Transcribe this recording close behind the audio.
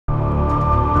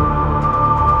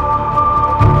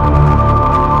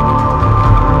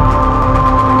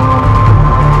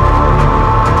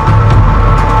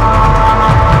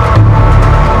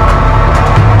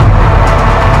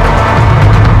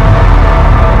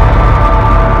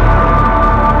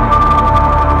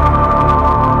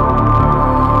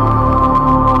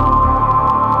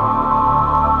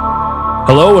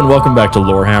Hello and welcome back to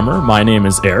Lorehammer. My name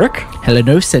is Eric. Hello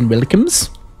and welcomes.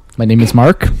 My name is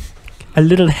Mark. A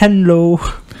little hello.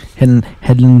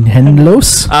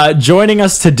 Hellos. Joining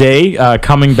us today,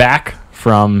 coming back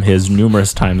from his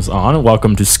numerous times on.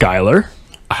 Welcome to Skyler.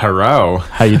 Hello.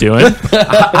 How you doing?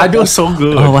 I do so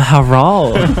good. Oh,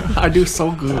 hello. I do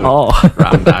so good. Oh,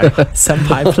 Randai.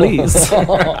 senpai, please.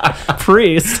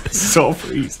 Priest. So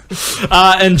pleased.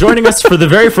 And joining us for the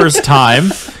very first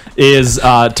time is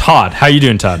Todd. How you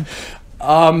doing, Todd?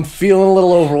 Feeling a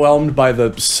little overwhelmed by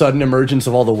the sudden emergence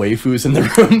of all the waifus in the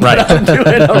room. Right. I'm doing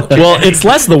okay. Well, it's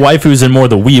less the waifus and more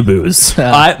the weeboos.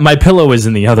 My pillow is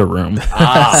in the other room.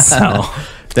 So.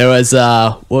 There was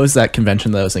what was that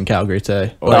convention that was in Calgary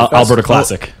today? Alberta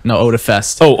Classic. No, Oda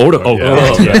Fest. Oh,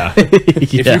 yeah.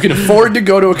 If you can afford to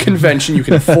go to a convention, you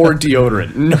can afford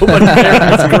deodorant. Nobody there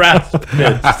has grasped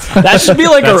it. That should be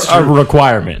like a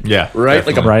requirement. Yeah. Right?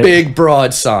 Like a Right. big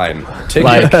broad sign. Take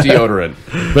Like- your deodorant.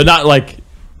 But not like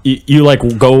you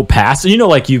like go past, you know,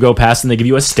 like you go past and they give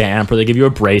you a stamp or they give you a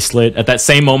bracelet. At that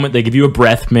same moment, they give you a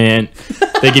breath mint.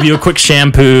 They give you a quick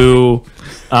shampoo.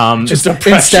 Just a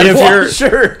Instead of your-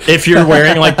 washer. If you're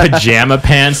wearing like pajama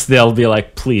pants, they'll be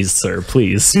like, please, sir,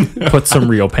 please put some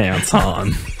real pants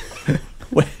on.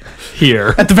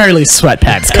 Here. At the very least,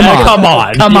 sweatpants. Come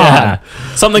on.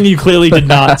 Something you clearly did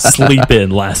not sleep in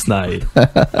last night.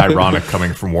 Ironic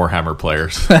coming from Warhammer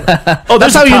players. Oh,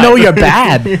 That's how you know you're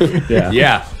bad. Yeah.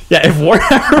 Yeah. Yeah, if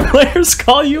Warhammer players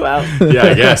call you out. Yeah,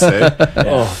 I guess. Eh?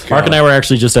 Oh, Mark and I were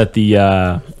actually just at the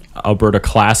Alberta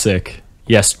Classic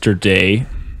yesterday,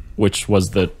 which was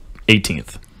the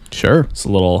 18th. Sure. It's a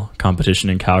little competition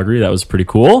in Calgary. That was pretty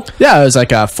cool. Yeah, it was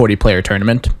like a 40-player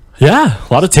tournament. Yeah,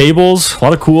 a lot of tables, a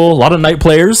lot of night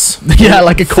players. Yeah,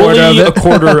 like a quarter of Fully it. a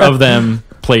quarter of them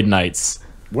played nights.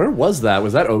 Where was that?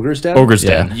 Was that Ogre's Den? Ogre's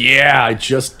Den. Yeah, I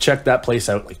just checked that place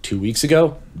out like 2 weeks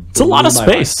ago. It's a lot of Blew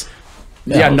my space.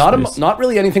 Yeah, lot of space. not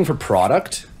really anything for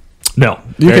product. No,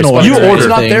 You can order. You order. It's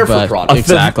not everything, there for but- product.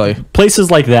 Exactly.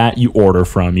 Places like that you order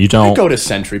from. You I don't. go to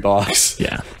Sentry Box.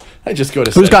 Yeah. I just go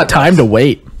to Who's got Sentry time Box. to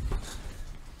wait?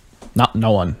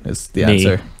 No one is the Me.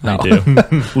 answer. I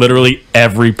do. Literally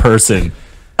every person.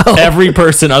 Every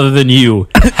person other than you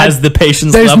has the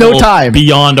patience There's level no time.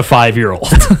 beyond a 5-year-old.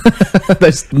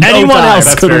 There's no Anyone time. else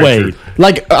That's could very wait. true.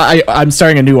 Like I'm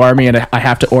starting a new army and I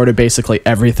have to order basically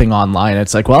everything online.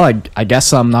 It's like, well, I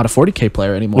guess I'm not a 40K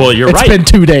player anymore. Well, you're It's right. been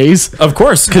 2 days. Of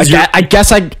course, because I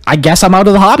guess I'm out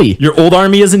of the hobby. your old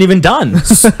army isn't even done.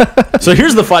 So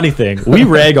here's the funny thing. We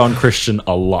rag on Christian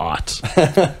a lot.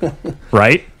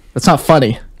 Right? That's not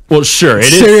funny. Well, sure, it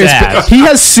is Serious. sad. He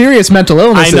has serious mental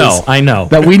illnesses. I know.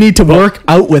 That we need to work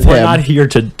out with We're him. not here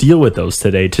to deal with those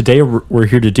today. Today we're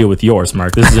here to deal with yours,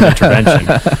 Mark. This is an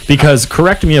intervention. Because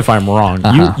correct me if I'm wrong.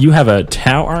 You have a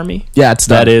Tau army Yeah, it's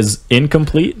done. that is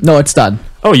incomplete. No, it's done.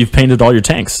 Oh, you've painted all your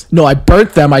tanks. No, I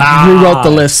burnt them. I rewrote the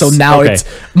list, so now okay. it's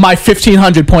my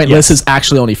 1,500 point Yes. list is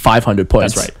actually only 500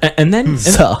 points. That's right. And then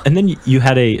So- and then you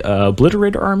had a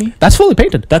obliterator army. That's fully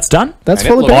painted. That's done. That's And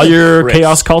it fully looks- All painted. your Chris.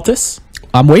 chaos cultists.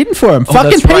 I'm waiting for him. Fucking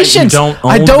that's right, you patience. don't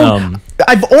I own don't. them.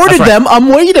 I've ordered right. them. I'm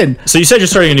waiting. So you said you're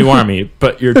starting a new army,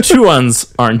 but your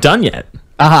 2-1s aren't done yet.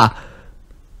 No,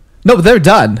 but they're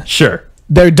done. Sure.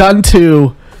 They're done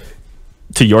to.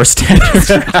 To your standards.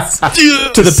 To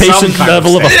the Some patient kind of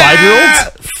level of a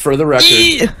 5-year-old. For the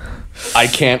record, I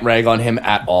can't rag on him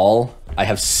at all. I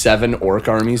have 7 orc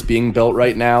armies being built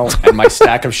right now, and my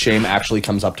stack of shame actually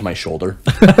comes up to my shoulder.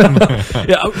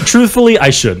 Yeah, truthfully, I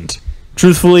shouldn't.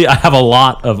 Truthfully, I have a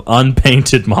lot of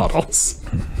unpainted models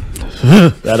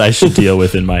that I should deal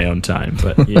with in my own time.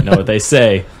 But you know what they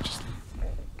say.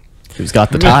 Who's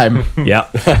got the time?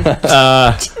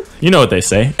 Yeah. You know what they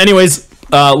say. Anyways,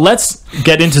 let's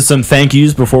get into some thank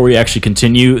yous before we actually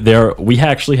continue. We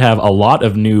actually have a lot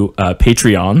of new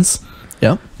Patreons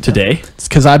Yeah. today. It's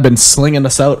because I've been slinging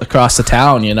us out across the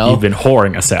town. You know. You've been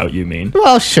whoring us out, you mean?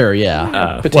 Well, sure.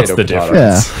 Yeah. What's the potato.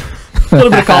 difference? Yeah. A little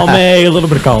bit of column A, a little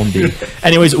bit of column B.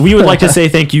 Anyways, we would like to say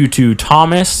thank you to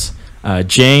Thomas,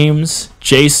 James,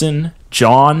 Jason,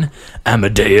 John,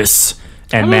 Amadeus,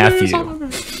 and Matthew.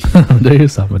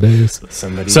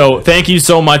 So thank you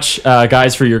so much,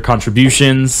 guys, for your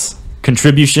contributions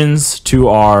to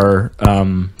our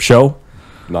show.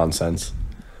 Nonsense.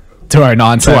 To our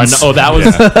nonsense. Oh, that was.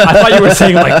 I thought you were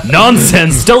saying like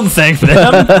nonsense. Don't thank them.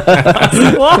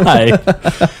 Why?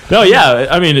 No, yeah.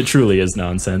 I mean, it truly is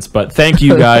nonsense. But thank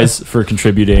you guys for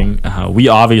contributing. We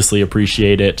obviously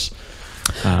appreciate it.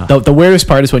 The weirdest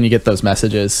part is when you get those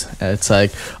messages. It's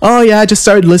like, oh yeah, I just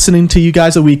started listening to you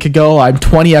guys a week ago. I'm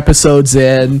 20 episodes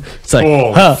in. It's like,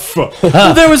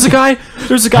 There was a guy.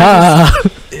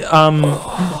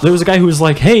 there was a guy who was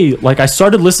like, hey, like I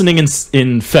started listening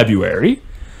in February,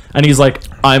 and he's like,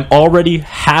 I'm already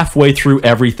halfway through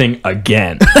everything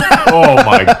again. Oh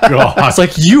my god. It's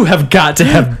like, you have got to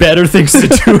have better things to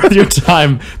do with your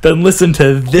time than listen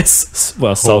to this,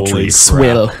 well, sultry,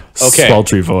 Swill. Okay.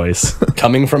 sultry voice.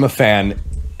 Coming from a fan,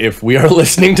 if we are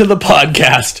listening to the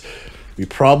podcast, we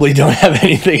probably don't have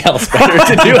anything else better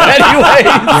to do anyway.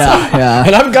 Yeah.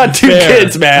 And I've got 2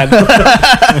 kids, man.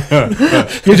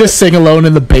 You're just sitting alone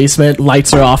in the basement,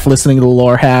 lights are off, listening to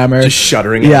Lorehammer. Just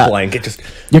shuddering in Yeah. a blanket. Just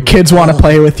Your kids want to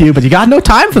play with you, but you got no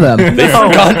time for them. they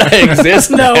forgot I exist.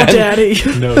 No, man. daddy.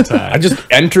 No time. I just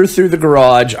enter through the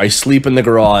garage, I sleep in the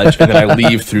garage, and then I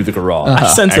leave through the garage. I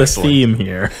sense Excellent. a theme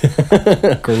here.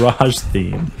 Garage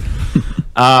theme.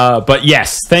 But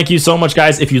yes, thank you so much,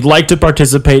 guys. If you'd like to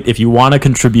participate, if you want to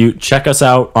contribute, check us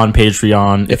out on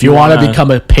Patreon. If you want to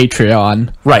become a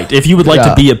Patreon. right, if you would like Yeah.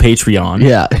 to be a Patreon,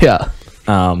 Yeah.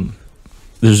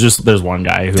 there's one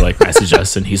guy who like messaged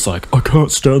us and he's like, I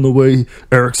can't stand the way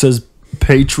Eric says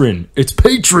patron. It's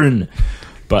patron,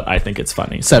 but I think it's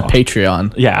funny. Said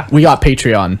Patreon. Yeah. We got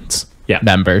Patreons. Yeah,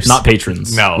 Members. not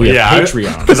patrons. No, we yeah. have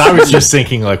Patreon. Because I was just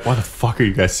thinking, like, why the fuck are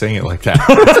you guys saying it like that?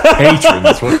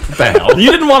 Patrons. What the hell?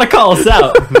 You didn't want to call us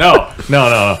out. No.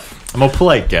 I'm a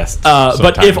polite guest. But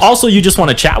if sometimes. also you just want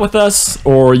to chat with us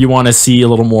or you want to see a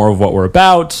little more of what we're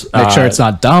about, Make sure it's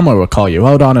not dumb or we'll call you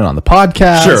out on it on the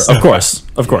podcast. sure, of course.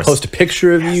 Post a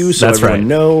picture of you so That's everyone right.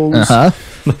 knows.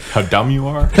 how dumb you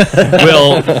are.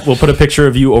 We'll put a picture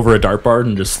of you over a dartboard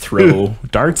and just throw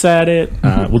darts at it.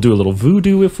 We'll do a little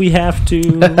voodoo if we have to. I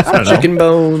don't know. Chicken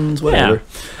bones, whatever.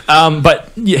 Yeah. But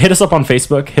hit us up on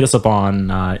Facebook. Hit us up on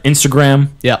Instagram.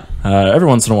 Yeah. Every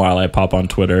once in a while I pop on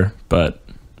Twitter, but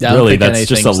Yeah, I don't really think that's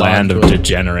just a anything's on land of Twitter.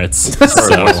 degenerates.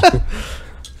 So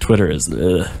Twitter is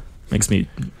makes me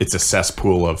It's a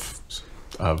cesspool of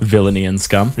villainy and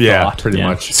scum. yeah, God, pretty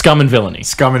much. Scum and villainy.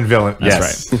 Scum and villain.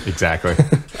 That's Yes, exactly.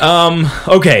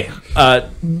 Okay.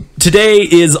 Today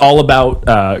is all about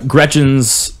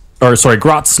Grots,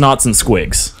 Snots, and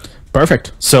Squigs.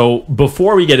 Perfect. So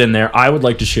before we get in there, I would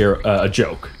like to share a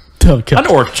joke. Okay. An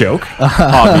orc joke,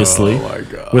 obviously. Oh my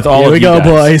god. With all Here of we you go, guys.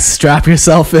 boys. Strap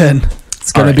yourself in.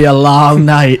 It's going All to be a long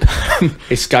night.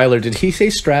 Hey, Skyler, did he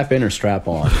say strap in or strap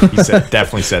on? He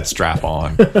definitely said strap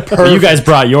on. You guys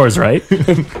brought yours, right?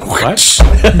 What?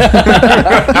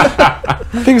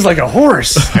 Thing's like a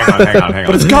horse, Hang on.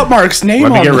 but it's got Mark's name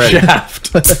Let me on get the ready.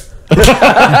 shaft.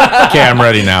 Okay, I'm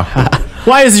ready now.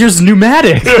 Why is yours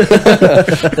pneumatic?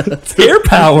 It's air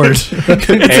powered. It's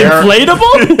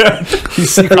inflatable? He's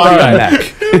secretly a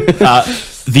mech.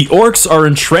 The orcs are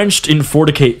entrenched in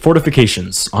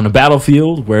fortifications on a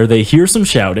battlefield where they hear some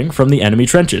shouting from the enemy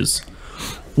trenches.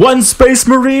 1 space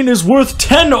marine is worth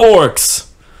 10 orcs!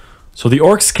 So the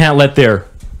orcs can't let their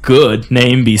good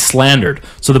name be slandered.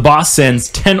 So the boss sends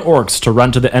 10 orcs to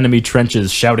run to the enemy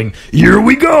trenches shouting, "Here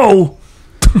we go!"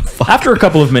 After a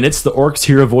couple of minutes, the orcs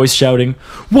hear a voice shouting,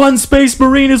 1 space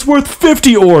marine is worth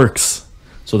 50 orcs!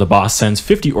 So the boss sends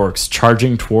 50 orcs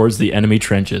charging towards the enemy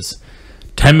trenches.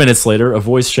 10 minutes later, a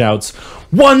voice shouts,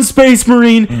 1 space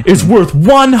marine is worth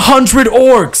 100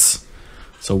 orcs!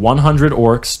 So 100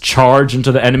 orcs charge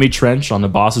into the enemy trench on the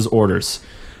boss's orders.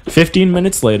 15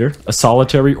 minutes later, a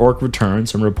solitary orc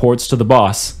returns and reports to the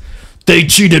boss, "They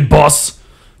cheated, boss!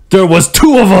 There was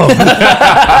 2 of them!"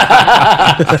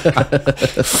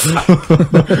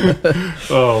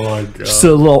 Oh my god. Just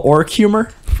a little orc humor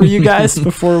for you guys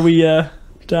before we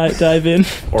dive in.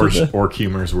 Orc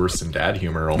humor is worse than dad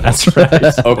humor almost.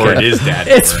 That's right. Or it is dad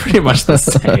It's humor. pretty much the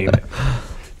same.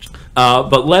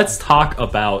 But let's talk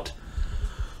about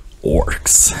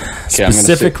orcs. Okay, I'm gonna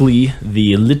Specifically,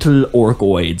 the little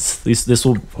orcoids. This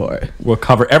will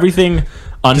cover everything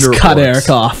under Just cut orcs. Eric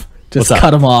off. Just What's up?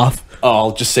 cut him off.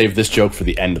 I'll just save this joke for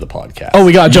the end of the podcast. Oh,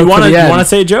 we got a Do joke you for want the to end.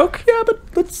 say a joke? yeah, but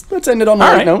let's end it on a All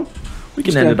high right. note. We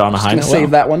can end it on a high note. Save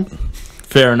that one.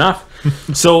 Fair enough.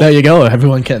 So There you go.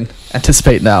 Everyone can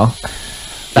anticipate now.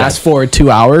 Fast forward 2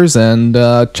 hours and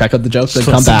check out the joke, then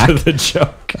come listen back. to the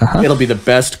joke. It'll be the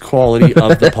best quality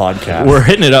of the podcast. We're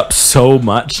hitting it up so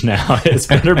much now. It's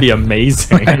better be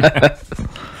amazing.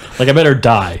 Like I better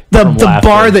die. The from bar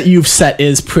laughter. that you've set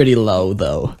is pretty low,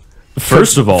 though.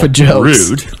 First of all, for jokes.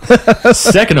 rude.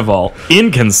 Second of all,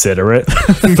 inconsiderate.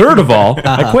 Third of all,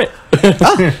 I quit.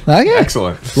 Okay.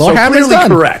 Excellent. Lorehammer's Clearly done.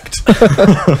 correct.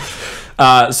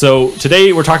 So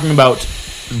today we're talking about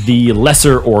the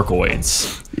lesser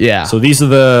orcoids. Yeah. So these are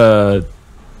the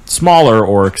smaller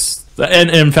orcs, and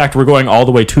in fact, we're going all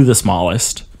the way to the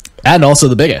smallest. And also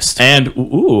the biggest. And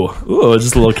ooh,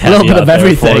 just a little caveat bit of there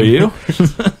everything. for you.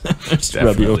 Just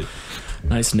rub you. Definitely.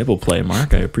 Nice nibble play,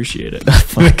 Mark. I appreciate it.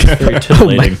 Very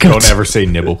titillating. Don't ever say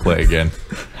nibble play again.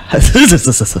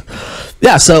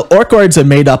 Yeah, so orcoids are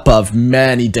made up of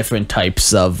many different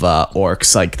types of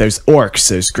orcs. Like there's orcs,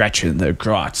 there's Gretchen, there's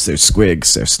grots, there's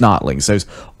squigs, there's snotlings. There's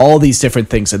all these different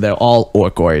things, and they're all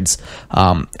orcoids.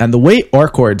 And the way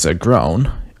orcoids are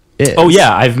grown is... Oh,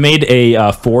 yeah. I've made a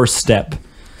 4-step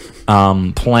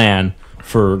plan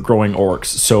for growing orcs.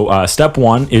 So step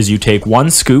 1 is you take 1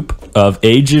 scoop of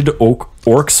aged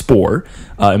orc spore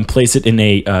and place it in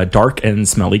a dark and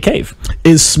smelly cave.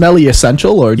 Is smelly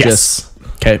essential or Yes. just...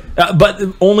 Okay. But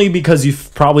only because you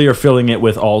probably are filling it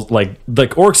with all like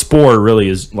orc spore really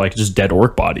is like just dead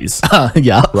orc bodies,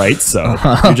 Yeah. right? So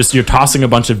you're tossing a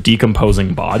bunch of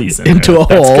decomposing bodies Into there. a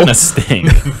That's hole. gonna sting.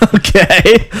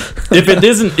 Okay. If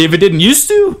it didn't used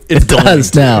to, it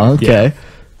Does now. Okay.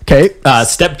 Okay.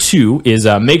 Step 2 is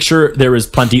make sure there is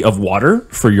plenty of water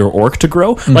for your orc to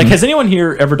grow. Like, has anyone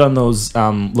here ever done those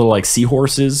little like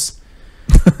seahorses?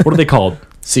 What are they called?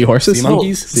 Seahorses? Sea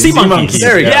monkeys? Sea monkeys.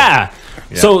 There we go. Yeah.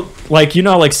 So, like,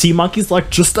 like sea monkeys, like,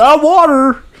 just add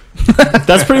water.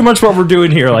 That's pretty much what we're doing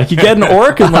here. Like, you get an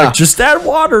orc and, like, just add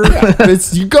water.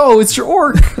 It's your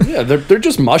orc. Yeah, they're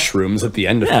just mushrooms at the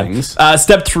end of things.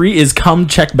 Step 3 is come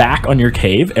check back on your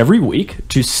cave every week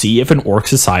to see if an orc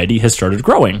society has started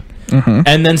growing.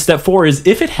 And then step 4 is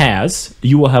if it has,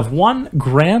 you will have one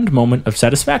grand moment of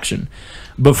satisfaction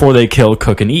before they kill,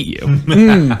 cook, and eat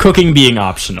you. Cooking being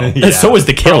optional. Yeah. And so is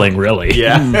the killing, really.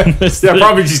 Yeah. They'll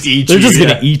probably just eat They're you. just going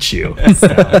to eat you. It's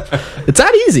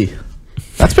that easy.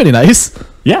 That's pretty nice.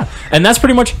 Yeah. And that's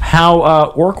pretty much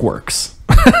how orc works.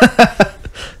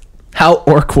 How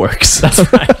orc works.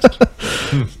 That's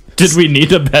right. Did we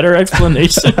need a better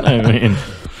explanation? I mean...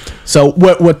 So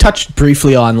we'll touch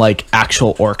briefly on like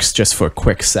actual orcs just for a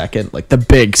quick second. Like the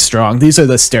big, strong. These are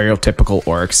the stereotypical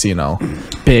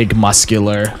orcs, big,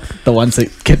 muscular. The ones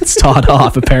that gets Todd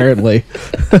off apparently.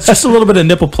 It's just a little bit of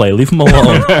nipple play. Leave them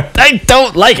alone. I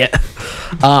don't like it.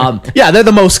 Yeah, they're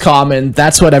the most common.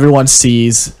 That's what everyone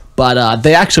sees. But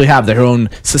they actually have their own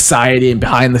society and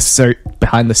behind the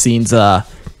scenes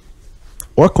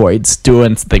orcoids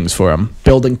doing things for them,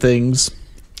 building things.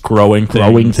 Growing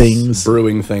things,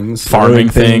 Brewing things. farming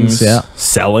things, yeah.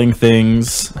 selling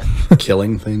things,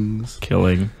 Killing things.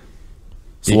 killing.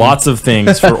 There's lots of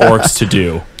things for orcs to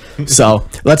do. So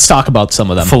let's talk about some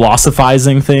of them.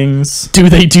 Philosophizing things. Do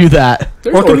they do that?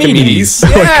 Orchimedes.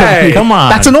 Yay! Come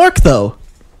on. That's an orc though.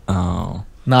 Oh.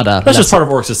 Not a. That's just part of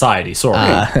orc society. Sorry.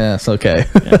 Yes, okay.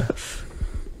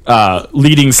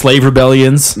 Leading slave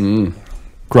rebellions.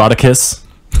 Groticus.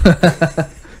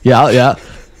 Yeah.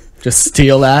 Just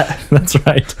steal that. That's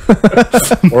right.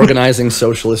 Organizing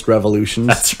socialist revolutions.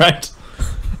 That's right.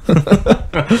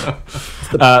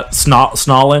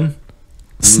 Snolin.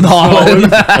 Snarling.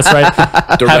 That's right.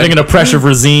 Having an oppressive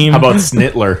regime. How about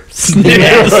Snitler?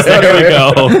 Yes, there we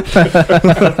go.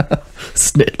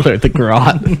 Snitler the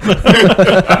grot.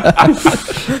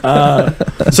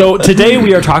 So today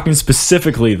we are talking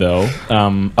specifically, though,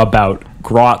 about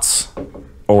grots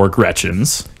or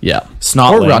Gretchens. Yeah.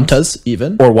 Snotlings. Or runtas,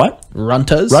 even. Or what?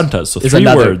 Runtas. Runtas. So is 3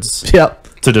 another- words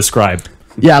Yep. to describe.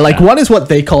 Yeah, like one is what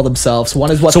they call themselves.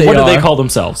 One is what So they what are. do they call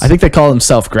themselves? I think they call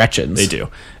themselves Gretchens. They do.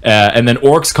 And then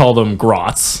orcs call them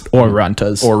grots. Or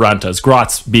runtas. Or runtas.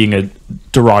 Grots being a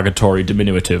derogatory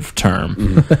diminutive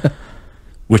term.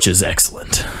 Which is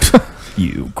excellent.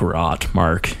 You grot,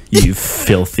 Mark. You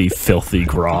filthy, filthy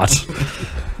grot.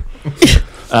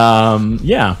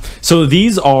 Yeah. So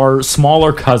these are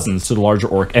smaller cousins to the larger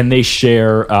orc, and they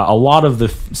share a lot of the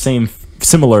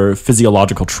similar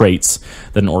physiological traits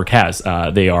that an orc has.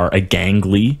 They are a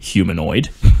gangly humanoid,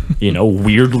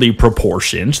 weirdly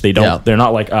proportioned. They're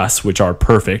not like us, which are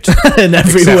perfect. in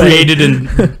every way. Created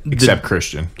in Except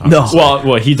Christian. No.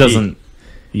 well, he doesn't.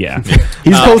 Yeah.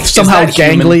 He's both somehow that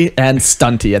human? gangly and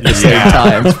stunty at the same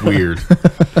time. It's weird.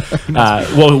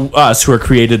 Us who are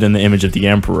created in the image of the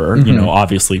emperor,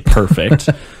 obviously perfect.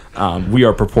 We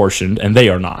are proportioned, and they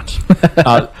are not.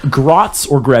 Grots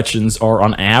or Gretchens are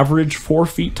on average 4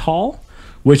 feet tall,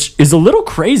 which is a little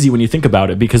crazy when you think about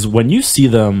it, because when you see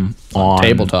them on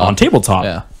tabletop,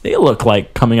 Yeah. they look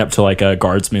like coming up to like a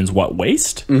guardsman's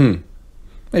waist. Mm-hmm.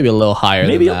 Maybe a little higher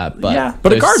Maybe than that. But yeah,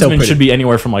 but a they're still guardsman pretty- should be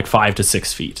anywhere from like 5 to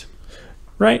 6 feet,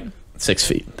 right? 6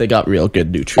 feet. They got real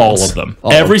good nutrients. All of them.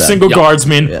 All Every of them. single Yeah.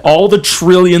 guardsman, Yeah. all the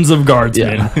trillions of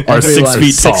guardsmen Yeah. are 6 Everyone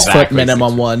feet tall. 6 foot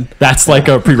minimum one. That's like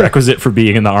a prerequisite for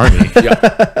being in the army.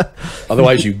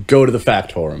 Otherwise, you go to the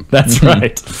factorum. That's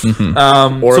right.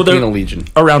 Or So a they're- penal legion.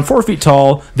 Around 4 feet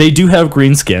tall. They do have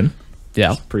green skin.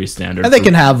 Yeah. Pretty standard. And they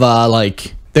can have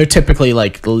they're typically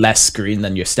like less green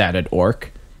than your standard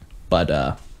orc.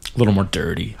 But A little more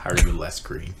dirty. How are you less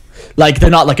green? Like they're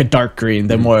not like a dark green.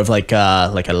 They're more of like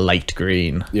a light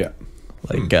green. Yeah.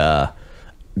 Like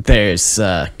there's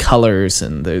colors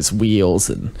and there's wheels,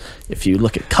 and if you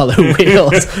look at color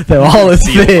wheels, they're all a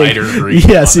See a thing. lighter green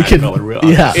Yes, on you that can. color wheel.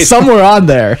 Yeah, somewhere on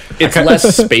there. It's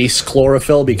less space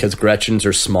chlorophyll because Gretchens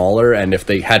are smaller, and if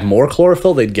they had more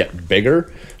chlorophyll, they'd get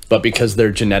bigger. But because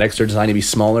their genetics are designed to be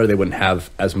smaller, they wouldn't have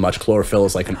as much chlorophyll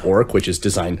as like an orc, which is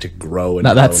designed to grow and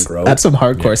Now grow that's and grow. that's some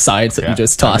hardcore science that Yeah, you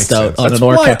just that tossed makes out sense. on That's an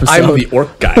orc why episode. I'm the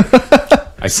orc guy.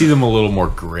 I see them a little more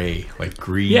gray, like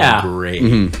green Yeah.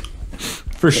 gray.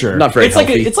 For sure. Not very it's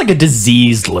healthy. Like a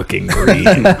diseased looking green.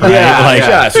 Yeah, Like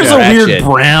yeah, there's a weird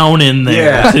brown in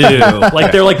there Yeah. too.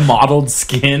 Like they're like mottled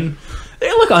skin. They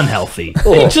look unhealthy.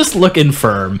 They just look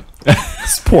infirm.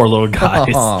 These poor little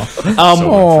guys.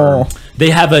 Oh, They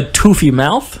have a toothy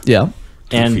mouth, yeah.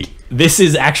 and Toothy. this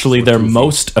is actually their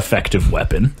most effective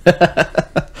weapon.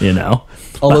 You know.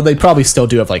 Although they probably still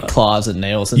do have like claws and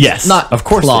nails. And Yes, not of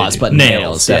course claws, they do. but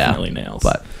nails. definitely yeah. nails.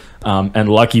 But And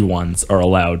lucky ones are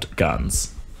allowed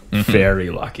guns. Very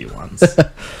lucky ones.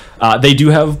 They do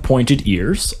have pointed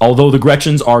ears, although the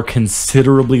Gretchens are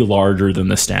considerably larger than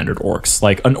the standard orcs.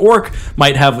 Like an orc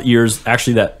might have ears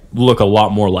actually that look a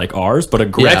lot more like ours, but a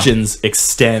Gretchens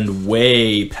extend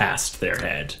way past their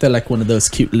head. they're like one of those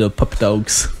cute little pup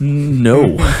dogs, No.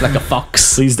 like a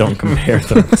fox. Please don't compare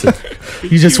them to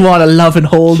You just want to love and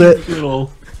hold it,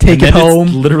 little. take And it then it's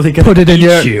home, literally gonna put it in eat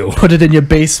your you. put it in your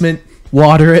basement,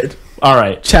 water it, All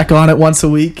right. check on it once a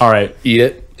week. All right. Eat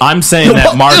it. I'm saying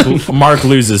that Mark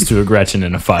loses to a Gretchen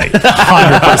in a fight.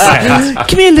 100%.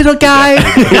 Come here, little guy.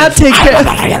 I'll take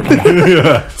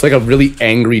care. It's like a really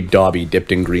angry Dobby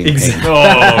dipped in green paint.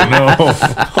 Oh no,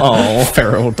 Oh,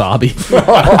 feral Dobby.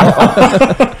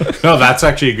 no, that's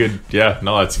actually a good. Yeah,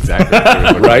 no, that's exactly what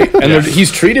they would look Right? like. And yeah.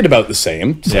 he's treated about the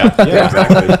same. Yeah,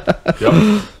 exactly.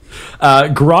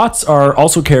 Yep. Grots are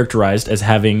also characterized as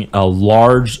having a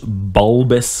large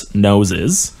bulbous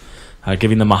noses,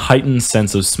 giving them a heightened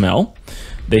sense of smell.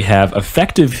 They have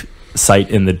effective sight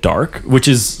in the dark, which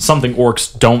is something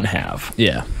orcs don't have.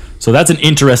 Yeah. So that's an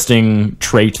interesting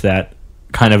trait that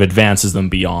kind of advances them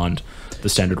beyond the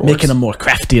standard orcs. Making them more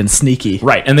crafty and sneaky.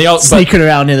 right, and they all Sneaking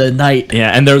around in the night.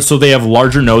 yeah, and they have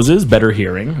larger noses, better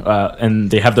hearing, and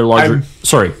they have their larger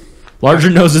larger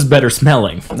noses, better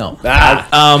smelling. No.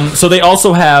 So they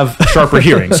also have sharper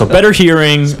hearing. So better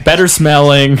hearing, better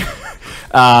smelling.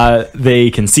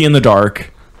 They can see in the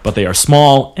dark, but they are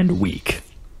small and weak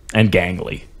and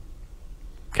gangly.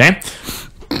 Okay?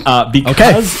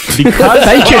 Because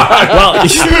Thank you. well,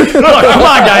 look, come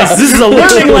on, guys. This is a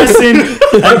learning lesson.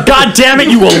 And God damn it,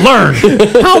 you will learn.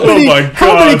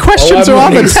 How many questions are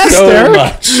on the test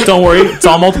there? Don't worry, it's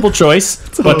all multiple choice,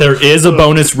 but there is a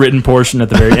bonus written portion at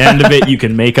the very end of it. You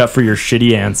can make up for your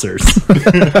shitty answers. You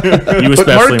But Mark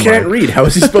especially, can't Mark. read. How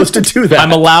is he supposed to do that?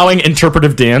 I'm allowing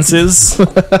interpretive dances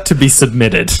to be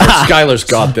submitted. Skyler's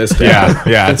got this. Down.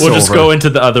 Yeah, it's We'll just over. go into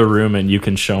the other room and you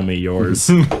can show me yours.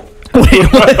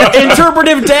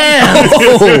 Interpretive dance.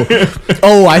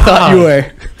 Oh, I thought you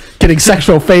were getting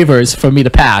sexual favors for me to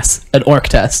pass an orc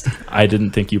test. I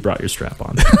didn't think you brought your strap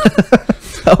on.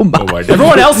 Oh my. Oh my God.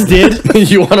 Everyone else did.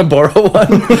 You want to borrow one?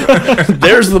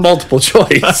 There's the multiple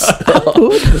choice.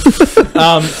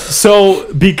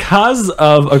 So, because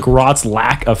of a Grot's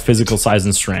lack of physical size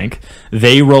and strength,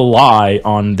 they rely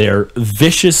on their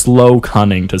vicious low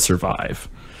cunning to survive.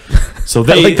 So I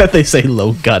they like that they say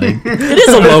low gutting. it is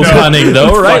a low cunning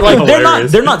though, right? Like fucking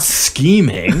hilarious. they're not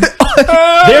scheming.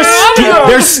 They're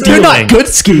stealing. They're not good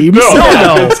schemes. No,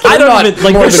 I don't even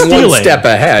like More they're than stealing. one step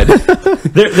ahead.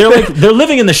 They're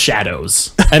living in the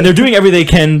shadows, and they're doing everything they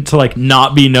can to like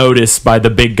not be noticed by the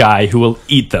big guy who will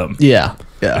eat them. Yeah.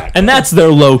 Yeah. And that's their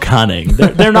low cunning.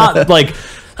 They're not like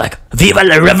Viva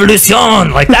la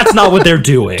Revolution. Like that's not what they're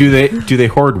doing. Do they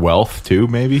hoard wealth too?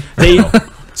 Maybe.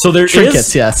 So there Trinkets,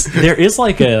 is yes. there is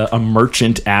like a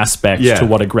merchant aspect Yeah. to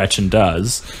what a Gretchen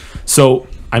does. So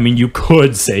I mean, you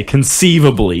could say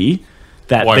conceivably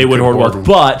that One they would could hoard hoard-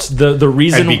 wealth, but the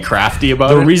reason And be crafty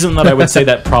about the it. reason that I would say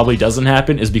that probably doesn't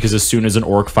happen is because as soon as an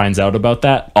orc finds out about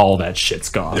that, all that shit's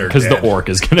gone They're because the dead. orc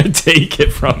is going to take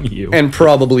it from you. And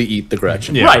probably eat the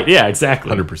Gretchen. Yeah. Right? Yeah,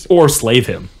 exactly. 100%. Or slave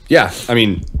him. Yeah, I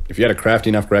mean, if you had a crafty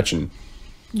enough Gretchen,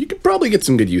 you could probably get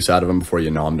some good use out of them before you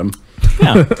nommed them.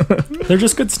 Yeah, they're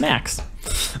just good snacks.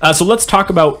 So let's talk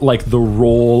about like the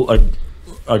role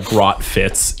a grot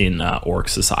fits in orc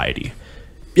society.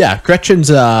 Yeah, Gretchens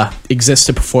exist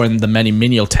to perform the many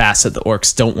menial tasks that the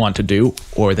orcs don't want to do,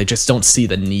 or they just don't see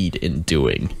the need in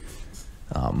doing.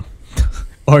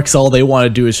 Orcs, all they want to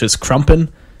do is just crumpin'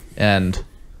 and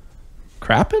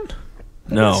crappin'?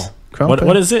 No, Crumpin'?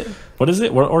 what is it? What is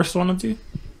it? What orcs want to do?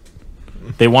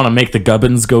 They want to make the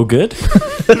gubbins go good.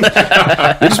 You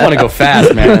just want to go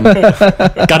fast, man.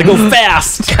 Gotta go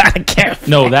fast. Gotta care.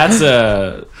 No, that's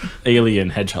a alien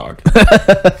hedgehog.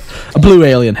 A blue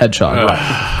alien hedgehog.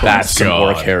 That's some God.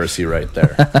 orc heresy right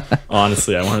there.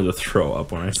 Honestly, I wanted to throw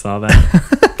up when I saw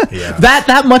that. Yeah.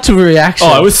 That much of a reaction.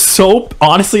 Oh, I was so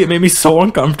honestly, it made me so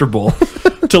uncomfortable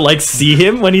to like see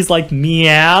him when he's like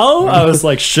meow. I was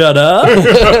like, shut up.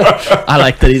 I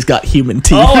like that he's got human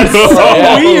teeth. Oh, it's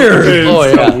so weird. It's Oh,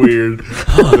 yeah. so weird.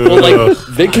 Well, like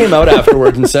they came out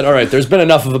afterwards and said, "All right, there's been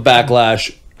enough of a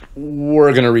backlash.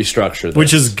 We're gonna restructure this."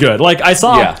 Which is good. Like I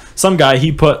saw Yeah. some guy,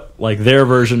 he put like their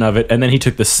version of it, and then he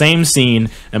took the same scene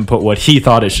and put what he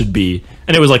thought it should be,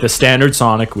 and it was like the standard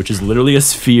Sonic, which is literally a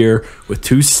sphere with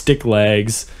 2 stick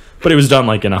legs, but it was done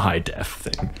like in a high def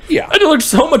thing. Yeah. And it looked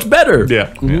so much better.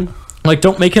 Yeah. Yeah. Like,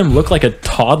 don't make him look like a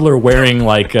toddler wearing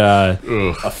like a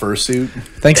fursuit.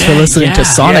 Thanks for listening Yeah. to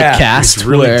Sonic Yeah, Cast, it's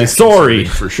really where, Sorry.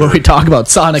 for sure. where we talk about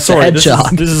Sonic the Sorry, this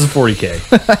Hedgehog. is 40K.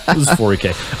 This is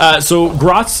 40K. So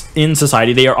grots in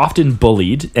society, they are often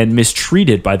bullied and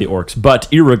mistreated by the orcs, but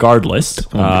irregardless,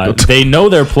 they know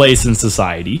their place in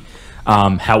society,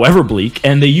 however bleak,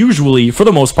 and they usually, for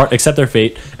the most part, accept their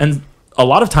fate, and a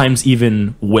lot of times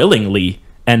even willingly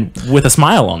and with a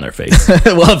smile on their face.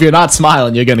 Well, if you're not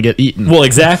smiling, you're gonna get eaten. Well,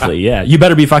 exactly, yeah. You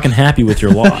better be fucking happy with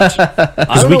your lot,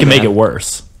 because we can make it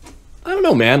worse. I don't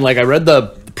know, man. Like I read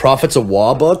the Prophets of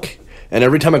Wa book, and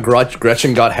every time a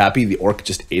Gretchen got happy, the orc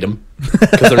just ate him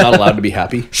because they're not allowed to be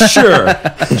happy. Sure,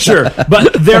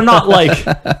 but they're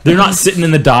not sitting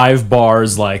in the dive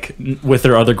bars like with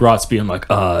their other grots being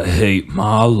like, I hate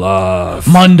my life.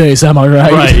 Mondays, am I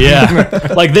right? Right, yeah.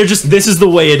 Like they're just, this is the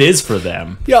way it is for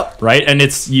them. Yep. Right? And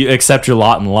it's, you accept your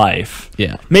lot in life.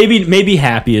 Yeah. Maybe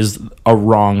happy is a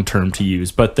wrong term to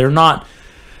use, but they're not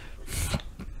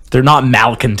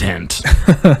malcontent,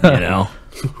 you know?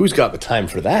 Who's got the time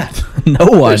for that? No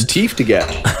one. There's teeth to get.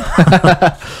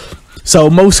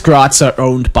 So most grots are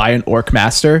owned by an orc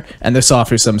master, and this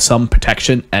offers them some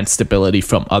protection and stability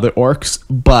from other orcs,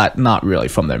 but not really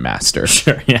from their master.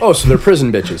 Sure, yeah. Oh, so they're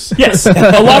prison bitches. Yes, a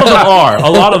lot of them are. A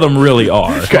lot of them really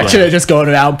are. Gretchen are just going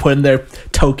around putting their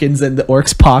tokens in the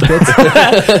orcs' pockets.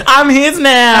 I'm his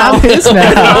now. His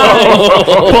now.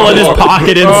 Pulling his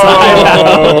pocket inside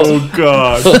out. Oh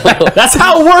god. That's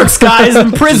how it works, guys,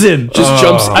 in prison. Just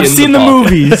jumps. I've in seen the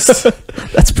pocket. movies.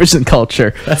 That's prison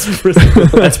culture. That's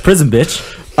prison, bitch.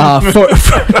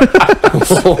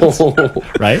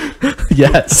 Right?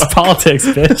 Yes. Politics,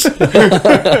 bitch.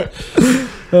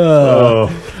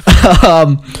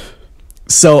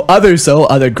 So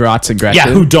other grots and Gretchen,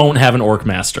 Yeah, who don't have an orc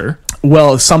master.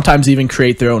 will sometimes even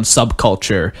create their own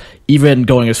subculture, even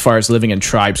going as far as living in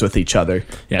tribes with each other.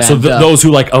 Yeah, so And, those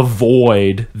who like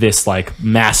avoid this like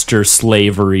master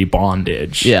slavery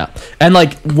bondage. yeah, and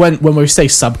like when we say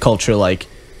subculture, like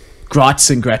grots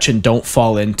and Gretchen don't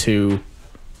fall into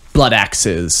blood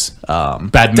axes,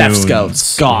 Bad death moons.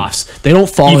 scouts, goths. They don't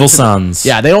fall Evil into sons.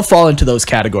 Yeah, they don't fall into those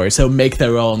categories. They'll make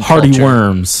their own Hardy culture.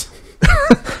 worms.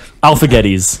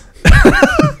 Alpha-Gettys.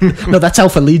 No, that's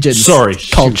Alpha Legion's Sorry.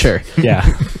 culture. Yeah.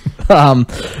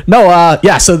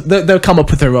 So they'll come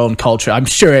up with their own culture. I'm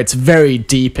sure it's very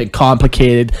deep and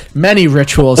complicated. Many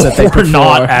rituals that they Or perform.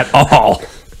 not at all.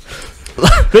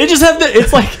 They just have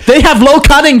it's like They have low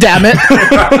cunning, damn it.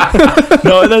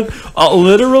 no,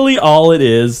 literally all it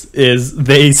is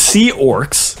they see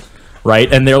orcs,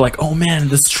 right? And they're like, oh man,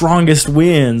 the strongest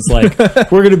wins. Like,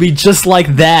 we're going to be just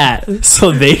like that.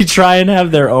 So they try and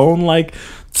have their own, like,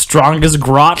 strongest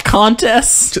grot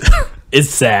contest. It's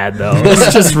sad, though.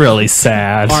 It's just really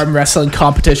sad. Arm wrestling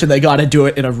competition. They got to do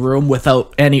it in a room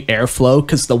without any airflow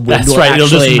because the wind That's will right. actually...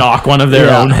 They'll just knock one of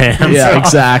their own hands. Yeah, off.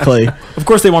 exactly. Of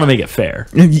course, they want to make it fair.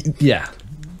 Yeah.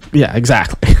 Yeah,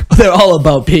 exactly. They're all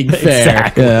about being fair.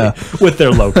 Exactly. Yeah. With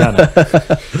their low kind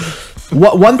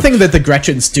One thing that the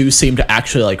Gretchens do seem to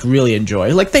actually like really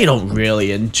enjoy, like they don't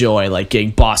really enjoy like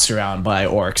getting bossed around by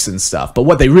orcs and stuff, but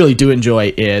what they really do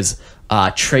enjoy is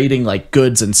trading like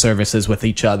goods and services with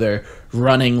each other,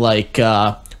 running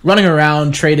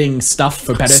around trading stuff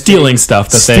for better stealing things. stuff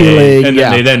that Stealing,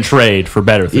 they then they trade for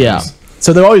better things. Yeah.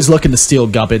 So they're always looking to steal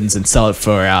gubbins and sell it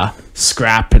for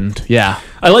scrap and yeah.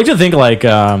 I like to think like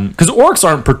because orcs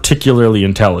aren't particularly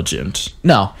intelligent.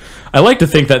 No. I like to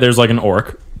think that there's like an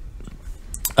orc.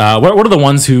 What are the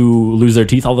ones who lose their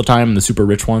teeth all the time? The super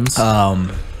rich ones. Not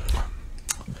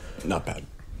bad.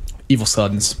 Evil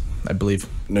Sons, I believe.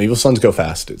 No, evil sons go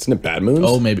fast. Isn't it Bad Moons?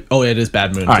 Oh, maybe. Oh, it is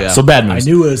Bad Moons. All right, yeah. so Bad Moons. I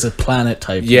knew it was a planet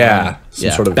type. Yeah, some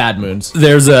Yeah. sort of- Bad Moons.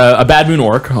 There's a bad moon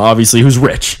orc, obviously, who's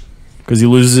rich because he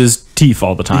loses his teeth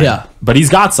all the time. Yeah. But he's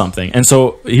got something. And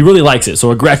so he really likes it.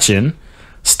 So a Gretchen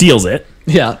steals it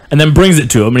Yeah. and then brings it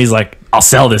to him and he's like, I'll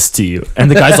sell this to you.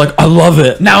 And the guy's like, I love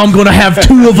it. Now I'm gonna have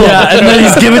 2 of them. Yeah, and then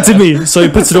he's give it to me. So he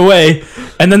puts it away,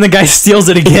 and then the guy steals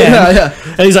it again. Yeah.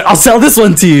 And he's like, I'll sell this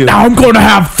one to you. Now I'm gonna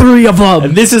have 3 of them.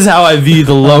 And this is how I view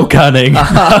the low cunning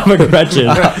of a Gretchen.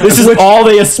 This is all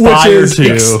they Which aspire is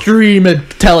to. extreme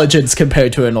intelligence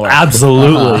compared to an orc.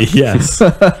 Absolutely, yes.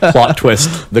 Plot twist: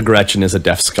 the Gretchen is a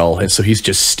deaf skull, and so he's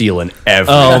just stealing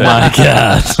everything. Oh my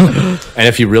god. And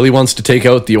if he really wants to take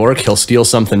out the orc, he'll steal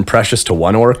something precious to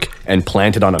one orc and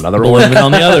plant it on another orc. Blame it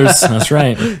on the others. That's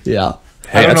right. Yeah. I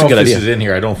Hey, don't that's know a good if this idea. is in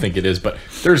here. I don't think it is, but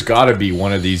there's got to be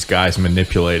one of these guys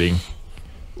manipulating,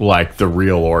 like, the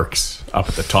real orcs up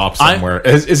at the top somewhere.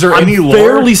 Is there any I'm lore?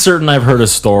 fairly certain I've heard a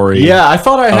story. Yeah, I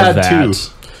thought I had that. too.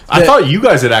 I thought you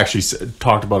guys had actually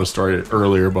talked about a story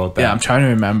earlier about that. Yeah, I'm trying to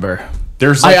remember.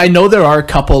 There's I know there are a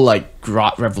couple like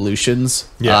grot revolutions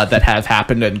Yeah. that have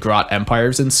happened in grot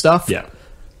empires and stuff. Yeah.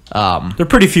 They're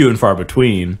pretty few and far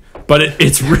between, but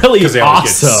it's really because they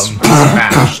always awesome. get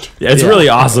smashed. Yeah, it's really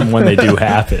awesome when they do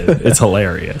happen. It's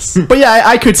hilarious. But yeah,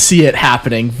 I could see it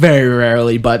happening very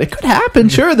rarely, but it could happen.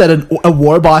 Sure, that a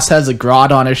war boss has a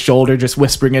grot on his shoulder, just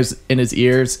whispering in his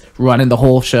ears, running the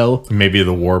whole show. Maybe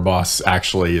the war boss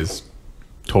actually is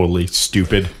totally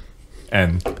stupid,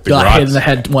 and the Got hit in Grots- the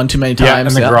head one too many Yeah,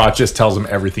 times. and the grot just tells him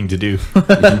everything to do.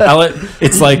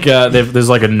 It's like there's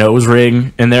like a nose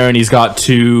ring in there, and he's got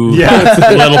 2 Yeah.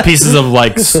 little pieces of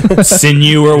like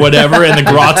sinew or whatever, and the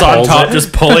grot's on top,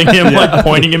 just pulling him, like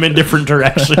pointing him in different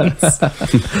directions.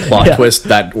 Plot twist: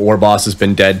 that war boss has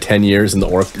been dead 10 years, and the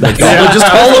orc Yeah. just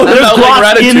followed him There's out like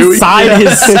grot's Ratatouille. inside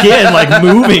his skin, like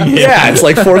moving him. Yeah, it's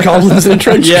like 4 goblins in a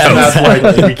trench Yeah, coat. That's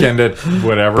like weekend at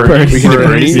whatever. Weekend at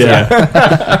Bernie's.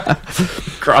 Yeah.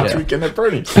 Grots weekend at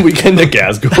Bernie's. Weekend at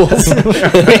Gazgoles.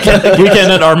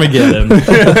 Weekend at Armageddon.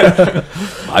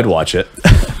 I'd watch it.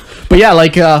 But yeah,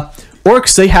 like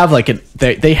orcs, they have like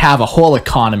they have a whole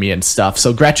economy and stuff.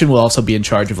 So Gretchen will also be in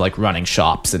charge of like running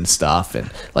shops and stuff, and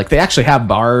like they actually have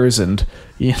bars and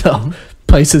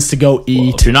places to go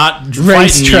eat. If you're not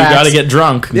Race fighting, you tracks. got to get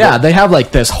drunk. Yeah, they have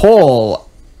like this whole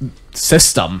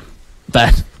system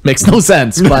that makes no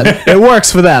sense, but it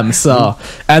works for them. So,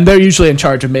 and they're usually in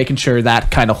charge of making sure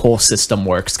that kind of whole system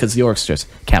works because the orcs just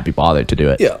can't be bothered to do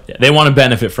it. Yeah. Yeah, they want to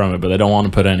benefit from it, but they don't want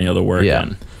to put any other work Yeah.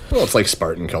 in. Well, it's like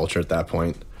Spartan culture at that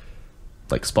point.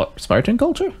 Like Spartan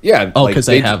culture. Yeah. Oh, like, because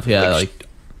they have like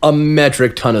a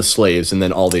metric ton of slaves, and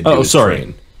then all they do Oh, is sorry.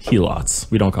 train.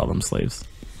 Helots. We don't call them slaves.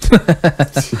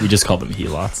 We just call them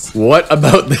helots. What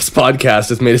about this podcast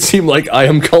has made it seem like I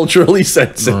am culturally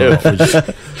sensitive?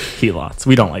 Helots.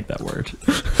 We don't like that word.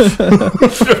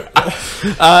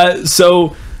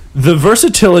 So the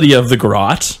versatility of the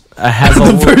grot has a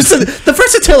the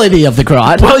versatility of the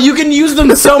grot. well, you can use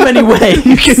them so many ways.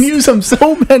 You can use them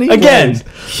so many Again, ways.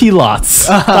 helots,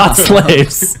 not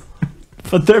slaves.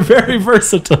 But they're very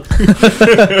versatile.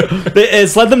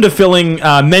 It's led them to filling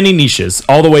many niches,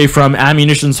 all the way from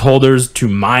ammunition holders to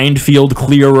minefield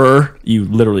clearer. You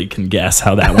literally can guess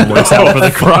how that one works out for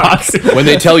the crocs. When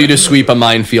they tell you to sweep a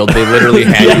minefield, they literally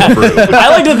hand you fruit.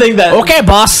 I like to think that Okay,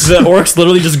 boss. the orcs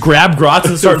literally just grab grots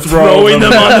and start throwing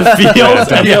them on the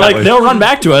field. And they're like, they'll run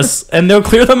back to us and they'll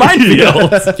clear the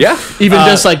minefield. Yeah. Even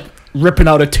just like ripping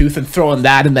out a tooth and throwing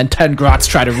that, and then 10 grots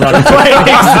try to run.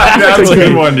 That's a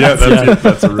good one. Yeah,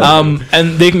 that's a really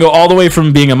And they can go all the way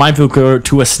from being a minefield clearer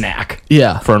to a snack.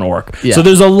 Yeah. For an orc. Yeah. So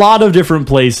there's a lot of different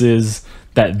places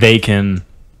that they can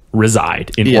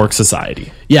reside in orc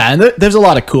society. Yeah, and there's a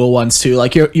lot of cool ones too.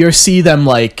 Like you'll see them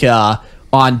like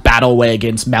on battle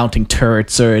wagons mounting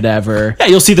turrets or whatever. Yeah,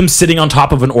 you'll see them sitting on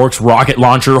top of an orc's rocket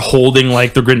launcher holding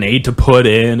like the grenade to put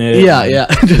in it. Yeah,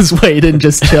 just waiting,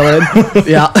 just chilling.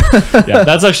 Yeah. Yeah,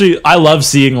 that's actually, I love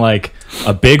seeing like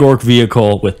a big orc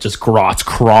vehicle with just grots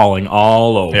crawling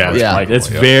all over. Yeah, Yeah. Like it's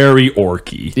very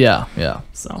orky. Yeah.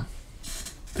 So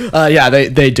Yeah,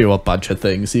 they do a bunch of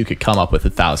things. You could come up with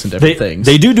 1,000 different things.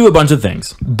 They do a bunch of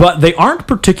things, but they aren't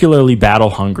particularly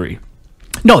battle hungry.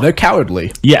 No, they're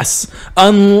cowardly. Yes,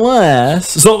 unless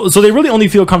so they really only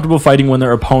feel comfortable fighting when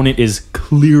their opponent is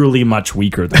clearly much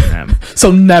weaker than them.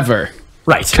 So never.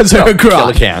 Right, Because they're a Kill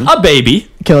grot. a can. a baby,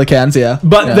 Killicans, yeah.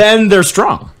 but Yeah. then they're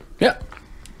strong. Yeah.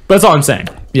 That's all I'm saying.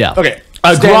 Yeah. Okay.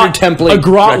 A Standard grot, template. a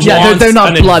grot Yeah, wants they're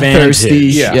not an bloodthirsty.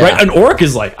 advantage. Yeah. Right. An orc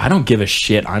is like, I don't give a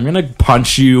shit. I'm gonna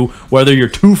punch you whether you're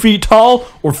 2 feet tall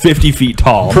or 50 feet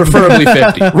tall. Preferably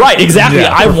 50. Right. Exactly.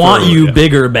 Yeah, I want preferably, you yeah.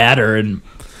 bigger, badder, and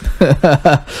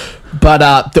But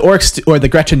the orcs or the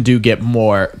Gretchen do get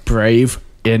more brave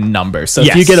in numbers. So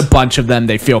if you get a bunch of them,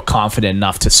 they feel confident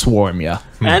enough to swarm you.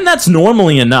 And that's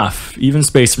normally enough. Even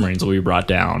Space Marines will be brought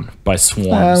down by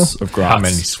swarms of grots. How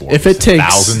many swarms? If it takes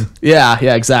 1,000? yeah,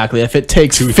 exactly. If it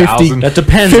takes 2,000? 50, That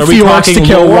depends. 50 orcs to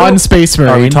kill one Space Marine.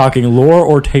 Are we talking lore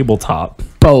or tabletop?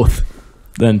 Both.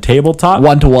 Then tabletop?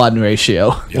 1-to-1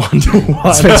 ratio.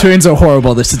 1-to-1. Space Marines are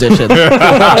horrible this edition.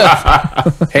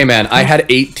 Hey man, I had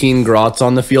 18 grots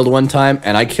on the field one time,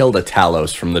 and I killed a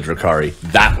Talos from the Drakari.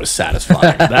 That was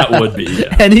satisfying. That would be.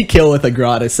 Yeah. Any kill with a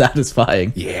grot is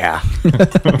satisfying. Yeah.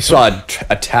 You saw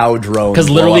a Tau drone. Because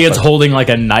literally it's holding like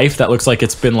a knife that looks like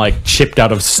it's been like chipped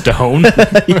out of stone.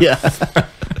 Yeah.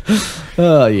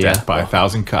 Oh yeah. Death by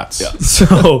 1,000 cuts.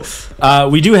 So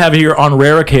we do have here on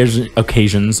rare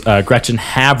occasions, Gretchen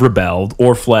have rebelled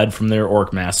or fled from their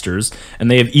orc masters,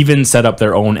 and they have even set up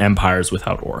their own empires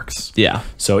without orcs. Yeah.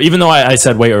 So even though I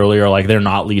said way earlier, like they're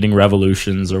not leading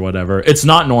revolutions or whatever, it's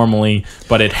not normally,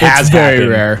 but it has very happened,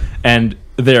 rare. and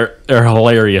they're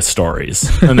hilarious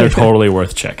stories, and they're totally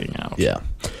worth checking out. Yeah.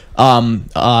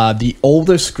 The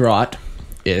oldest grot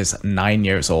is 9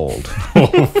 years old.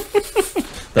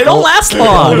 They don't last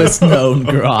long. Oldest known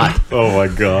grot. Oh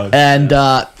my god. And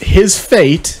his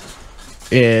fate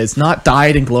is not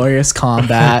died in glorious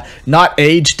combat, not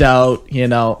aged out,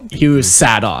 he was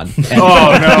sat on. And,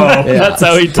 Oh no. That's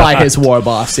how he by died. his war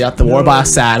boss. Yeah, the war boss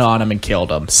sat on him and killed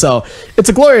him. So it's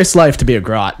a glorious life to be a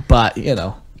grot, but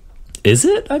Is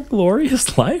it a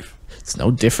glorious life? it's no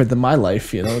different than my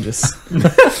life, just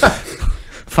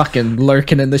fucking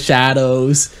lurking in the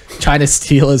shadows, trying to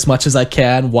steal as much as I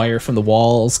can, wire from the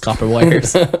walls, copper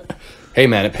wires, Hey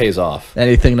man, it pays off.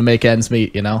 anything to make ends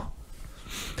meet,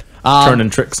 Turning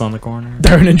tricks on the corner.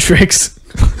 Turning tricks.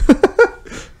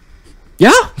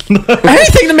 Yeah,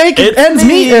 anything to make It's ends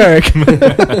me. meet, Eric.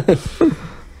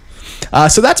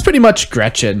 So that's pretty much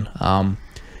Gretchen.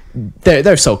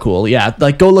 They're so cool. Yeah,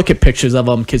 like go look at pictures of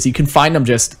them because you can find them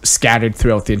just scattered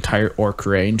throughout the entire orc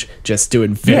range, just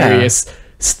doing various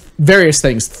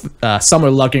things. Some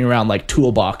are lugging around like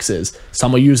toolboxes.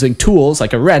 Some are using tools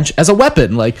like a wrench as a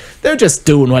weapon. Like they're just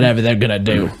doing whatever they're gonna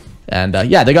do. And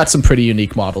they got some pretty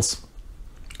unique models.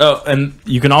 Oh, and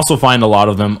you can also find a lot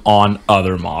of them on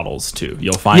other models too.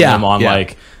 You'll find them on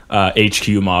like HQ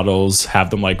models,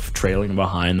 have them like trailing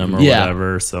behind them or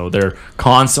whatever. So they're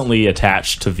constantly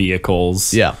attached to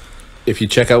vehicles. Yeah. If you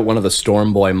check out one of the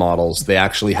Storm Boy models, they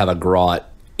actually have a grot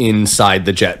inside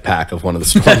the jetpack of one of the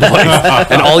Storm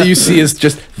Boys. And all you see is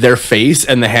just their face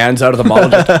and the hands out of the model.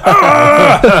 Just,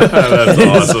 That's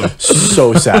awesome.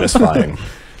 so satisfying.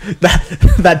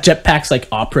 That jetpack's like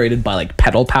operated by like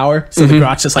pedal power, so the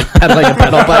grot's just like pedaling a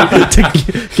pedal button to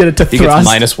get it to He thrust.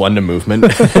 gets -1 to movement.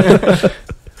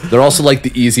 They're also like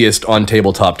the easiest on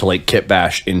tabletop to like kit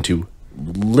bash into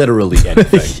literally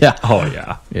anything. Yeah. Oh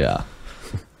yeah. Yeah.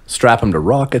 Strap them to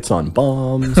rockets on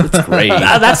bombs. It's great.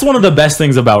 That's one of the best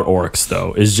things about orcs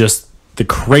though, is just the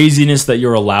craziness that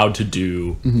you're allowed to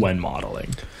do when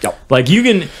modeling. Yep. Like you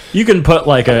can put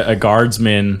like a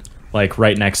guardsman like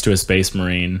right next to a space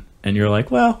marine, and you're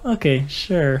like, well, okay,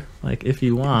 sure, like if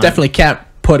you want. Definitely can't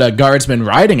put a guardsman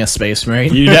riding a space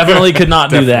marine. You definitely could not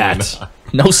do that.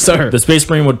 No, sir. The space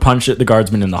marine would punch the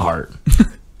guardsman in the heart.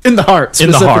 In the heart.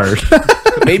 In the specific-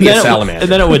 heart. Maybe a salamander. And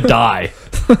then it would die.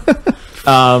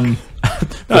 A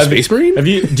Space Marine?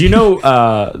 Do you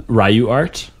know Ryu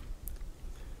Art?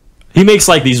 He makes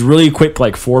like these really quick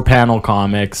like 4-panel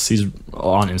comics. He's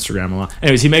on Instagram a lot.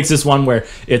 Anyways, he makes this one where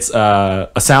it's a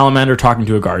salamander talking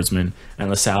to a guardsman,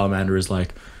 and the salamander is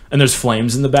like, and there's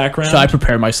flames in the background. Should I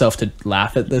prepare myself to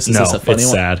laugh at this? Is No, this a funny it's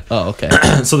one? sad. Oh, okay.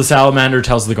 So the salamander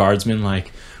tells the guardsman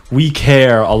like, we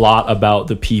care a lot about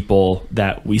the people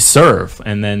that we serve.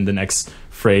 And then the next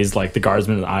phrase, like the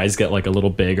guardsman's eyes get like a little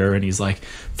bigger, and he's like,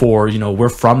 we're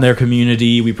from their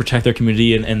community, we protect their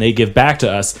community, and they give back to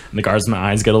us. And the guardsman's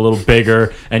eyes get a little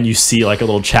bigger, and you see like a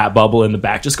little chat bubble in the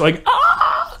back just going,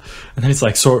 ah. And then it's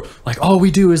like, all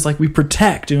we do is like we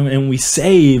protect and we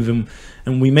save and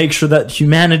we make sure that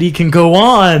humanity can go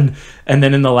on. And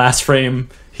then in the last frame,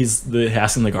 he's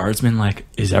asking the guardsman like,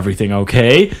 is everything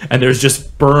okay? And there's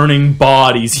just burning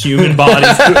bodies, human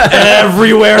bodies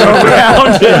everywhere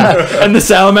around him. And the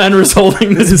salamander is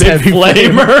holding this big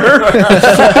flamer.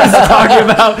 He's talking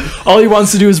about all he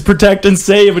wants to do is protect and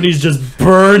save, and he's just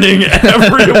burning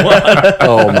everyone.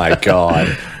 Oh my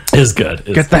god. It's good.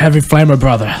 Get the heavy flamer,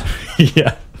 brother.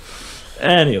 Yeah.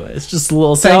 Anyway, it's just a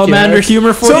little Thank you, salamander Eric.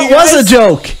 humor for So you it was guys. a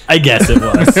joke. I guess it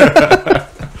was.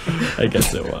 I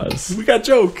guess it was. We got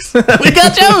jokes. We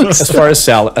got jokes. As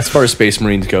far as Space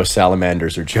Marines go,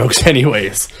 salamanders are jokes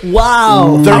anyways.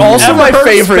 Wow. They're also Ever my heard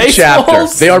favorite Space chapter.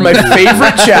 Balls? They are my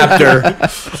favorite chapter.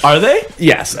 Are they?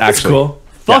 Yes, actually. Cool.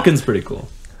 Falcon's pretty cool.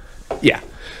 Yeah.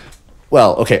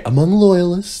 Well, okay, among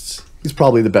loyalists, he's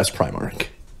probably the best Primarch.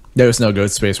 There's no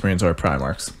good Space Marines or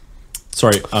Primarchs.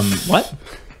 Sorry, what?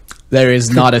 There is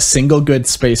not a single good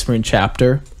Space Marine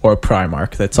chapter or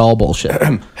Primarch. That's all bullshit.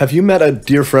 Have you met a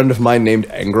dear friend of mine named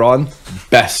Angron?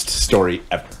 Best story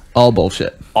ever. All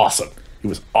bullshit. Awesome. He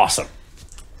was awesome.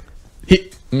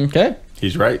 Okay.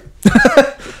 He's right.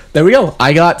 There we go.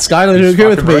 I got Skyler to agree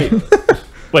with me. Right.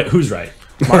 Wait, who's right?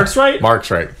 Mark's right?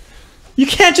 Mark's right. You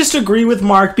can't just agree with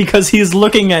Mark because he's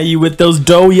looking at you with those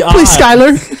doughy eyes. Please,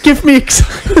 Skyler, give me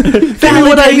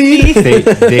what I need.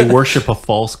 They worship a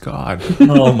false god.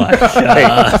 Oh my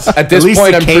god. At this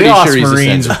point, I'm pretty Chaos sure he's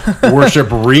Marines a Sith. worship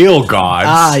real gods.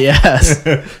 Ah, yes.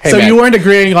 So man. you weren't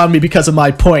agreeing on me because of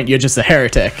my point. You're just a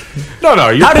heretic. No,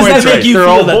 your How does point's that make right. you They're feel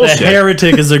all that bullshit. the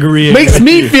heretic is agreeing? Makes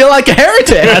me feel like a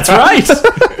heretic. That's right.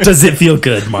 Does it feel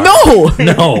good, Mark? No.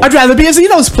 No. I'd rather be a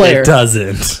Xenos player. It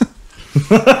doesn't.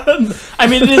 I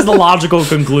mean, it is the logical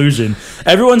conclusion.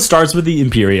 Everyone starts with the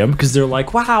Imperium because they're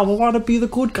like, wow, we want to be the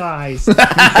good guys.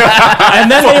 And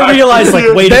then they realize,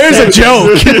 like, wait There's a a second.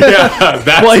 joke. Yeah,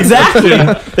 that's Well,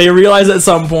 exactly. They realize at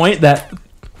some point that,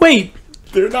 wait,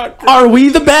 they're not. are we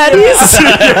the baddies?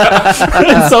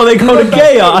 And so they go to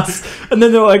chaos. And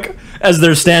then they're like, as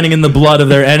they're standing in the blood of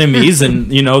their enemies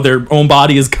and, you know, their own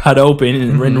body is cut open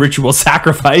in ritual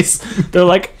sacrifice, they're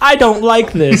like, I don't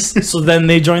like this. So then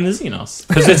they join the Xenos.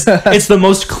 Because it's the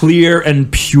most clear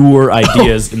and pure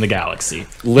ideas in the galaxy.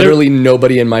 Literally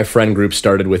nobody in my friend group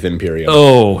started with Imperium.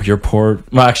 Oh, your poor...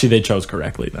 Well, actually, they chose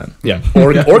correctly then. Yeah.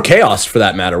 Or Chaos, for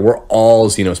that matter. We're all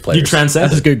Xenos players. You That's a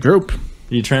transcended. good group.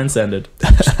 You transcended.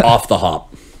 Off the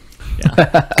hop.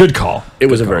 Good call. It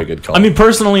was a very good call. I mean,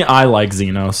 personally, I like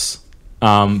Xenos,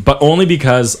 but only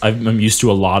because I'm used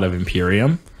to a lot of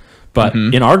Imperium. But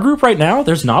in our group right now,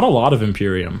 there's not a lot of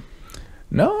Imperium.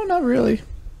 No, not really.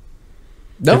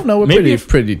 No, we're maybe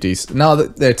pretty decent. No,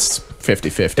 it's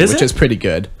 50-50, Is which it? is pretty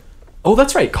good. Oh,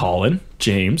 that's right. Colin,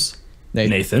 James,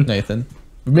 Nathan.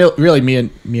 Really, me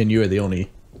and you are the only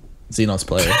Xenos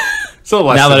player. So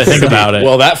Now that I think about it.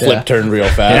 well, that flip turned real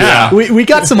fast. Yeah. we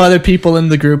got some other people in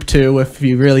the group too. If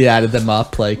you really added them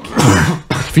up, like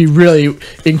if you really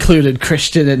included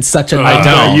Christian in such a I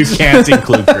don't. You can't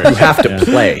include Chris. You have to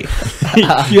play.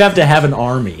 You have to have an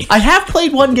army. I have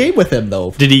played one game with him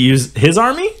though. Did he use his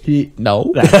army?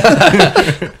 No.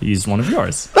 He used one of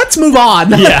yours. Let's move on.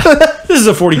 Yeah. This is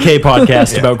a 40K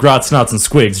podcast about Grots, Snots, and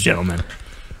Squigs, gentlemen.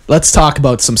 Let's talk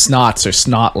about some Snots or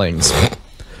Snotlings.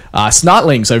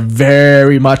 Snotlings are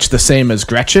very much the same as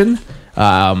Gretchen,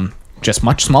 just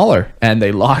much smaller, and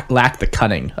they lack the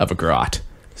cunning of a grot.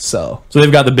 So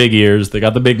they've got the big ears, they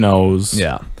got the big nose.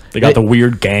 yeah, They got the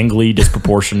weird, gangly,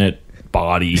 disproportionate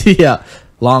body. yeah,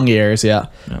 long ears. Yeah.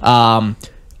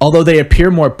 Although they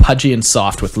appear more pudgy and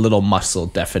soft with little muscle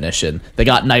definition, they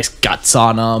got nice guts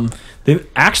on them. They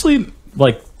actually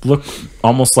look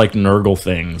almost like Nurgle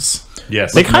things.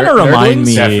 Yes. They kind of remind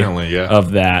me Definitely, yeah.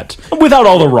 of that. Without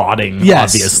all the rotting,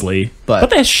 Yes, obviously. but- But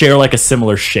they share like a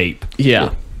similar shape.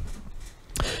 Yeah.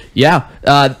 Yeah,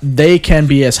 they can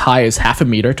be as high as 0.5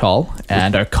 meter tall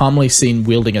and are commonly seen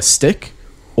wielding a stick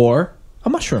or a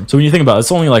mushroom. So when you think about it,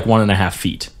 it's only like 1.5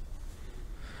 feet.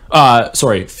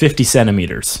 50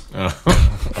 centimeters.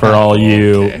 For all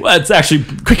you... Okay. Well, it's actually...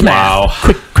 Quick math.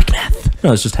 Quick math.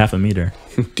 No, it's just 0.5 meter.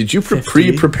 Did you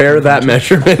pre-prepare that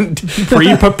measurement?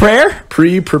 Pre-prepare?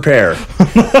 Pre-prepare.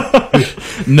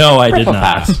 No, I did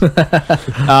not.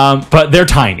 But they're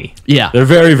tiny. Yeah. They're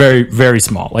very, very, very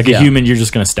small. Like a Yeah. human, you're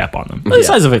just going to step on them. They're the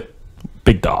size of a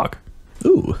big dog.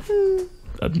 Ooh.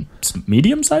 A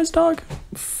medium-sized dog?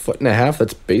 1.5 feet,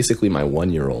 that's basically my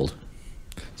 1-year-old.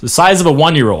 The size of a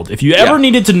 1-year-old. If you ever Yeah.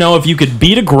 needed to know if you could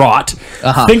beat a grot,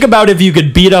 think about if you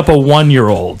could beat up a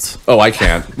 1-year-old. Oh, I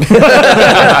can't.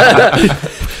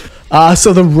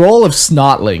 So the role of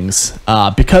Snotlings,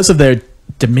 because of their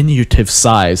diminutive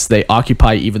size, they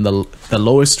occupy even the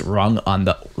lowest rung on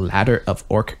the ladder of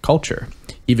orc culture.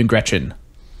 Even Gretchen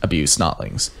abused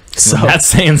Snotlings. So That's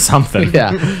saying something.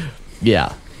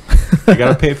 yeah. You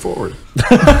gotta pay it forward.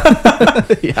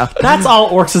 That's all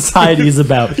Orc Society is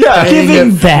about. Yeah,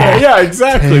 Giving back. Yeah,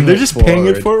 exactly. They're just paying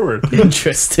it forward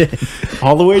Interesting.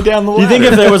 all the way down the ladder. You think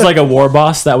if there was like a war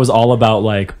boss that was all about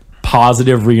like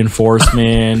positive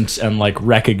reinforcement and like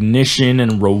recognition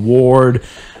and reward,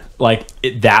 like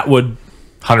that would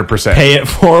 100%. pay it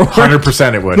forward?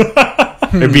 100% it would.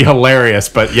 It'd be hilarious,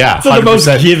 but yeah, It's the most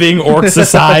 100%. giving Orc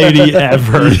Society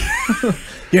ever.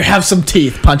 Here, have some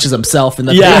teeth. Punches himself in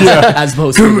the Yeah. face as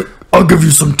opposed to... I'll give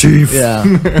you some teeth. Yeah.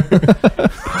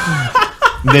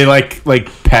 They like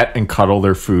pet and cuddle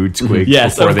their food squigs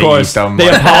Yes, before of they course. eat them. They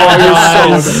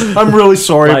apologize. I'm really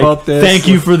sorry Like, about this. Thank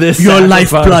you for this. Your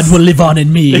sacrifice. lifeblood will live on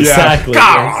in me. Exactly.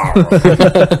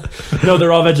 yes. No,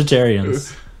 they're all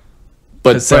vegetarians.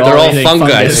 But they're they're all all eating fungi.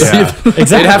 fungus. So Yeah. Exactly.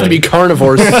 they'd have to be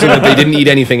carnivores so that they didn't eat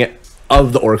anything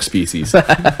of the orc species.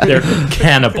 They're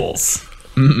cannibals.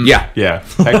 Yeah. Yeah.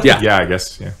 Heck, Yeah. yeah. I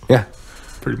guess. Yeah. Yeah.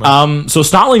 Pretty much. So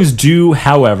Snotlings do,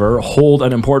 however, hold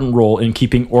an important role in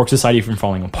keeping orc society from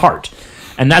falling apart.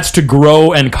 And that's to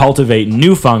grow and cultivate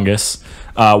new fungus,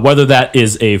 whether that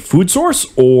is a food source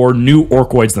or new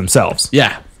orcoids themselves.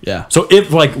 Yeah. Yeah. So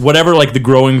if like whatever like the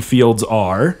growing fields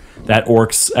are that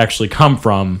orcs actually come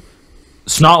from,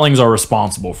 Snotlings are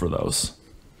responsible for those.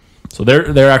 So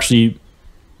they're actually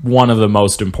one of the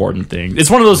most important things. It's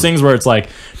one of those things where it's like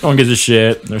no one gives a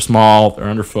shit. They're small. They're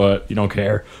underfoot. You don't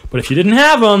care. But if you didn't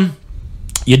have them,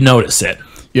 you'd notice it.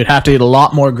 You'd have to eat a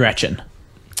lot more Gretchen.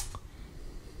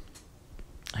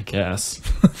 I guess.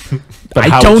 But I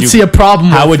how don't would you- see a problem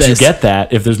How with would you this. get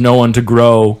that if there's no one to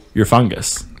grow your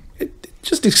fungus? It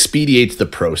just expedites the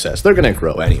process. They're going to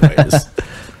grow anyways.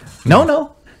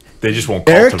 No. They just won't.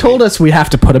 Eric cultivate. told us we have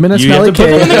to put him in a You smelly have to put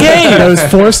cave. him in a cave. Those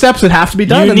 4 steps that have to be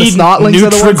done, You and the need Snotlings are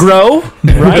the ones. Nutri-Grow,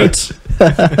 right?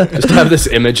 Just have this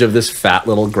image of this fat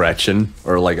little Gretchen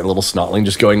or like a little Snotling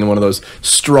just going in one of those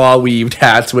straw weaved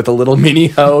hats with a little mini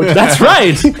hoe. That's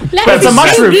right. That's a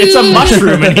mushroom. It's a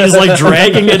mushroom, and he's like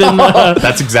dragging it in the.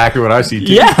 That's exactly what I see.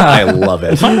 Too. Yeah. I love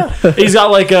it. He's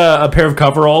got like a pair of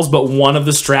coveralls, but one of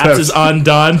the straps is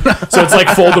undone, so it's like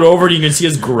folded over, and you can see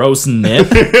his gross nip.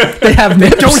 They have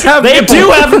nips. Don't have They nipples.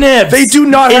 do have nips. They do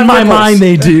not In have my nipples. mind,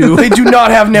 they do. They do not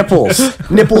have nipples.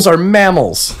 Nipples are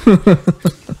mammals.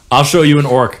 I'll show you an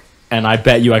orc, and I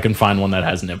bet you I can find one that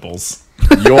has nipples.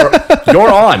 You're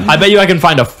on. I bet you I can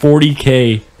find a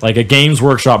 40K, like a Games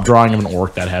Workshop drawing of an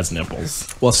orc that has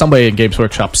nipples. Well, somebody in Games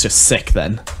Workshop's just sick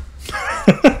then.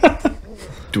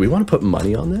 Do we want to put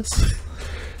money on this?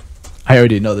 I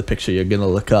already know the picture you're going to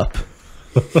look up.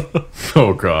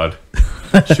 Oh God.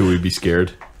 Should we be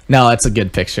scared? No, it's a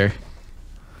good picture.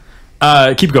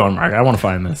 Keep going, Mark. I want to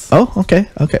find this. Oh, okay.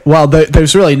 Well,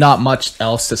 there's really not much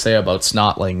else to say about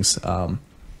Snotlings.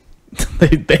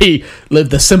 They live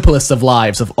the simplest of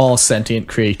lives of all sentient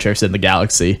creatures in the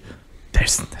galaxy.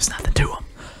 There's nothing to them.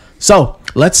 So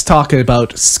let's talk about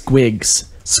Squigs.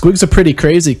 Squigs are pretty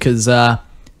crazy because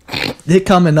they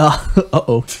come in.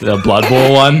 The Blood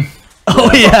Bowl one.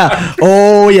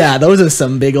 Oh yeah. Those are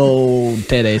some big old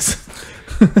titties.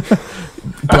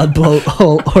 Blood Bowl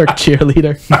orc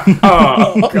cheerleader.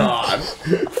 Oh God.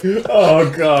 Oh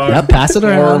God. Yeah, pass it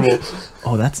around.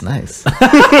 Oh, that's nice.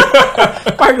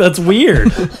 Mark, that's weird.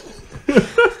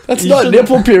 That's not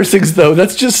nipple piercings, though.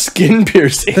 That's just skin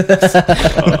piercings.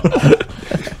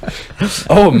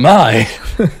 Oh my.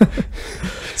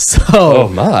 So, Oh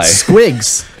my.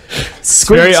 Squigs.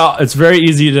 It's very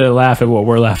easy to laugh at what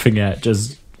we're laughing at.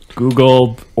 Just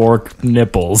Google orc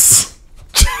nipples.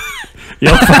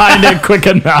 You'll find it quick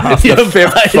enough. The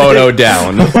fifth photo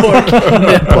down.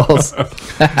 nipples.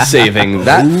 Saving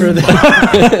that for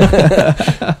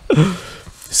the.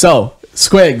 So,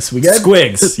 Squigs. We good?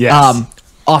 Squigs, yes.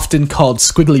 Often called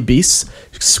squiggly beasts.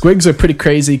 Squigs are pretty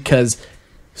crazy because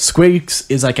Squigs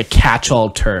is like a catch-all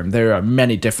term. There are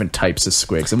many different types of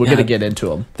Squigs, and we're going to get into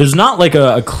them. There's not like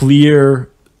a clear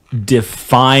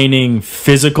defining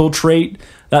physical trait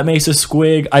that makes a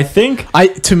squig. I think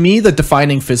To me, the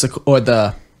defining physical,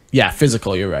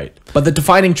 physical, you're right. But the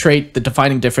defining trait, the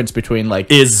defining difference between like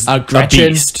is a Gretchen,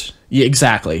 beast. Yeah,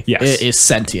 exactly. Yes. Is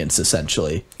sentience,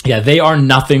 essentially. Yeah, they are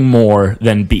nothing more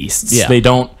than beasts. Yeah. They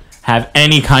don't have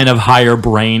any kind of higher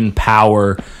brain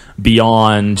power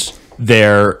beyond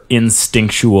their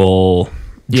instinctual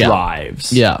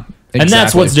drives. Yeah. Exactly. And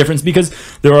that's what's different because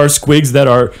there are squigs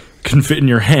that can fit in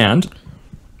your hand,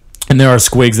 and there are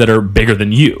squigs that are bigger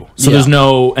than you. So Yeah. there's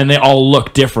no, and they all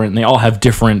look different. And they all have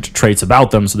different traits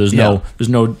about them. So there's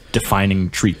no defining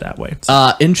trait that way.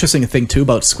 Interesting thing too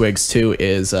about Squigs too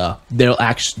is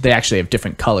they actually have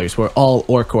different colors. Where all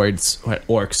orcs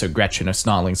or Gretchen or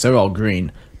Snotlings, they're all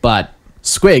green, but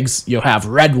Squigs, you'll have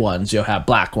red ones, you'll have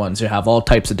black ones, you'll have all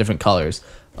types of different colors.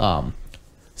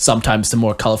 Sometimes the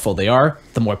more colorful they are,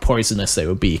 the more poisonous they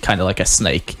would be, kind of like a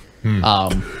snake.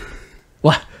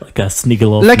 What? Like a sneaky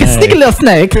little Like a sneaky little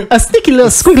snake, a sneaky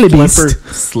little squiggly beast.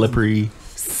 Slippery,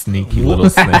 sneaky little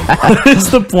snake. What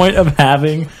is the point of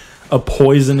having a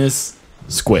poisonous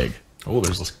squig? Oh,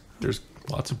 there's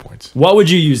lots of points. What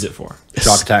would you use it for?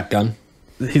 Shock attack gun.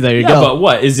 There you Yeah, go. but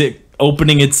what? Is it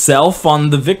opening itself on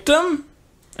the victim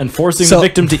and forcing the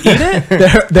victim to eat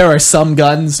it? There are some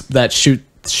guns that shoot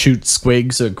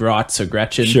Squigs or Grots or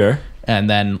Gretchen. Sure. and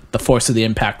then the force of the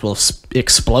impact will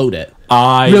explode it,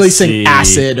 I releasing see.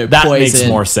 acid or that poison. makes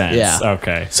more sense. Yeah.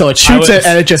 Okay. So it shoots it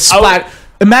and it just splat. would-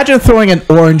 Imagine throwing an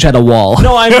orange at a wall.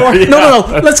 No, I'm more.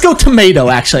 no. Let's go tomato.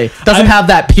 Actually, doesn't have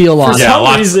that peel on. For it. Yeah, some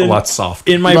lots, reason, lots soft.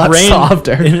 In my Lots brain,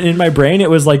 softer. in my brain, it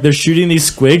was like they're shooting these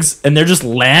squigs and they're just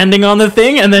landing on the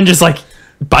thing and then just like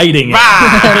biting it,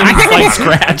 and just, like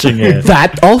scratching it.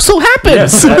 That also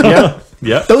happens.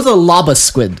 Yeah. Those are lava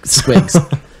squigs.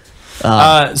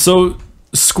 So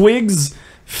squigs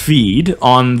feed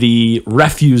on the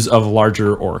refuse of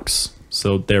larger orcs,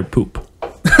 so their poop.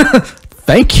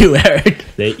 Thank you, Eric.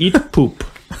 They eat poop.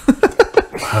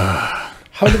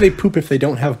 How do they poop if they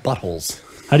don't have buttholes?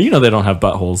 How do you know they don't have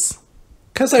buttholes?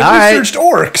 Because I right. researched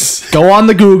orcs. Go on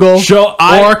the Google.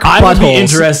 I orc would be buttholes.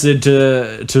 interested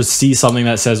to see something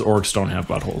that says orcs don't have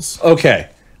buttholes. Okay,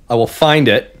 I will find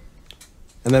it,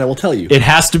 and then I will tell you. It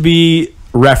has to be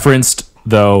referenced,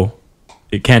 though.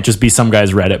 It can't just be some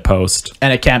guy's Reddit post.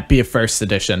 And it can't be a first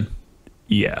edition.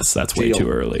 Yes, that's way Deal. too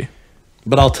early.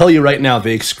 But I'll tell you right now,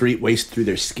 they excrete waste through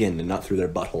their skin and not through their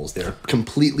buttholes. They're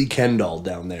completely Ken-dolled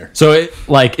down there. So,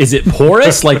 is it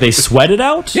porous? Like they sweat it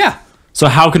out? Yeah. So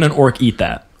how can an orc eat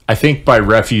that? I think by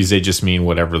refuse they just mean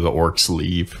whatever the orcs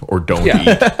leave or don't Yeah.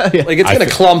 eat. Like it's gonna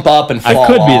clump up and fall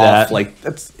could be off. that. Like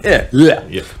that's it.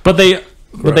 Yeah. But they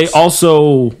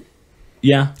also,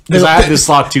 yeah. Because I had this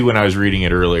thought too when I was reading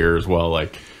it earlier as well.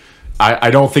 Like,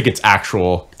 I don't think it's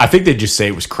actual. I think they'd just say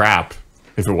it was crap.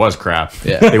 If it was crap,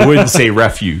 they wouldn't say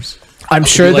refuse. I'm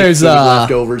sure Like there's food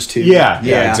leftovers too. Yeah,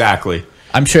 exactly.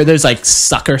 I'm sure there's like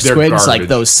sucker They're squids, like garbage.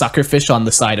 those sucker fish on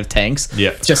the side of tanks.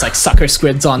 Yeah. Just like sucker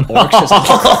squids on orcs. Just like,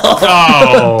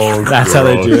 Oh, That's how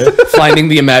they do it. Finding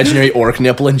the imaginary orc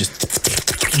nipple and just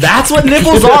That's what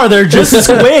nipples are. They're just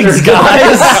squigs,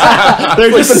 guys.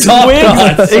 They're just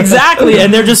squigs. Exactly.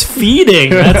 And they're just feeding.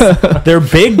 Their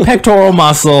big pectoral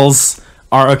muscles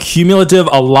are accumulative.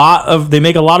 They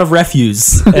make a lot of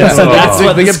refuse. And so that's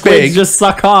what They the get squigs big. just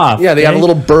suck off. yeah, they have a okay?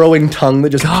 little burrowing tongue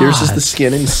that just pierces God. the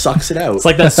skin and sucks it out. It's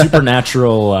like that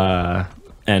supernatural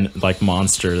and like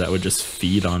monster that would just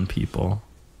feed on people.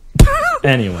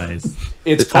 Anyways.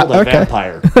 it's called a okay.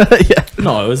 vampire.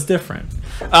 No, it was different.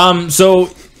 So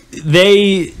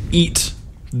they eat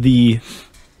the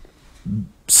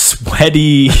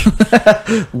sweaty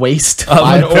waste. of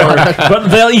an orc, but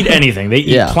they'll eat anything. They eat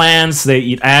Yeah. plants, they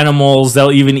eat animals,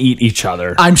 they'll even eat each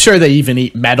other. I'm sure they even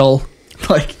eat metal.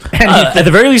 Like, At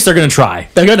the very least, they're gonna try,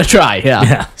 they're gonna try.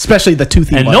 Yeah. Especially the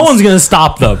toothy and ones. no one's gonna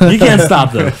stop them. You can't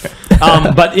stop them.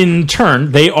 But in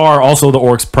turn, they are also the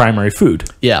orc's primary food.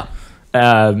 Yeah.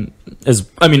 Other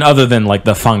than like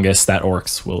the fungus that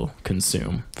orcs will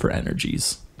consume for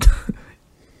energies.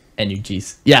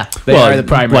 NUGs. Yeah. They are the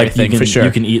primary thing for sure. You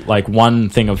can eat like one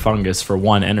thing of fungus for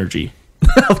one energy.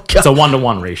 Oh, God. It's a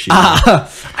 1-to-1 ratio.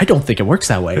 I don't think it works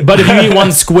that way. But if you eat one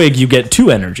squig, you get 2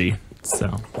 energy. So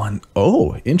One.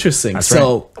 Oh, interesting. That's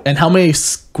So, and how many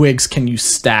squigs can you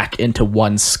stack into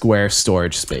one square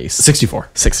storage space? 64.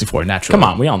 64, naturally. Come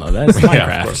on, we all know that. It's Yeah, of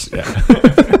Minecraft. course.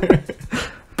 Yeah.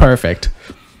 Perfect.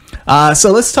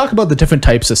 So let's talk about the different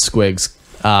types of squigs.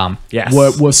 Yes.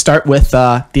 We'll start with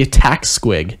the attack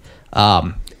squig.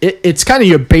 It's kind of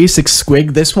your basic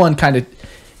squig. This one kind of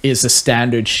is a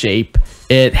standard shape.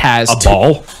 It has A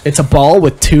ball? It's a ball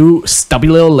with 2 stubby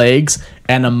little legs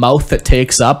and a mouth that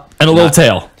takes up And a little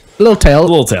tail. little tail, A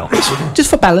little tail. just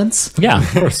for balance. Yeah, of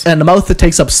course. And a mouth that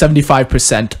takes up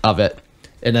 75% of it.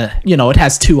 And it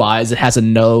has 2 eyes, it has a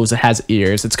nose, it has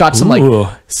ears. It's got some Ooh.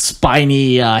 like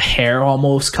spiny hair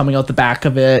almost coming out the back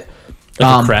of it.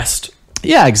 Like a crest.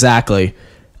 Yeah, exactly.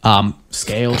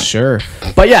 Scales, sure.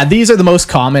 But yeah, these are the most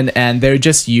common, and they're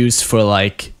just used for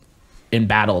like in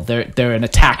battle. They're an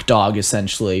attack dog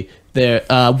essentially. They're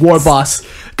war boss.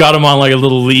 Got him on like a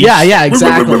little leash. Yeah,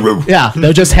 exactly. Yeah,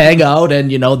 they'll just hang out, and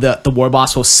the war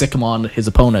boss will sick him on his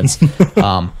opponents.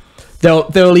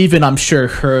 They'll even, I'm sure,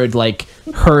 herd like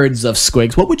herds of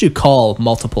squigs. What would you call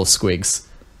multiple squigs?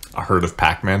 A herd of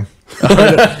Pac-Man.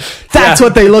 That's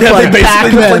what they look like. they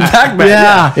basically look Pac-Man. like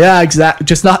Pac-Man, Yeah, exactly.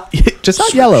 Just not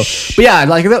yellow. But yeah,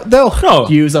 like they'll No,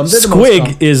 use them. They're the most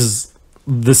common. squig is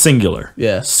the singular.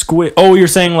 Yeah. Squig. Oh, you're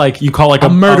saying like you call like A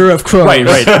murder of crows.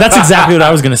 Right. That's exactly what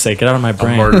I was gonna say. Get out of my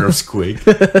brain. Murder of Squig.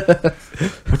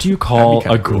 What do you call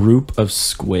kinda a cool. group of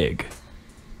squig?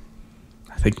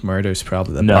 I think murder's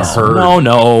probably the No, best. herd.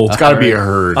 no. It's got to be a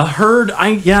herd. A herd.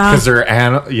 Because they're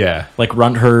yeah. like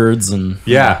runt herds and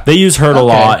Yeah. they use herd a Okay.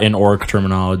 lot in orc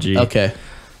terminology. Okay.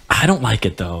 I don't like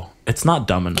it though. It's not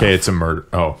dumb enough. Okay, it's a murder.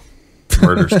 Oh,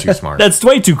 murder's too smart. That's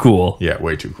way too cool. Yeah,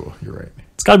 way too cool. You're right.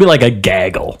 It's got to be like a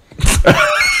gaggle.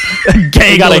 You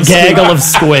got a gaggle of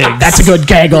squigs. That's a good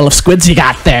gaggle of squids you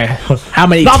got there. How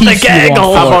many Not teeth the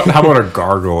gaggle. How about a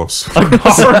gargle of squid?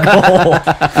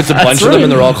 It's a bunch of them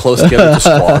and they're all close together. It's a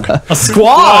squog. A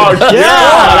squog.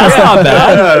 That's not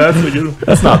bad.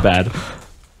 That's not bad.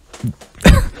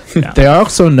 They are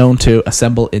also known to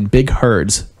assemble in big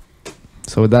herds.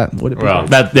 So would it be? Well,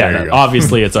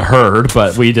 obviously it's a herd,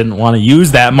 but we didn't want to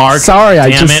use that, Mark. Sorry,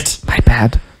 Damn it.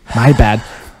 My bad.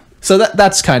 So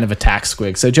that's kind of attack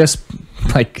squig. So just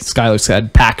like Skyler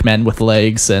said, Pac-Men with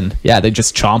legs, and they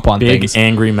just chomp on Big things.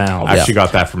 angry mouth. I actually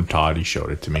got that from Todd. He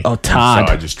showed it to me. Oh, Todd.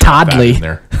 So I just dropped that Toddly. in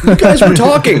there. You guys were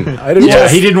talking. I didn't Yeah,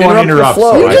 he didn't want to interrupt. the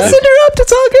flow. so I Just did. interrupt.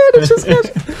 It's all good. It's just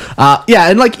good.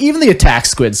 And like even the attack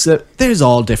squids, there's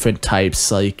all different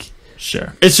types. Like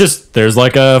Sure. It's just there's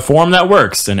like a form that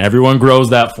works, and everyone grows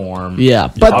that form. Yeah,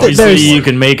 but obviously you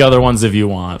can make other ones if you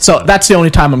want. So that's the only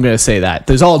time I'm going to say that.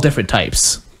 There's all different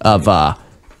types of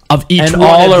each And one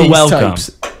all of are these welcome.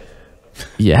 types.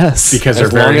 Yes. Because they're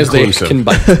As long very as they inclusive. can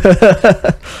bite.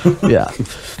 Yeah.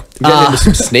 I'm getting into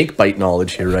some snake bite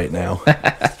knowledge here right now.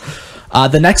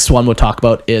 The next one we'll talk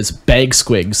about is bag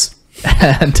squigs.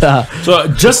 And So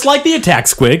just like the attack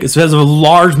squig, it has a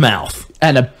large mouth.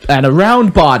 and a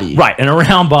round body. Right, and a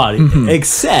round body.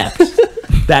 Except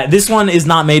that this one is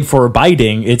not made for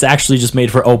biting. It's actually just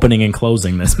made for opening and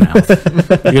closing this mouth.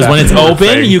 Because when it's open,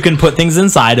 thing. you can put things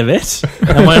inside of it.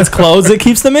 And when it's closed, it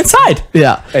keeps them inside.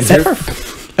 Yeah. And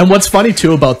And what's funny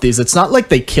too about these, it's not like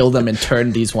they kill them and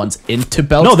turn these ones into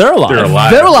belts. No, they're alive. They're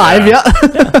alive. They're alive, yeah.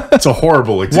 It's a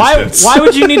horrible Why existence.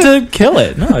 would you need to kill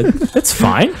it? No, it's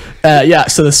fine.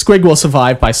 So the squig will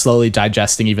survive by slowly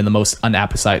digesting even the most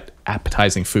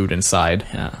unappetizing food inside,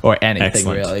 Yeah. or anything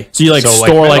Excellent. really. So you So, like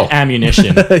store metal.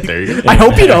 ammunition. There you go. I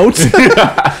hope you don't.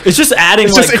 It's just adding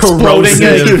It's like just exploding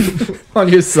corrosive. on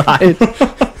your side.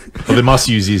 Well, they must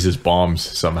use these as bombs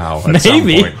somehow. At some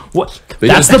Maybe. point. What? They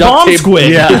That's just the duct bomb tape- squig.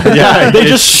 Yeah, They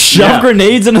just shove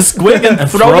grenades in a squig and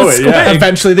throw the it, squig. yeah.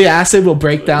 Eventually, the acid will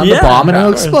break down the Yeah, bomb and it'll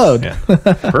of explode. Yeah.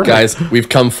 Perfect. Guys, we've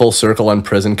come full circle on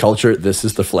prison culture. This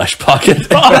is the flesh pocket.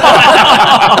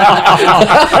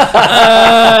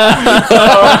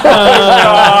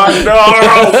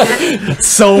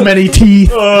 So many teeth.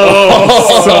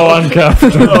 So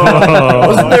uncomfortable.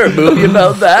 Wasn't there a movie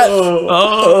about that?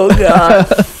 Oh God.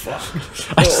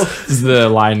 This is the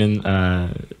line in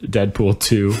Deadpool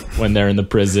 2 when they're in the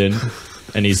prison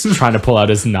and he's trying to pull out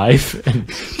his knife and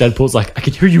Deadpool's like, I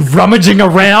can hear you rummaging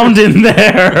around in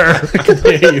there.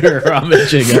 You're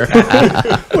rummaging around.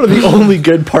 One of the only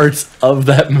good parts of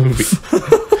that movie.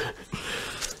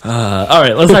 All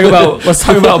right, let's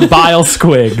talk about bile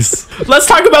squigs. Let's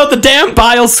talk about the damn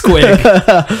bile squig.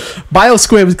 Bile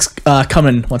squigs come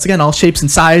in once again all shapes and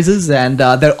sizes, and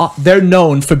they're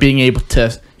known for being able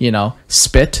to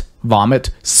spit, vomit,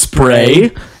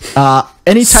 spray,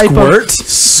 any type Squirt. of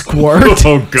squirt,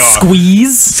 Oh god.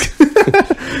 Squeeze.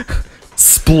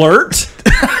 Splurt.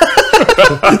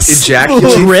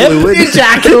 Ejaculate Rip. fluid.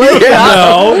 ejaculate.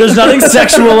 No, there's nothing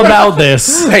sexual about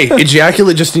this. Hey,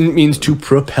 ejaculate just means to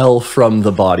propel from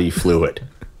the body fluid.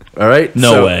 All right?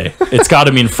 No way. It's got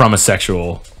to mean from a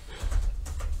sexual.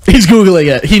 He's googling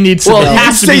it. He needs to Well, know. it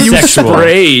has to be Say you sexual.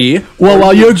 spray. Well,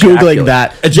 while you're Ejaculate. googling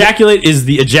that, Ejaculate is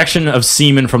the ejection of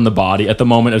semen from the body at the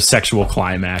moment of sexual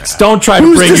climax. Don't try to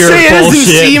Who's bring to your say it bullshit.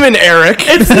 isn't semen, Eric?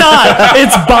 It's not.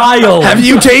 It's bile. Have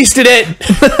you tasted it?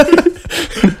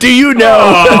 Do you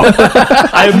know?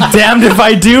 I'm damned if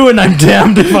I do, and I'm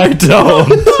damned if I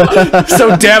don't.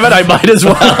 So damn it, I might as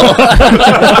well.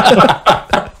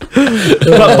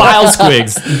 But bile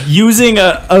squigs, using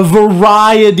a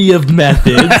variety of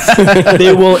methods,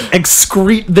 they will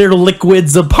excrete their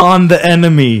liquids upon the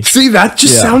enemy. See, that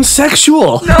just sounds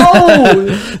sexual. no,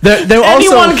 they're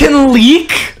Anyone also can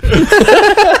leak.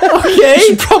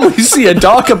 Okay. Probably see a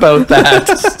doc about that.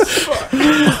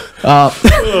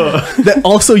 they're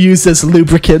also used as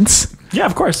lubricants. Yeah,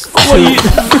 of course.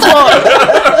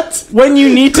 When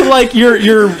you need to, like,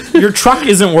 your truck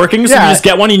isn't working, so Yeah. you just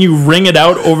get one and you ring it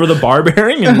out over the bar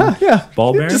bearing and Yeah,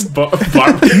 ball bearing. Bar-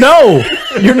 No,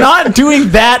 you're not doing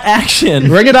that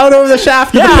action. ring it out over the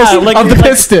shaft of the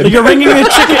piston. Like you're ringing a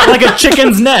chicken like a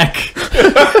chicken's neck.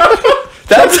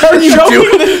 That's how you do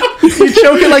it. You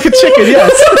choke it like a chicken.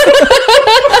 Yes.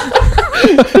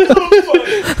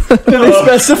 Do they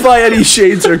specify any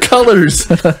shades or colors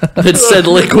that said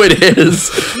liquid is?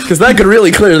 Because that could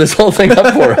really clear this whole thing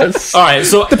up for us. All right,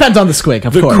 so Depends on the squig,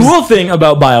 of the course. cool thing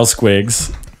about bile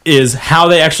squigs is how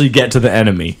they actually get to the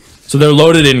enemy. So they're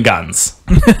loaded in guns,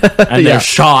 and they're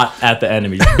shot at the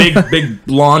enemy. Big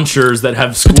launchers that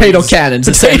have squigs. Potato cannons.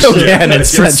 Potato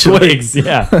cannons for squigs,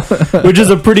 yeah. Which is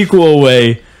a pretty cool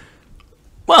way.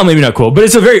 Well, maybe not cool, but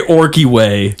it's a very orky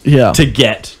way to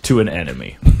get to an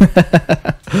enemy.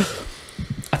 I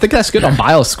think that's good on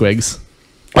bile squigs.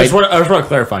 I just want to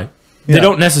clarify. They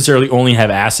don't necessarily only have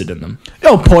acid in them.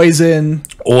 Oh, poison,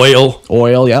 Oil,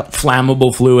 yep.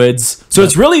 flammable fluids. So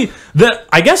it's really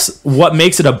I guess what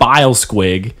makes it a bile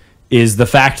squig is the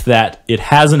fact that it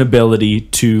has an ability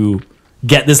to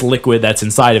get this liquid that's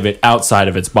inside of it outside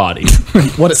of its body.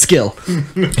 What a skill.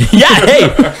 Yeah, hey,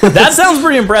 that sounds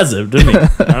pretty impressive to me.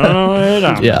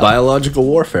 Yeah. Biological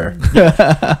warfare.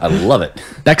 I love it.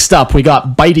 Next up, we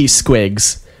got bitey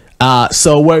squigs.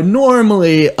 So where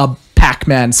normally a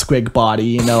Pac-Man squig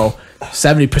body,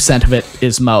 70% of it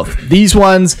is mouth. These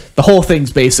ones, the whole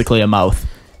thing's basically a mouth.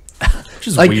 Which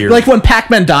is weird. Like when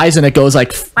Pac-Man dies and it goes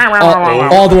like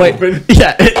all the way.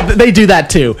 Yeah, they do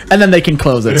that too, and then they can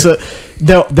close it. So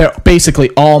they're basically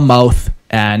all mouth,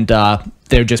 and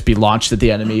they'll just be launched at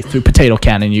the enemy through potato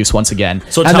cannon use once again.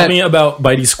 So tell me about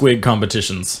bitey squig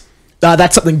competitions.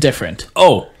 That's something different.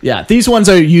 Oh. Yeah, these ones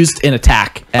are used in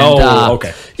attack. And,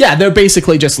 okay. Yeah, they're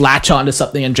basically just latch onto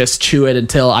something and just chew it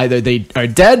until either they are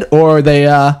dead or they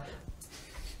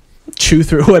chew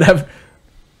through whatever.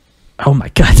 Oh my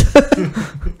god.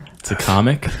 It's a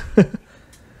comic?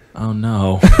 Oh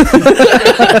no.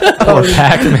 Poor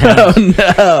Pac-Man. Oh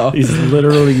no. He's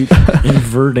literally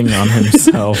inverting on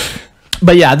himself.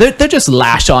 But yeah, they're just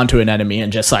lash onto an enemy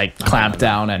and just like clamp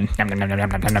down and...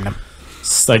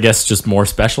 I guess just more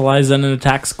specialized than an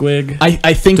attack squig.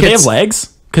 I think Do they have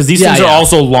legs? Because these things are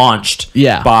also launched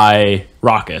by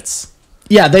rockets.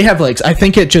 Yeah, they have legs. I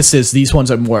think it just is these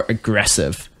ones are more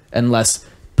aggressive and less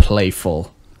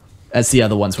playful as the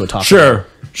other ones we're talking about.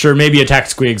 Sure. Maybe attack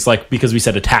squigs, like because we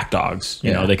said attack dogs.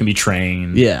 You know, they can be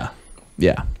trained. Yeah.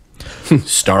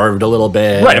 Starved a little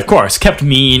bit. Right, of course. Kept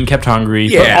mean, kept hungry,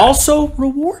 but also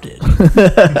rewarded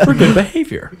for good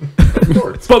behavior.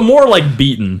 But more like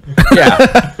beaten.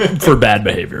 Yeah. For bad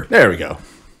behavior. There we go.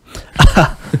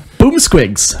 Boom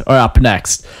squigs are up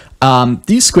next.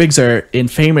 These squigs are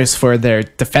infamous for their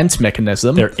defense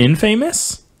mechanism. They're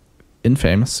infamous?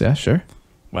 Infamous, yeah, sure.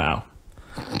 Wow.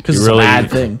 Because You it's really a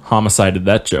bad thing. homicided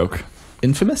that joke.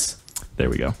 Infamous? There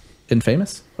we go.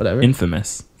 Infamous? Whatever.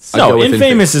 Infamous. I'd go No, with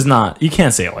infamous is not. You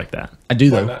can't say it like that. I do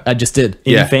though. I just did.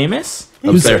 Yeah. Infamous?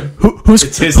 Who's there.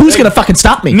 who's gonna fucking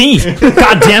stop me? Me.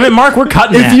 God damn it, Mark. We're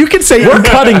cutting that. If you can say We're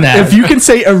cutting that. If you can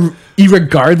say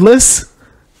irregardless,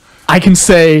 I can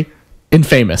say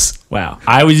infamous. Wow.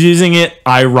 I was using it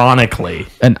ironically.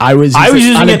 And I was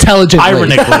using it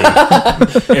unintelligently.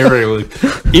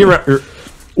 Ironically.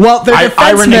 Well, their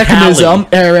defense mechanism,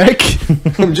 Eric.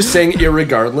 I'm just saying,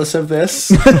 irregardless of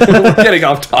this, we're getting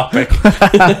off topic.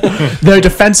 Their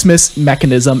defense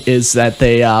mechanism is that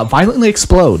they violently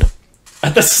explode.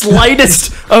 At the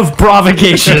slightest of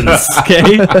provocations, okay?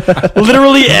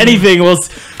 Literally anything will...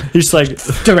 You're just like...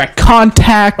 Direct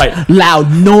contact, Right.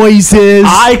 loud noises.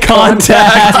 Eye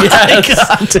contact. Eye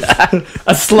contact.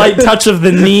 A slight touch of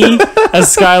the knee,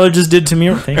 as Skyler just did to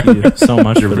me. Thank you so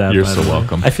much for that. You're by so the way.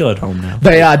 welcome. I feel at home now.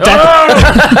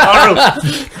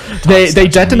 They they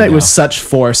detonate with such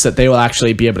force that they will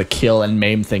actually be able to kill and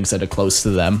maim things that are close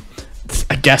to them.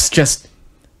 I guess just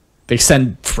they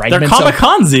send They're fragments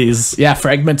kamikazes.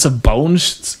 fragments of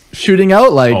bones shooting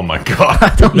out like Oh my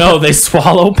god. No, they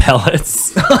swallow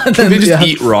pellets. They just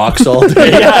eat rocks all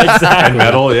day. Yeah, exactly. And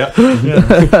metal, yeah.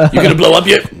 You gonna blow up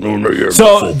yet? No, you're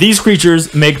So these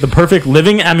creatures make the perfect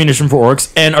living ammunition for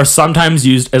orcs and are sometimes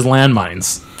used as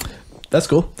landmines. That's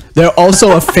cool. They're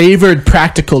also a favored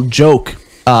practical joke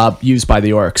used by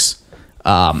the orcs.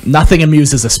 Nothing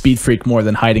amuses a speed freak more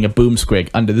than hiding a boom squig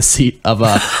under the seat of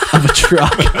a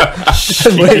truck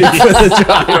and waiting for the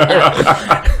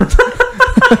driver.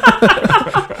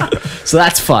 So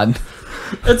that's fun.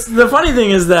 It's the funny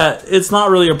thing is that it's not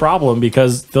really a problem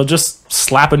because they'll just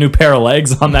slap a new pair of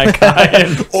legs on that guy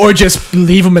and Or just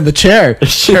leave him in the chair.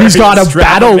 Sure, He's got a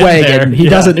strap battle him in wagon. there. He Yeah.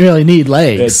 doesn't really need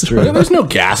legs. It's true. There's no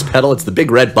gas pedal. It's the big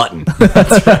red button.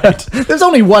 There's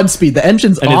only one speed. The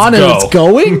engine's And it's on and go. it's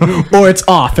going, or it's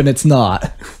off and it's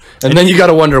not. And then you got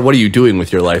to wonder, what are you doing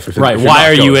with your life? If Right, if you're why not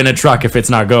are you going? in a truck if it's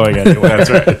not going anywhere? That's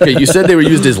right. Okay, you said they were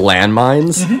used as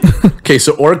landmines. Okay,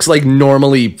 so orcs like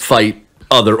normally fight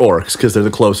other orcs because they're the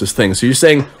closest thing. So you're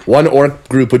saying one orc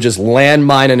group would just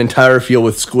landmine an entire field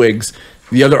with squigs.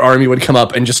 The other army would come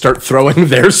up and just start throwing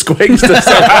their squigs to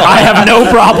someone. I have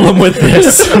no problem with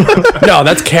this. No,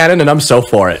 that's canon, and I'm so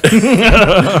for it.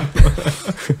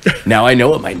 Now I know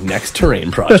what my next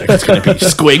terrain project is going to be.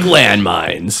 Squig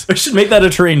landmines. We should make that a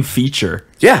terrain feature.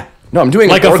 Yeah. No, I'm doing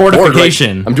Like an a orc board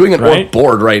fortification, I'm doing an right? orc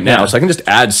board right now, Yeah. so I can just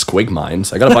add squig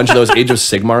mines. I got a bunch of those Age of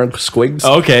Sigmar squigs.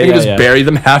 Okay, I can yeah, just bury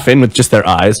them half in with just their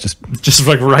eyes. Just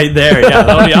like right there. Yeah,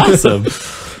 that would be awesome.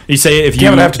 You say if you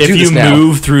Damn it, I have to do if you this now.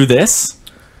 move through this,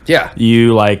 Yeah.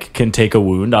 you like can take a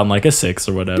wound on like a 6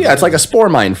 or whatever. Yeah, it's like a spore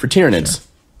mine for Tyranids.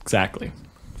 Exactly.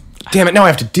 Damn it! Now I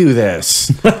have to do this.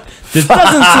 This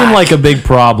doesn't seem like a big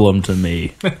problem to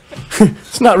me.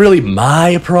 It's not really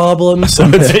my problem, so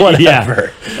it's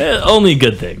whatever. Only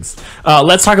good things.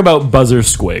 Let's talk about buzzer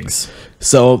squigs.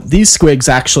 So these squigs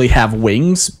actually have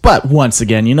wings, but once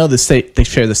again, they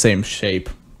share the same shape.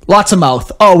 Lots of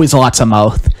mouth, always lots of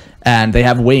mouth, and they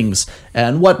have wings.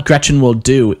 And what Gretchen will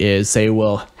do is they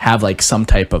will have like some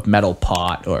type of metal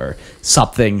pot or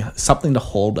something to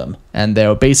hold them, and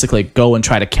they'll basically go and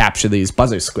try to capture these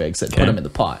buzzer squigs and put them in the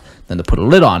pot. Then they put a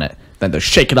lid on it. Then they'll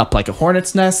shake it up like a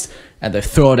hornet's nest, and they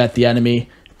throw it at the enemy.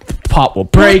 The pot will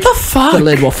break. What the fuck? The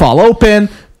lid will fall open.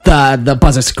 The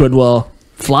buzzer squid will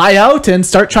fly out and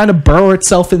start trying to burrow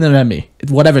itself in the enemy,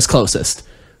 whatever's closest.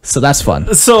 So that's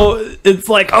fun. So it's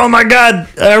like, oh my god,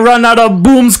 I run out of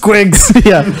boom squigs.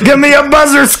 Yeah. Give me a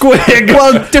buzzer squig.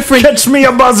 Well, different Catch me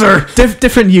a buzzer.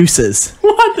 different uses.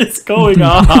 What is going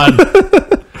on?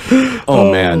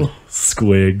 Oh, man.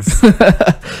 Squigs.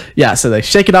 Yeah, so they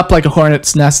shake it up like a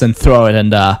hornet's nest and throw it,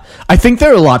 and I think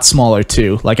they're a lot smaller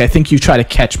too. Like I think you try to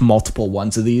catch multiple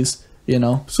ones of these,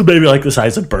 So maybe like the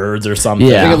size of birds or something.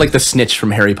 Yeah. Think of like the snitch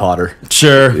from Harry Potter.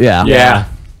 Sure. Yeah. Yeah.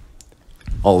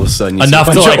 All of a sudden, you Enough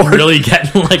see a to bunch like of orcs. really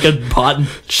get like a pot and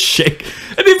shake.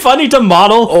 It'd be funny to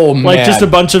model. Oh, Like man. just a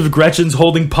bunch of Gretchens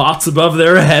holding pots above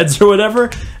their heads or whatever,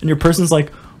 and your person's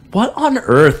like, "What on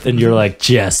earth?" And you're like,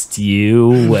 "Just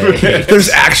you wait." There's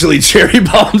actually cherry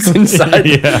bombs inside.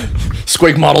 Yeah.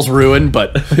 Squig model's ruined,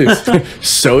 but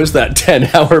so is that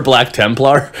 10-hour Black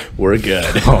Templar. We're good.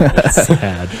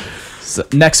 Sad. So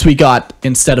next we got,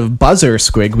 instead of buzzer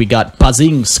squig, we got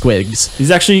buzzing squigs. These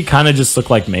actually kind of just look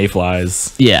like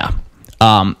mayflies. Yeah.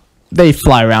 They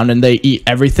fly around and they eat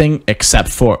everything except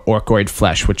for orcoid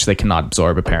flesh, which they cannot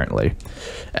absorb apparently.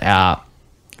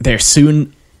 They're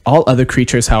soon all other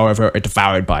creatures, however, are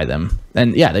devoured by them.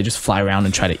 And yeah, they just fly around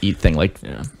and try to eat things like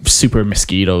super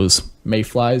mosquitoes,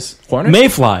 mayflies, hornets,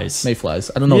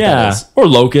 Mayflies. I don't know what that is. Or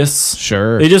locusts.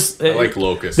 Sure. They just I like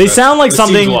locusts. They sound like that seems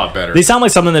something. a lot better. They sound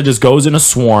like something that just goes in a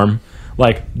swarm,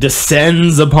 like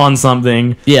descends upon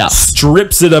something. Yeah.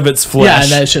 Strips it of its flesh. Yeah,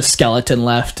 and then it's just skeleton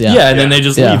left. Yeah. Yeah, and then they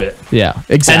just Yeah. leave it. Yeah, And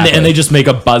exactly. they just make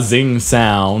a buzzing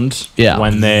sound. Yeah.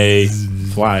 When they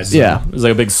fly. So Yeah. There's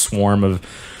like a big swarm of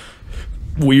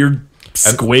weird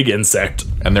squig insect.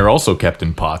 And they're also kept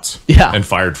in pots. Yeah. And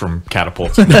fired from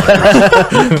catapults.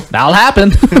 That'll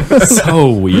happen.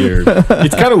 So weird.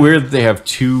 It's kind of weird that they have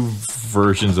two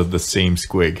versions of the same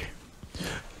squig.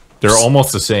 They're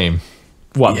almost the same.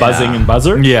 What, buzzing and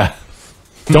buzzer? Yeah.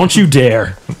 Don't you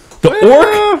dare.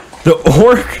 The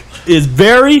orc is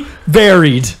very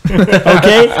varied.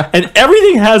 Okay? And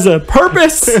everything has a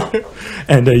purpose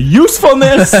and a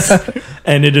usefulness.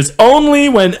 And it is only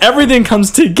when everything comes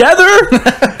together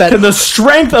can the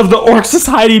strength of the orc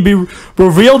society be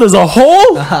revealed as a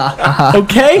whole.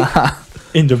 Okay?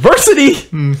 In diversity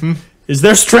is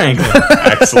their strength.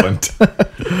 Excellent.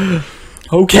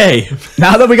 Okay.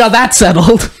 Now that we got that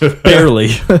settled.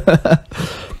 Barely.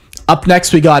 Up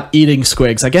next, we got eating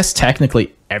squigs. I guess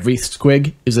technically every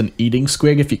squig is an eating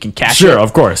squig if you can catch it. Sure,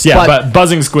 of course. Yeah, But- but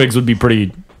buzzing squigs would be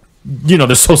pretty,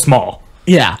 they're so small.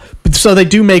 Yeah. But so they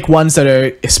do make ones that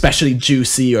are especially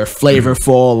juicy or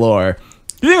flavorful or...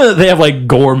 Do you think that they have like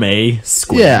gourmet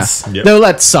squigs? Yeah. Yep. They'll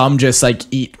let some just like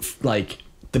eat like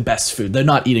the best food. They're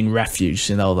not eating refuge,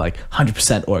 like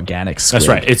 100% organic squig. That's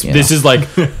right. This is like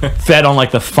fed on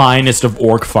like the finest of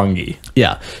orc fungi.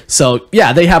 Yeah. So,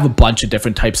 yeah, they have a bunch of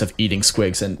different types of eating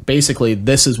squigs. And basically,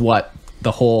 this is what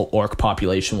the whole orc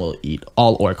population will eat.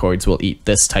 All orcoids will eat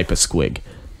this type of squig.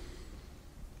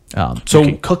 So you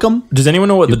can cook them. Does anyone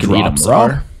know what the can eat 'em drops raw.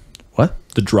 are? What?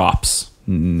 The drops.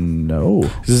 No.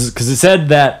 Because it said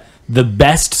that the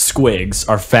best squigs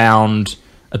are found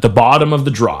at the bottom of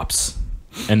the drops,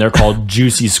 and they're called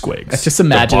juicy squigs. Just The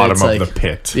imagine bottom it's of like... the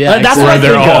pit. Yeah, That's what I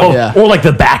exactly. think of. Yeah. Or like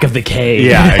the back of the cave.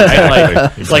 Yeah, exactly.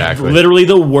 Like Exactly. literally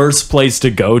the worst place to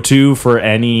go to for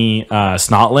any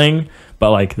snotling.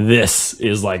 But like this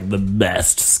is like the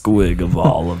best squig of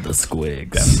all of the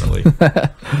squigs.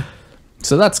 Definitely.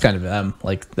 So that's kind of them.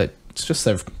 Like, that. It's just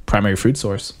their primary food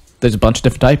source. There's a bunch of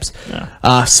different types. Yeah.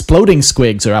 Sploding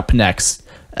squigs are up next.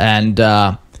 And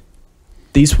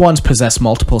these ones possess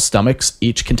multiple stomachs,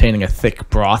 each containing a thick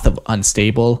broth of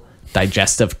unstable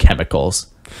digestive chemicals.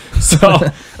 So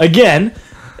again,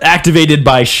 activated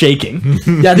by shaking.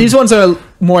 Yeah, these ones are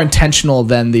more intentional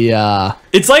than the.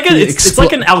 It's like it's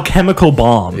like an alchemical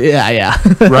bomb. Yeah.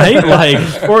 Right?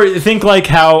 Like, or think like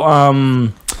how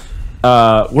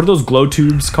what are those glow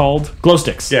tubes called? Glow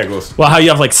sticks. Yeah, glow sticks. Well, how you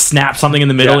have like snap something in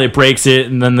the middle, it breaks it,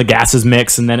 and then the gases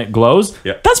mix, and then it glows.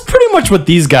 Yeah. That's pretty much what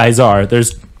these guys are.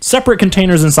 There's separate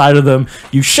containers inside of them.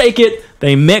 You shake it,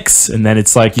 they mix, and then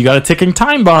it's like you got a ticking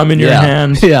time bomb in your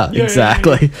hand. Yeah,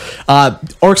 exactly.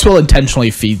 Orcs will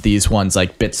intentionally feed these ones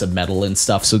like bits of metal and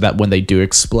stuff, so that when they do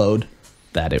explode,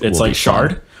 that It's will like be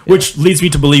shard, fun. which leads me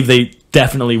to believe they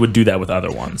definitely would do that with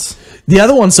other ones. The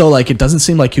other ones, though, like it doesn't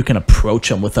seem like you can approach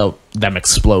them without them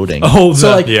exploding. Oh,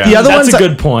 so like yeah. the other That's ones, a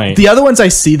good point. The other ones I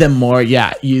see them more,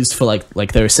 used for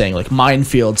like they were saying, like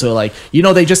minefields, or like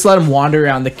they just let them wander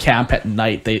around the camp at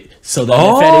night. So that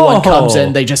if anyone comes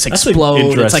in, they just That's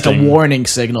explode. It's like a interesting. warning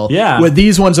signal. Yeah. Where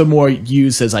these ones are more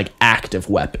used as like active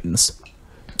weapons.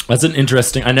 That's an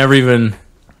interesting. I never even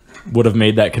would have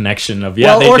made that connection of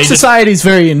Orc society is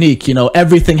very unique.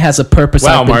 Everything has a purpose.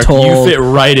 Wow, I've been Mark, told. you fit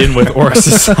right in with Orc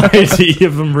society. You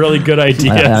have some really good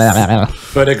ideas.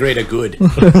 For the greater good.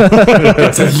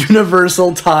 It's a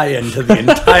universal tie-in to the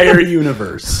entire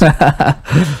universe.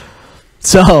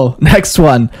 So next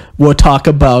one, we'll talk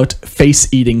about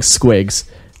face-eating squigs,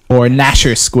 or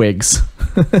Nasher squigs.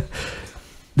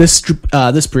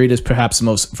 This breed is perhaps the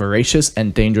most voracious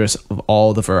and dangerous of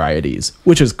all the varieties,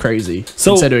 which is crazy,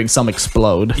 considering some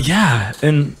explode. Yeah,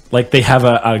 and like they have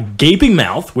a gaping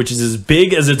mouth, which is as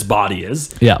big as its body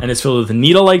is. Yeah. And it's filled with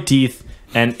needle-like teeth,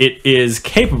 and it is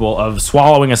capable of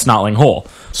swallowing a snotling whole.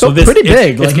 So pretty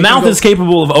big. Its mouth is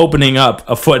capable of opening up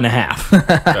 1.5 feet.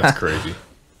 That's crazy.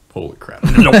 Holy crap.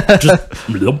 Nope, just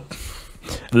nope.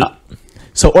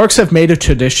 So orcs have made a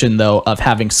tradition, though, of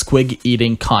having squig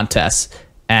eating contests,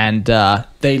 and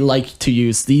they like to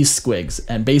use these squigs.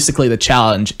 And basically, the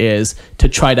challenge is to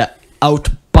try to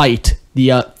outbite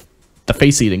the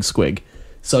face eating squig.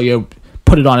 So you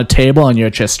put it on a table, and you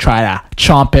just try to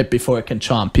chomp it before it can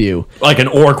chomp you. Like an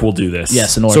orc will do this.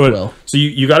 Yes, an orc will. So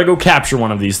you got to go capture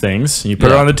one of these things. And you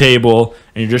put it on the table,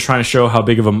 and you're just trying to show how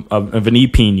big of an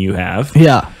epine you have.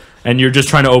 Yeah. And you're just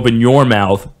trying to open your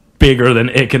mouth bigger than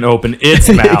it can open its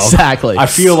mouth. Exactly. I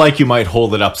feel like you might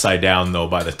hold it upside down, though,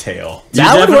 by the tail.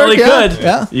 That would definitely work, could.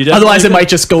 Yeah. You definitely Otherwise, it could. might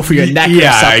just go for your neck or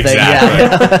Yeah, something.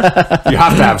 exactly. You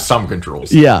have to have some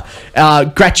controls. Yeah.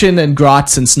 Gretchen and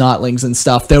Grots and Snotlings and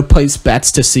stuff, they'll place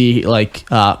bets to see, like,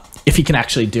 if he can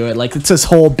actually do it. Like, it's this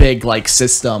whole big, like,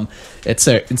 system.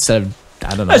 Instead of, I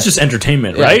don't know. That's just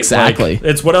entertainment, Yeah, right? exactly. Like,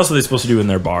 it's what else are they supposed to do in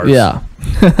their bars? Yeah.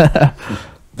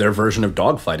 Their version of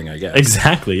dogfighting, I guess.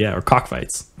 Exactly, yeah. Or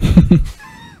cockfights.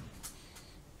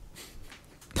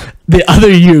 The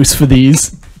other use for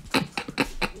these.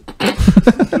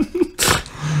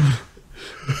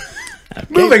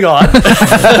 Moving on.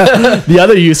 The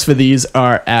other use for these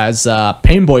are as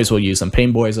pain boys will use them.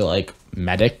 Pain boys are like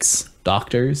medics,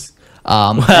 doctors.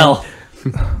 Well,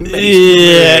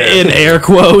 yeah, in air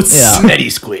quotes. Yeah. Smetty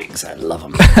squigs. I love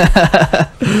them.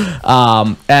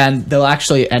 And they'll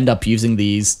actually end up using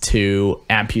these to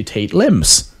amputate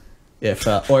limbs. If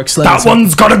orcs limbs, That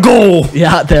one's gotta go!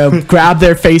 yeah, they'll grab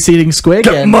their face-eating squig.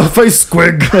 Get And, my face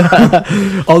squig!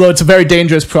 although it's a very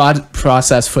dangerous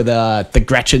process for the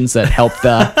Gretchens that help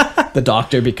the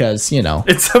doctor, because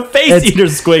It's a face eater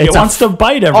squig. It it's wants to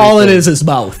bite everything. all it is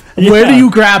mouth. Where do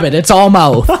you grab it? It's all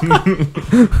mouth.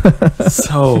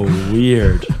 So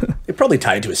weird. They probably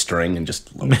tie it to a string and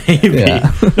just. Maybe.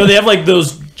 Yeah. No, they have like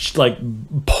those like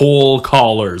pole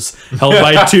collars held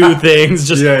by two things,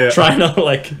 just trying to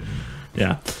like.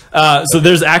 Yeah. So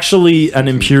there's actually an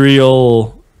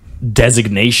imperial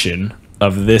designation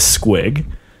of this squig,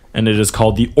 and it is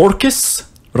called the Orcus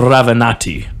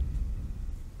Ravenati.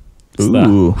 It's Ooh.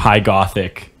 the High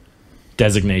Gothic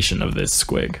designation of this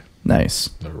squig. Nice.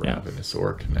 The ravenous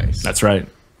orc. Nice. That's right.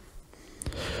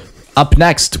 Up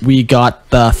next, we got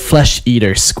the flesh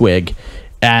eater squig,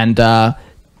 and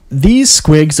these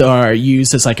squigs are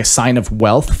used as like a sign of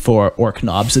wealth for orc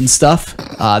knobs and stuff.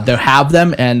 They'll have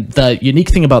them, and the unique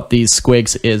thing about these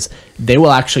squigs is they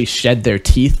will actually shed their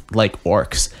teeth like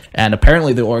orcs, and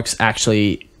apparently the orcs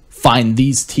actually find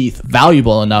these teeth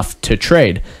valuable enough to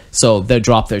trade, so they'll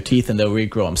drop their teeth and they'll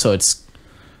regrow them. So it's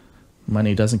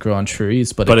money doesn't grow on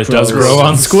trees, but It does grow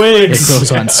on squigs. It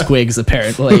grows on squigs,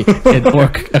 apparently, in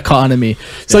orc economy.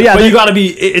 So yeah, But you gotta be,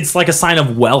 it's like a sign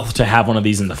of wealth to have one of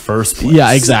these in the first place.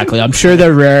 yeah, exactly. I'm sure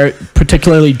they're rare,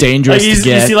 particularly dangerous Like you to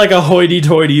get. see like a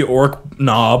hoity-toity orc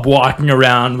knob walking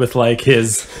around with like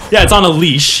his it's on a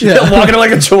leash. Walking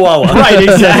like a chihuahua. Right,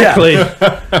 exactly.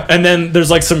 And then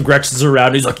there's like some Gretchens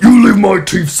around. He's like, "You leave my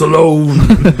teeth alone."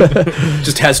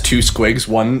 Just has 2 squigs.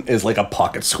 One is like a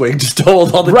pocket squig just to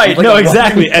hold all the Right, teeth, like no, a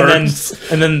exactly. walking And purse.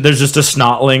 then there's just a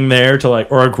snotling there to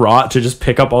like, or a grot to just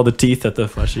pick up all the teeth at the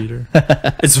flesh eater.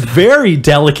 It's very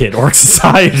delicate orc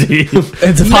society.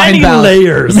 It's a fine many balance.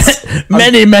 layers.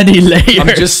 Many layers. I'm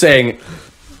just saying,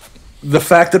 the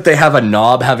fact that they have a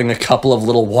knob having a couple of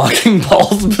little walking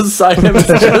balls beside him is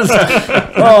just,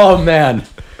 oh man.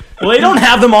 Well, they don't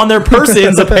have them on their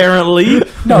persons apparently.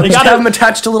 No, they they got have them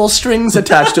attached to little strings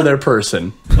attached to their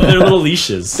person. their little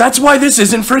leashes. That's why this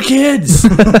isn't for kids.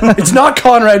 It's not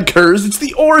Conrad Kurz, it's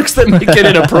the orcs that make it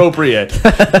inappropriate.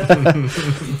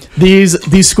 These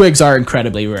squigs are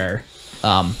incredibly rare.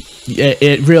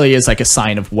 It really is like a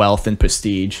sign of wealth and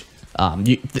prestige.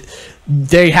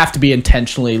 They have to be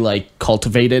intentionally like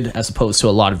cultivated as opposed to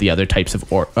a lot of the other types of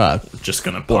Just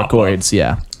gonna pop orcoids.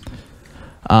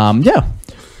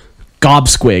 Gob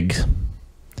squig.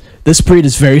 This breed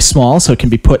is very small, so it can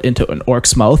be put into an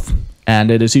orc's mouth, and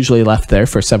it is usually left there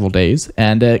for several days,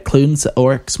 and it cleans the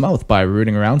orc's mouth by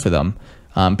rooting around for them.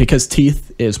 Because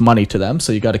teeth is money to them,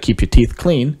 so you got to keep your teeth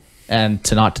clean and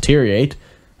to not deteriorate.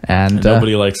 And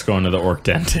Nobody likes going to the orc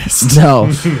dentist.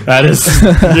 no, That is,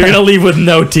 you're gonna leave with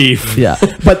no teeth. yeah,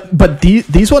 but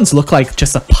these ones look like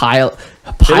just a pile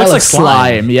looks of like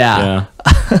slime. Yeah.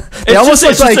 They almost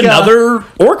it's look just like, another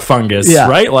orc fungus, yeah.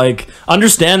 right? Like,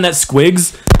 understand that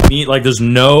squigs mean like there's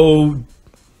no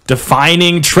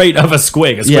defining trait of a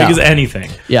squig. A squig Yeah. is anything.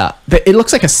 Yeah, it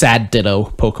looks like a sad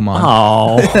ditto Pokemon.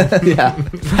 Oh, Yeah,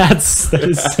 that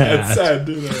is sad.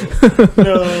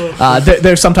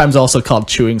 they're sometimes also called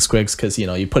chewing squigs because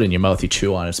you put it in your mouth, you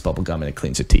chew on it, it's bubble gum, and it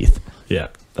cleans your teeth. Yeah,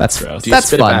 That's gross. Do you that's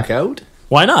spit fun. it back out?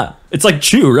 Why not? It's like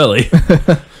chew, really.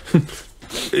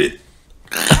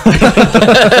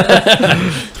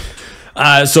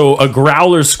 So a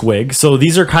growler squig. So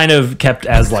these are kind of kept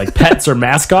as like pets or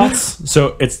mascots.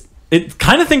 So it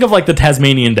kind of think of like the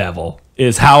Tasmanian devil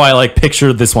is how I like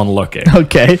picture this one looking.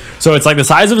 Okay. So it's like the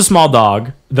size of a small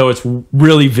dog, though it's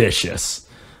really vicious.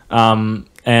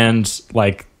 And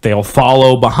like they'll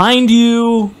follow behind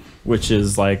you, which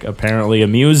is like apparently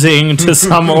amusing to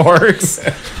some orcs.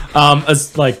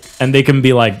 And they can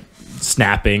be like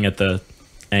snapping at the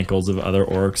ankles of other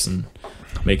orcs and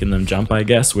making them jump, I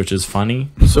guess, which is funny.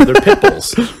 So they're pit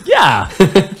bulls. Yeah.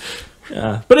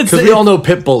 Yeah. But it's Because we all know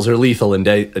pit bulls are lethal and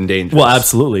dangerous. well,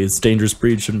 absolutely. It's dangerous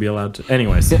breed, shouldn't be allowed to.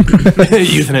 Anyways.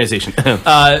 Euthanization.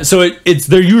 So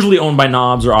they're usually owned by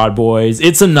knobs or odd boys.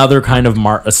 It's another kind of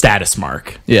a status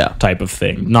mark, Yeah. type of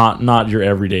thing. Not your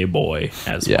everyday boy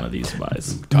as Yeah. one of these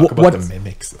guys. Talk about what- the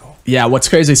mimics, though. Yeah, what's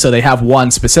crazy, so they have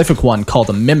one specific one called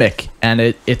a mimic, and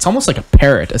it's almost like a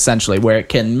parrot, essentially, where it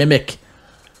can mimic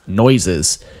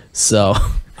noises. So,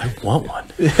 I want one.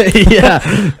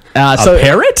 yeah. A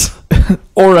parrot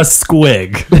or a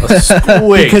squig?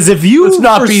 Squig. Because if you, Let's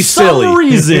not for be some silly.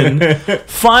 reason,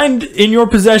 find in your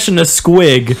possession a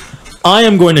squig, I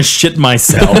am going to shit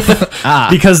myself.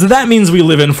 Because that means we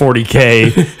live in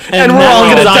 40K. And we're all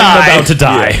gonna die. I'm about to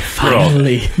die.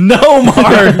 Finally. No,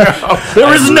 Mark.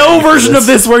 There is no version of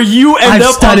this where you end I've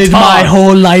up studied on my top.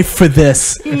 whole life for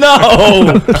this.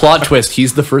 No. Plot twist,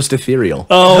 he's the first ethereal.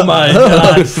 Oh my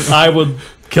god. I would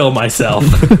kill myself.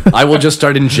 I will just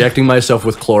start injecting myself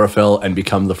with chlorophyll and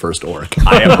become the first orc.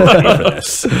 I am ready for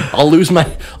this. I'll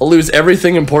lose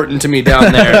everything important to me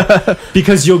down there.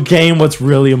 Because you'll gain what's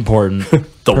really important.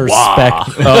 The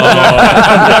Perspective.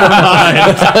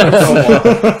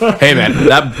 Hey man,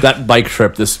 that bike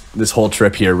trip, this whole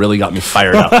trip here really got me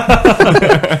fired up.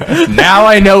 Now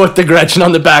I know what the Gretchen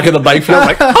on the back of the bike feels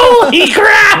like. Holy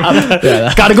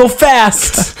crap! Gotta go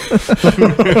fast.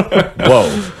 Whoa.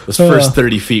 Those first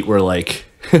 30 feet were like,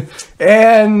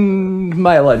 and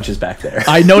my lunch is back there.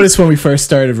 I noticed when we first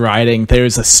started riding, there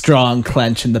was a strong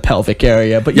clench in the pelvic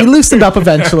area, but you loosened up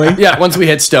eventually. Yeah, once we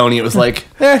hit Stony, it was like,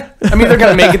 I'm either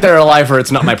gonna make it there alive or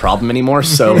it's not my problem anymore.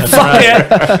 So fuck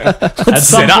it. At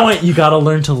some sit up. point, you gotta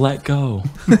learn to let go.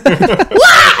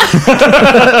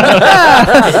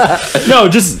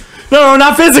 No,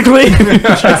 not physically.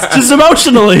 just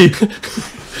emotionally.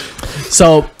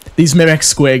 So these mimic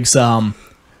squigs,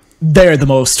 they're the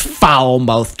most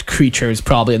foul-mouthed creatures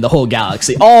probably in the whole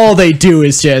galaxy. All they do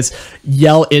is just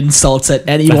yell insults at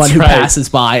anyone That's who right. passes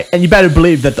by, and you better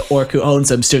believe that the orc who owns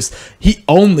them is just he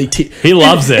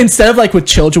loves it. Instead of like with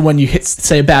children, when you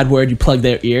say a bad word, you plug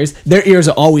their ears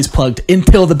are always plugged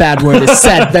until the bad word is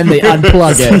said, then they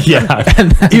unplug it.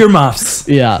 Yeah. Earmuffs.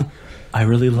 Yeah. I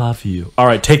really love you. All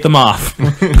right, take them off.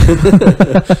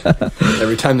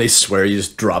 Every time they swear, you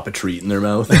just drop a treat in their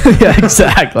mouth. Yeah,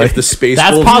 exactly. If the space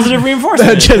That's wolf, positive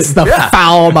reinforcement. Just the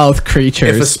foul mouth if a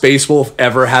creatures. space wolf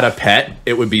ever had a pet,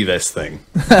 it would be this thing.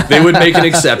 They would make an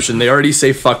exception. They already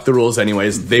say fuck the rules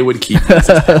anyways. They would keep these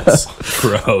as pets.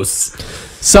 Gross.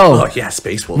 So, Oh yeah,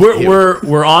 space wolf.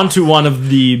 We're on to one of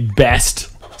the best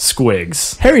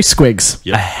squigs. hairy squigs.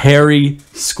 A hairy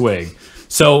squig.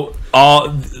 So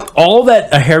all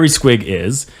that a hairy squig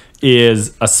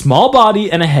is a small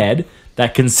body and a head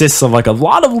that consists of like a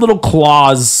lot of little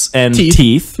claws and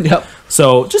teeth. Yep.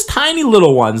 So just tiny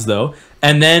little ones though,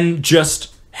 and then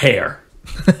just hair.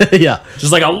 Yeah.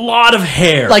 Just like a lot of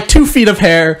hair. Like 2 feet of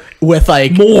hair with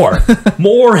like more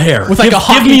hair. with like give, a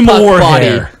hockey give me puck more body.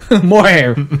 hair More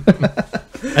hair.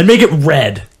 and make it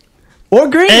red Or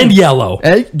green. and yellow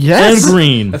yes. and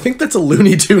green. I think that's a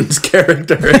Looney Tunes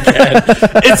character again.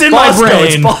 It's in my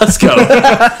brain. It's Bosco.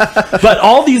 But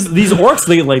all these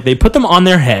orcs, they put them on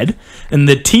their head, and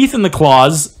the teeth and the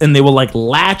claws, and they will like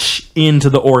latch into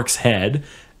the orc's head,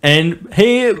 and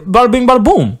hey, bada bing, bada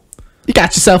boom, You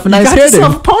got yourself a you nice got hairdo.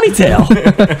 yourself a ponytail.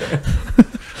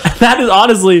 That is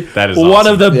honestly That is one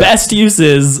awesome. of the best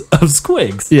uses of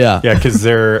squigs. Yeah. Yeah, because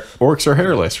their orcs are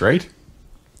hairless, right?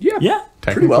 Yeah.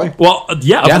 Pretty well. Well,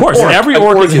 yeah, Yeah, of course. orc. Every An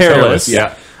orc orc is is hairless. hairless,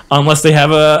 yeah. Unless they have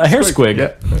a hair squig.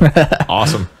 Yeah.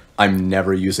 Awesome. I'm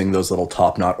never using those little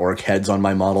top knot orc heads on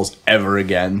my models ever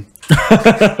again.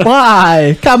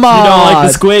 Why? Come on. You don't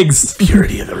like the squigs.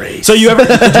 Purity of the race. So you ever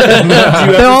do you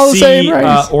ever all the see same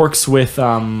race. orcs with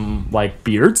like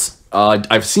beards?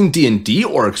 I've seen D&D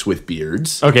orcs with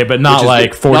beards. Okay, but not which is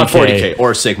like the- 40K. Not 40k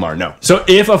or Sigmar, no. So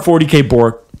if a 40K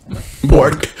bork,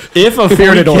 if a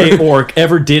Bearded 40K orc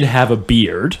ever did have a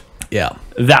beard, Yeah.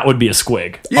 that would be a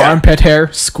squig. Armpit hair,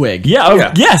 squig. Yeah.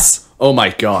 Yeah. Yes. Oh my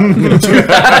god. I'm gonna do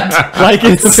that. Like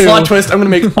it's Plot twist, I'm gonna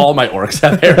make all my orcs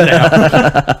have hair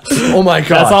now. Oh my god.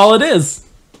 that's all it is.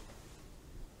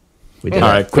 We did All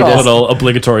right, quick little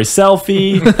obligatory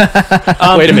selfie.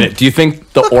 Wait a minute. Do you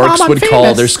think the Mom, orcs I'm would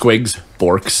call famous. their squigs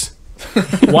borks?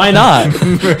 Why not?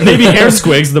 Maybe hair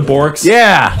squigs, the borks.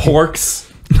 Yeah. Horks.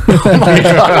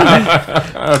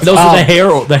 Those are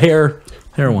the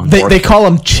hair ones. They call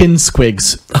them chin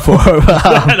squigs. For,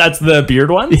 That's the beard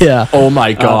one. yeah. Oh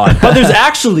my god. But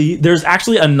there's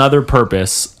actually another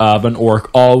purpose of an orc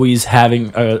always having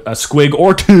a squig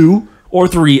or 2 or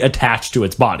 3 attached to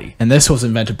its body. And this was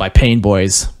invented by Pain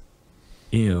Boys.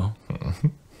 Ew.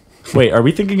 Wait, are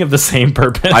we thinking of the same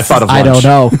purpose? I thought of I lunch.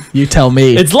 don't know. You tell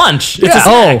me. It's lunch. It's Yeah. a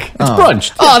snack. It's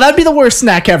brunch. Oh, that'd be the worst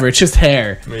snack ever. It's just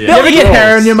hair. You ever Gross. get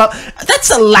hair in your mouth? That's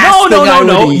the last No, thing I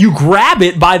no. would eat. You grab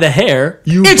it by the hair.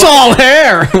 It's all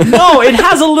hair. No, it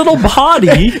has a little body.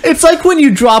 It's like when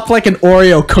you drop like an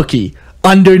Oreo cookie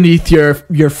underneath your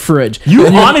fridge. You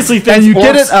And honestly think and you orcs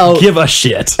get it out give a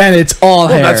shit? and it's all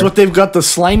hair. That's what they've got the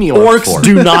slimy orcs for. Orcs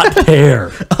do not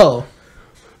care. Oh.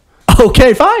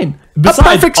 Okay, fine. A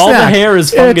Besides, perfect all the snack. hair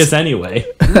is fungus anyway.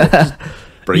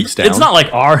 breaks down. It's not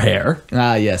like our hair.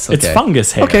 Ah, yes. Okay. It's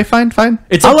fungus hair. Okay, fine.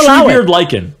 It's I'll a allow tree beard it.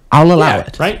 lichen, I'll allow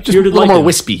it. right? just a Bearded little more lichen.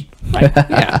 wispy.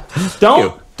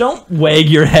 Don't wag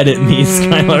your head at me,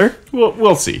 Skyler.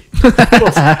 We'll see.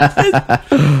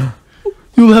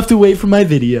 You'll have to wait for my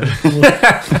video.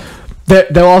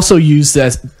 They'll also use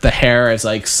the hair as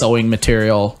like sewing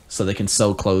material so they can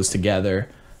sew clothes together.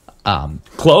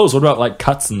 Clothes. What about like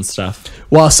cuts and stuff?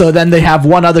 Well, so then they have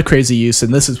one other crazy use,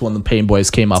 and this is one the Pain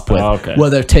Boys came up with, Oh, okay. where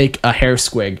they'll take a hair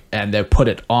squig and they'll put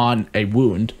it on a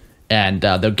wound, and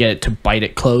they'll get it to bite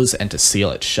it closed and to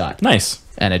seal it shut. Nice.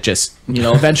 And it just,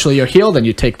 eventually you're healed, and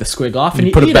you take the squig off and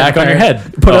you put it eat back on your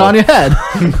head. Put it Oh. on your head.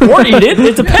 Or eat it.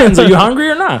 It depends. Are you hungry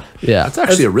or not? Yeah. That's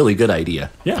actually a really good idea.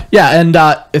 Yeah. Yeah, and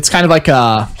it's kind of like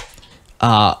a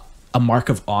mark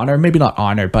of honor. Maybe not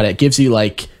honor, but it gives you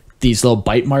like these little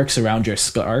bite marks around your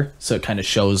scar, so it kind of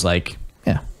shows like,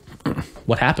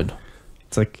 what happened.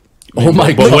 It's like, Oh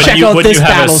my But god. Check wouldn't out this you have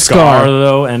battle a scar scar.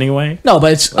 though anyway? no,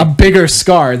 but it's a bigger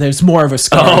scar. There's more of a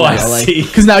scar. Oh, I now, see.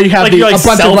 Because now you have Like the, you're like a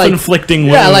bunch of like self-inflicting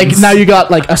yeah, like wounds. now you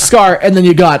got like a scar, and then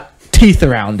you got teeth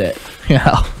around it.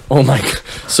 Yeah. Oh my god.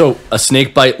 So a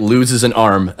snake bite loses an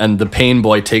arm, and the pain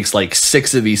boy takes like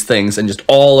 6 of these things, and just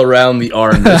all around the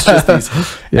arm there's just these.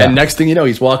 Yeah. And next thing you know,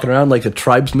 he's walking around like a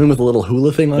tribesman with a little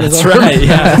hula thing on his That's arm. right.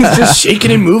 Yeah. He's just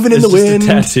shaking and moving in It's the wind.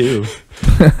 just a tattoo.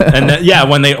 And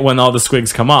then, when all the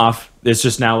squigs come off, it's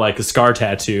just now like a scar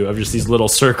tattoo of just these little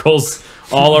circles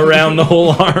all around the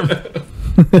whole arm.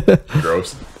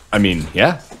 Gross. I mean,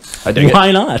 yeah, I dig it.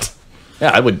 Why not? Yeah,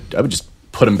 I would just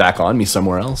put them back on me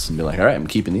somewhere else and be like, all right, I'm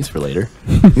keeping these for later.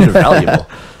 These are valuable.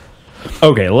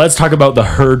 Okay, let's talk about the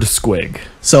herd squig.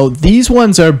 So these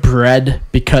ones are bred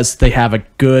because they have a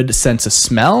good sense of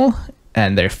smell,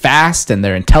 and they're fast, and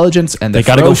they're intelligent, and they're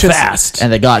gotta go ferocious, fast.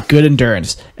 and they got good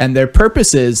endurance. And their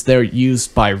purpose is they're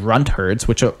used by runt herds,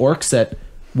 which are orcs that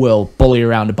will bully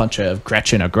around a bunch of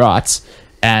Gretchen or Grots.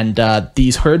 And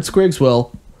these herd squigs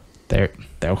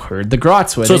they'll herd the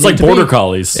Grots. So it's like border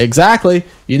collies. Exactly.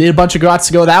 You need a bunch of Grots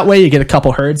to go that way. You get a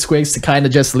couple herd squigs to kind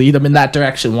of just lead them in that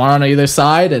direction, one on either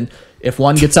side, and if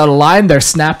one gets out of line, they're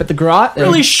snap at the grot.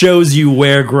 Really shows you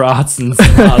where grots and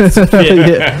snots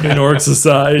fit in orc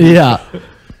society. Yeah.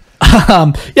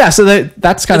 So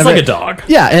that's kind It's of like a dog.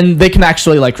 Yeah, and they can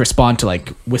actually like respond to like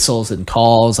whistles and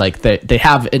calls. Like they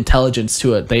have intelligence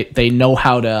to it. They know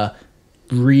how to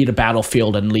read a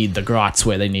battlefield and lead the grots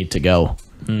where they need to go.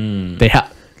 They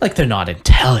have they're not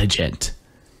intelligent.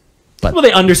 Well,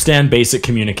 they understand basic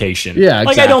communication. Yeah,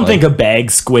 Like, I don't think a bag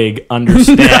squig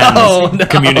understands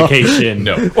communication.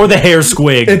 No. Or the hair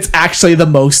squig. It's actually the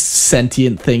most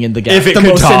sentient thing in the game. If it the could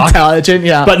most talk. intelligent,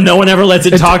 yeah. But no one ever lets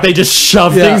it talk. They just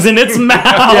shove Yeah. things in its mouth.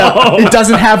 Yeah. It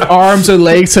doesn't have arms or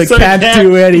legs, so it can't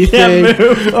do anything. Can't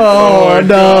move. Oh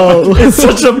no. It's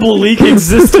such a bleak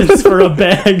existence for a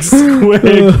bag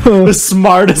squig. The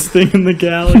smartest thing in the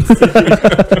galaxy.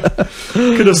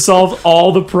 Could have solved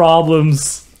all the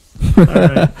problems. All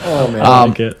right. Oh man. I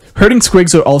like it. Herding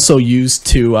squigs are also used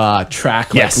to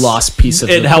track Yes. lost pieces of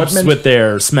It helps equipment. with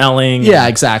their smelling. Yeah,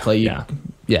 exactly. Yeah.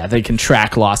 Yeah, they can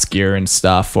track lost gear and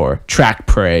stuff, or track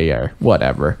prey or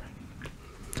whatever.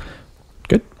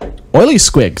 Good. Oily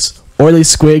squigs. Oily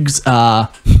squigs,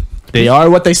 they are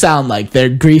what they sound like. They're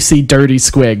greasy, dirty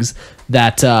squigs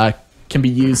that can be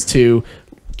used to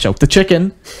choke the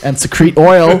chicken and secrete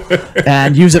oil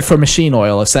and use it for machine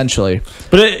oil, essentially.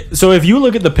 But so if you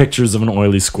look at the pictures of an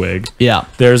oily squig, Yeah.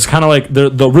 there's kind of like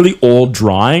the really old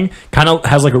drawing kind of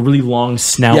has like a really long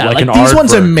snout, Yeah, like like an these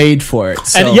ones are aardvark. made for it.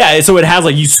 So. And yeah, so it has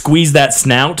like you squeeze that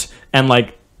snout and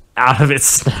like out of its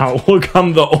snout will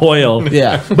come the oil.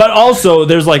 Yeah. But also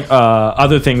there's like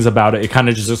other things about it. It kind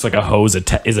of just looks like a hose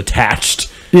is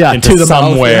attached. Yeah, into to the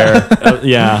mouth, somewhere.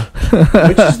 Yeah.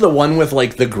 Which is the one with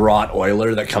like the grot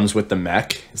oiler that comes with the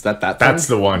mech? Is that That's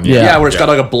thing? the one. Yeah. Yeah, where it's got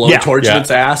like a blowtorch Yeah. in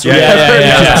its ass. Or Yeah, whatever.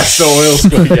 yeah. That's the oil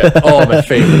squig. Yeah. Oh, my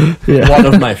favorite. One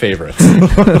of my favorites.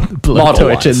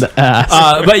 Blowtorch in the ass.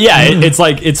 But yeah, it's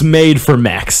like it's made for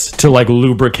mechs to like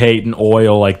lubricate and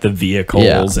oil like the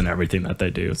vehicles and everything that they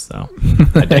do. So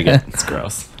I dig it. It's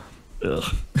gross. Ugh.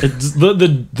 It's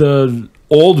the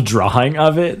old drawing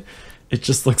of it. It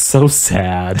just looks so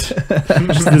sad.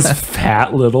 Just this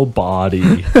fat little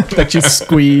body. that you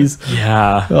squeeze.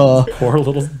 Yeah. Oh. Poor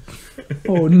little.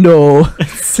 Oh no.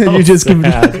 So you just give me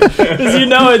because you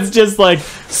know it's just like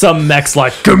some mech's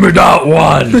like, give me that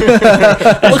one.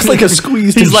 It looks like a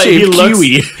squeezed He's and like shaved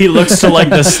kiwi. he looks to like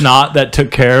the snot that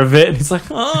took care of it. And he's like,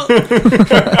 oh,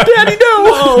 Daddy,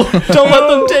 no, don't let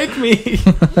them take me.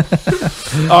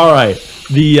 All right,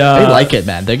 They like it,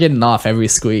 man. They're getting off every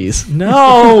squeeze.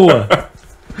 no.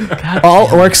 All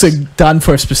orcs are done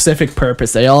for a specific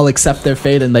purpose. They all accept their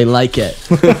fate and they like it.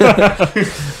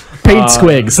 Paint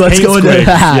squigs. Let's Paint go into squigs,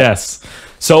 that. Yes.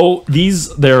 So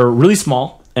they're really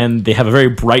small and they have a very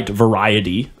bright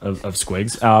variety of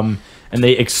squigs. And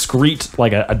they excrete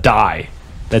like a dye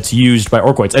that's used by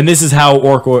orcoids. And this is how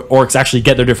orcs actually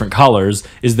get their different colors,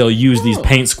 is they'll use these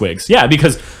paint squigs. Yeah,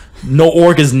 because no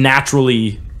orc is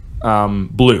naturally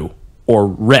blue or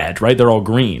red, right? They're all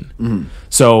green.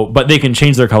 So, but they can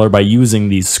change their color by using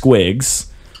these squigs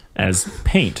as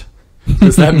paint.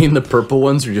 Does that mean the purple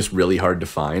ones are just really hard to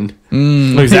find?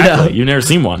 Exactly. You've never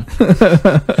seen one.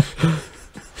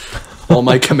 All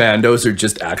my commandos are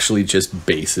actually just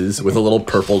bases with a little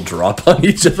purple drop on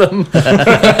each of them.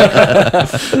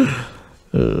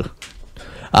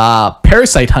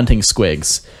 Parasite hunting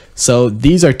squigs. So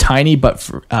these are tiny but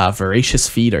voracious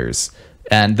feeders.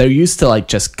 And they're used to like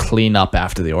just clean up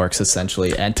after the orcs,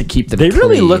 essentially, and to keep them They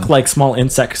really clean. look like small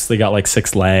insects. They got like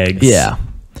 6 legs. Yeah.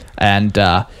 And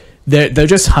they're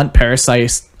just hunt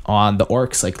parasites on the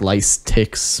orcs, like lice,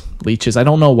 ticks, leeches. I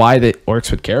don't know why the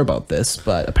orcs would care about this,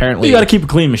 but apparently You got to keep a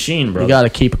clean machine, bro. you got to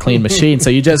keep a clean machine. So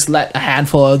you just let a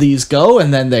handful of these go,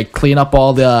 and then they clean up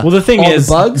all the Well, the thing all is,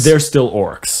 the bugs. they're still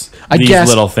orcs. I These guess-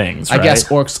 little things. Right? I guess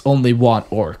orcs only want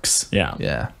orcs. Yeah.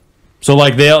 Yeah. So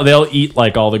like they'll eat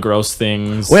like all the gross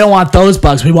things. We don't want those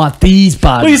bugs. We want these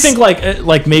bugs. Well, you think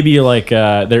like maybe like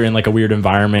they're in like a weird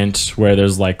environment where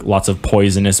there's like lots of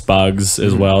poisonous bugs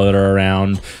as well that are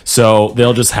around. So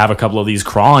they'll just have a couple of these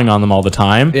crawling on them all the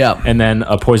time. Yeah. And then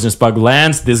a poisonous bug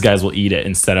lands. These guys will eat it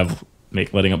instead of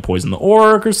letting it poison the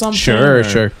orc or something. Sure, or-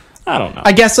 sure. I don't know.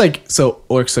 I guess like so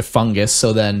orcs are fungus,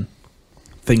 so then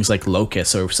things like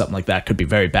locusts or something like that could be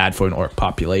very bad for an orc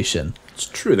population. It's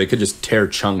true. They could just tear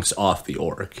chunks off the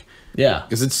orc. Yeah.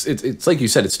 Because it's like you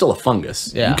said, it's still a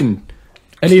fungus. Yeah. You can.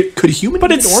 And could a human?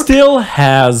 But eat it an orc? still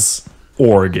has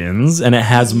organs and it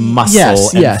has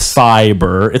muscle and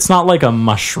fiber. It's not like a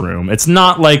mushroom. It's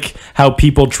not like how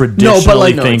people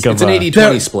traditionally think of it's an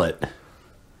 80-20 split.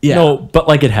 Yeah. No, but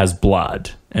like it has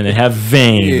blood and they have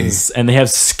veins and they have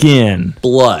skin.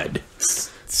 Blood.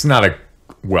 It's not a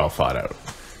well thought out.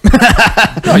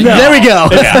 There we go.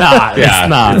 It's not. It's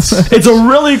not. It's a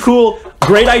really cool,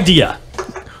 great idea.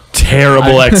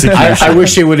 Terrible execution. I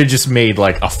wish they would have just made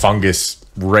like a fungus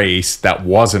race that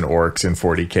wasn't orcs in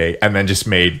 40K and then just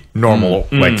made normal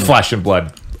like flesh and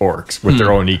blood orcs with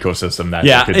their own ecosystem. That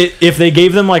Yeah, they could, if they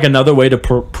gave them like another way to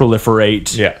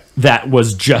proliferate, that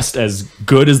was just as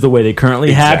good as the way they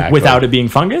currently had Exactly. without it being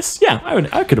fungus. Yeah,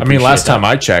 I could. I mean, last time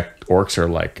I checked, orcs are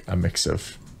like a mix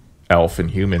of elf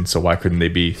and human, so why couldn't they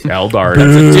be Eldar?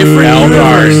 That's a different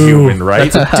Eldar is human,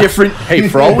 right? That's a different. Hey,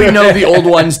 for all we know, the old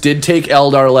ones did take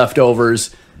Eldar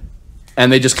leftovers,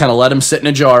 and they just kind of let them sit in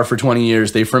a jar for 20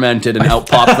 years. They fermented and out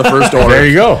popped the first orc. There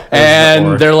you go.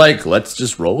 And they're like, let's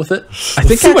just roll with it. I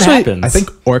think see what actually, happens. I think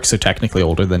orcs are technically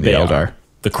older than the They Eldar. are.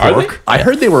 The Krork. I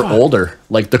heard they were older.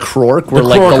 Like the Krork were The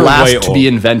like Krork the are way last to be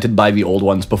old. invented by the old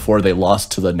ones before they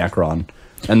lost to the Necron.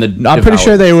 And the I'm pretty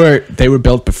sure they were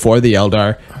built before the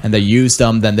Eldar, and they used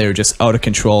them. Then they were just out of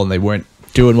control, and they weren't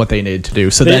doing what they needed to do.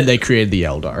 So then they created the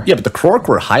Eldar. Yeah, but the Krork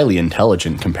were highly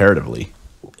intelligent comparatively.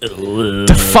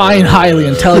 Define highly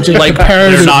intelligent Like,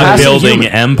 comparative. They're not Passing building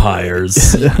human.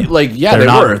 empires. Like, yeah, They're they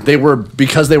not- were. They were,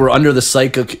 because they were under the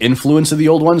psychic influence of the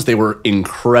old ones, they were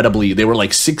they were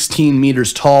like 16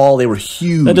 meters tall. They were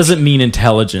huge. That doesn't mean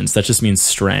intelligence. That just means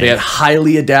strength. They had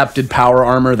highly adapted power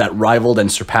armor that rivaled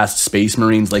and surpassed Space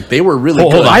Marines. Like, they were really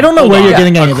Hold good. on. I don't know Hold where on. you're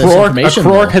getting any of this A information.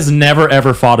 Krork though. has never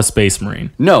ever fought a space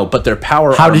marine. No, but their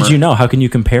power How armor... did you know? How can you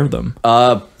compare them?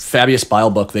 Fabius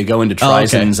Bilebook, they go into okay.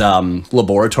 Trizen's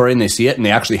laboratory and they see it, and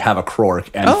they actually have a Krork.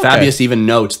 And Oh, okay. Fabius even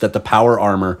notes that the power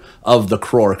armor of the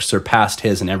Krork surpassed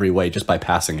his in every way just by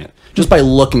passing it. Just by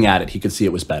looking at it, he could see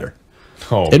it was better.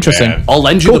 Oh, Interesting. man. I'll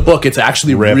lend you the book. It's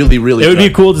actually really, really it would good.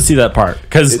 be cool to see that part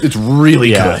because It's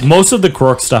really good. most of the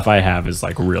Krork stuff I have is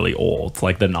like really old,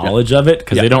 like the knowledge of it,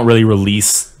 because they don't really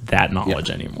release that knowledge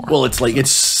anymore. Well,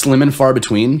 it's slim and far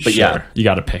between, but yeah. you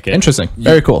got to pick it. Interesting.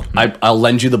 Very cool. I'll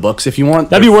lend you the books if you want.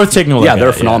 That'd be worth taking a look. Yeah, at they're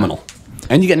it, phenomenal.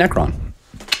 And you get Necron.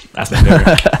 That's my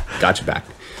favorite. Gotcha back.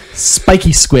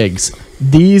 Spiky squigs.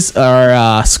 These are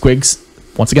squigs.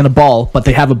 Once again, a ball, but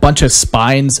they have a bunch of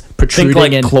spines protruding Think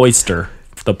like in. Cloyster,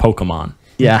 the Pokemon.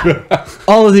 Yeah.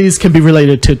 All of these can be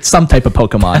related to some type of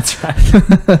Pokemon.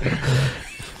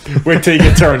 Wait till you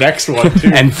get to our next one,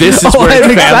 too. And this is Oh, where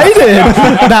I'm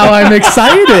excited. Now I'm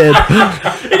excited.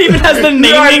 It even has the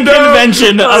naming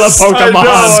convention of a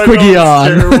Pokemon. Squiggy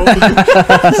on.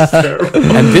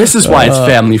 And this is why it's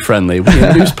family friendly. We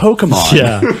introduce Pokemon.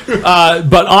 Yeah.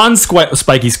 But on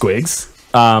Spiky Squigs,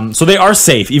 so they are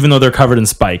safe, even though they're covered in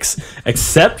spikes,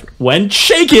 except when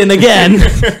shaken again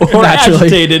or Naturally.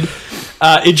 agitated.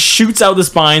 It shoots out the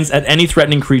spines at any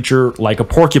threatening creature like a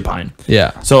porcupine.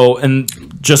 Yeah. So, and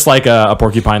just like a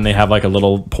porcupine, they have like a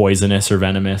little poisonous or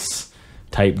venomous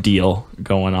type deal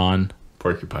going on.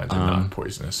 Porcupines are not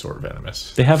poisonous or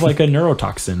venomous. They have like a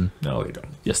neurotoxin. No, they don't.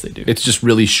 Yes, they do. It's just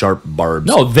really sharp barbs.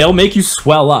 No, they'll make you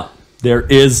swell up. There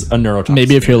is a neurotoxin.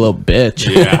 Maybe if you're a little bitch.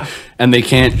 Yeah. And they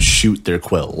can't shoot their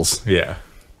quills. Yeah.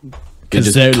 They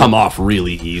just they're- come off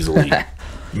really easily.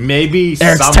 Maybe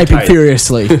Eric's some typing type.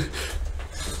 furiously.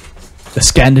 The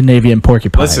Scandinavian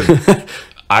porcupine. Listen,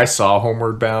 I saw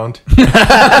Homeward Bound,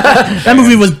 That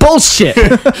movie was bullshit.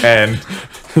 and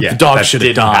yeah, dog that should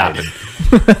have didn't died.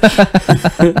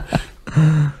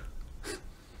 happen.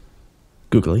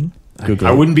 Googling.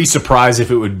 I wouldn't be surprised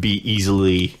if it would be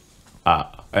easily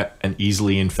an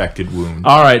easily infected wound.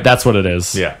 All right, that's what it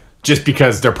is. Yeah, just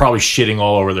because they're probably shitting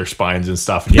all over their spines and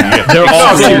stuff. And They're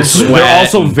they're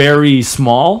also very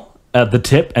small at the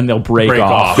tip, and they'll break Break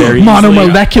off off. very easily.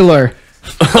 Monomolecular.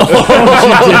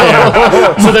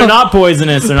 So they're not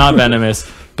poisonous, they're not venomous,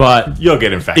 but you'll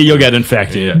get infected. you'll get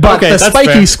infected. Yeah. But Okay, the that's spiky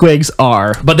fair. squigs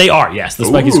are. But they are, yes. The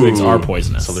spiky squigs are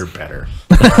poisonous. so they're better.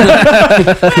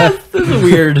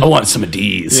 weird. I want some of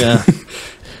these. Yeah.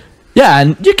 Yeah,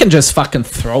 and you can just fucking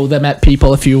throw them at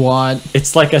people if you want.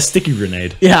 It's like a sticky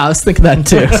grenade. Yeah, I was thinking that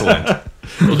too. Excellent.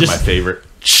 Those are just- my favorite.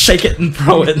 Shake it and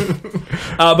throw it.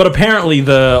 But apparently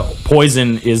the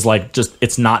poison is like just,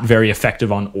 it's not very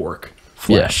effective on orc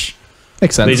flesh.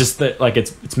 Makes sense. They just, like,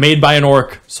 it's made by an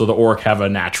orc, so the orc have a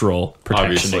natural protection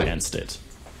Obviously. against it.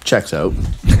 Checks out.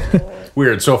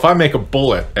 Weird. So if I make a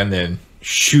bullet and then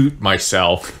shoot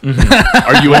myself.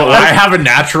 Are you? I have a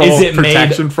natural Is it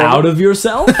protection made from out it? of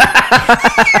yourself?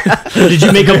 Did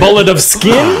you make a bullet of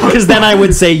skin? Because then I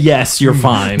would say yes, you're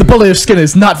fine. The bullet of skin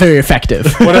is not very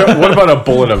effective. What about a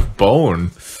bullet of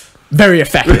bone? Very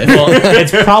effective. Well,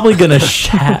 it's probably gonna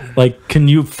like, can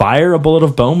you fire a bullet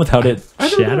of bone without it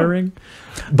shattering?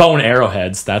 Bone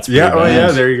arrowheads. That's pretty Yeah. Oh bad.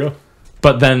 yeah. There you go.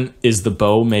 But then, is the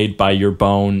bow made by your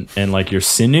bone and like your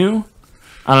sinew?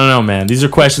 I don't know, man. These are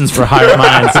questions for higher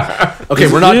minds.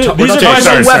 Okay, we're not These are talking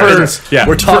questions weapons. Yeah.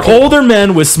 We're for talking. older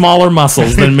men with smaller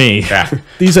muscles than me. Yeah.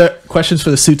 These are questions for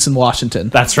the suits in Washington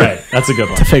That's right. That's a good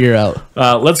one. to figure out.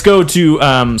 Let's go to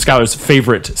Skyler's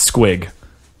favorite squig.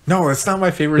 No, it's not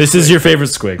my favorite. This is your favorite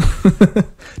squig.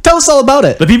 Tell us all about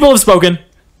it. The people have spoken.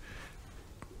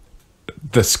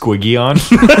 the Squiggion.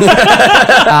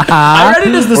 I read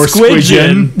it as the Or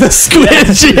squidgeon. The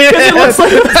squidgeon. It looks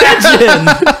like a pigeon.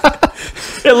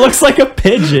 It looks like a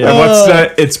pigeon. And what's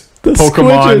that? It's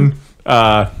squidgeon.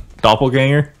 Pokemon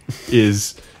doppelganger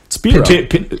is Spearow.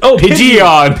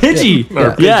 Pidgeon. Pidgey.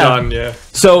 Or Yeah. Pidgeon, yeah.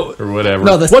 So Or whatever.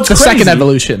 No, the What's second crazy-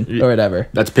 evolution or whatever.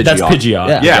 That's Pidgeot. that's Pidgeot.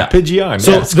 Yeah. yeah, Pidgeon.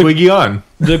 So So the- Squiggion.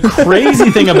 The crazy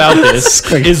thing about this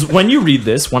Squig. is when you read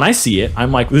this, when I see it,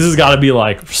 I'm like, this has got to be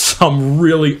like some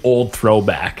really old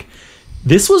throwback.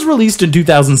 This was released in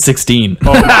 2016. Oh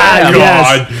my god.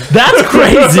 Yes. That's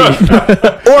crazy.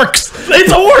 Orcs.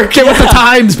 It's orc. Get with the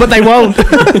times, but they won't.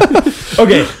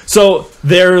 Okay, so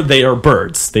they are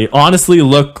birds. They honestly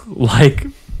look like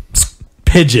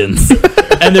pigeons,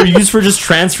 and they're used for just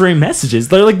transferring messages.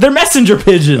 They're messenger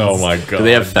pigeons. Oh my god. Do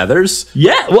they have feathers?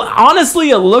 Yeah. Well,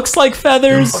 honestly, it looks like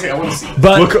feathers, Okay, I want to see.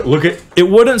 but Look at. it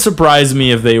wouldn't surprise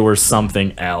me if they were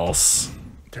something else.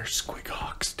 They're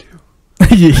Squighawks too.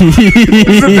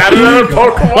 Isn't That another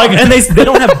Pokemon? Like, and they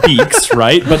don't have beaks,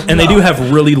 right? And they do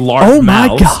have really large Oh my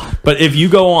mouths. God. But if you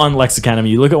go on Lex Academy,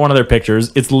 you look at one of their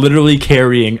pictures, it's literally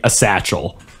carrying a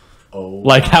satchel. Oh,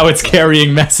 like how it's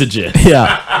carrying messages.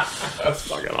 Yeah. That's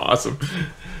fucking awesome.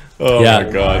 Oh Yeah.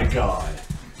 my god.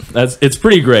 It's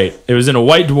pretty great. It was in a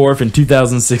white dwarf in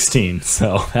 2016.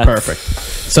 So that's Perfect.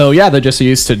 So yeah, they're just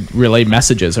used to relay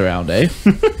messages around, eh?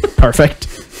 Perfect.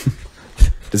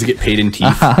 Does it get paid in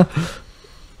teeth?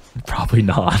 probably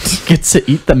not. Gets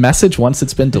to eat the message once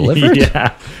it's been delivered.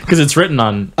 Yeah, because it's written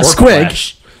on A orc squig.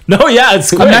 flesh. No, yeah,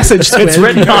 it's squig. A message It's squig.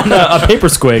 written on a paper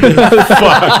squig.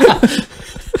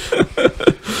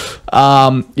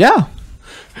 Yeah.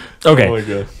 Okay. Oh my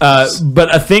god.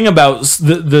 But a thing about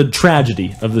the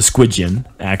tragedy of the squidgeon,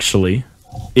 actually,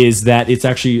 is that it's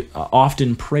actually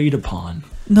often preyed upon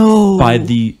No. by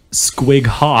the squig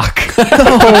hawk.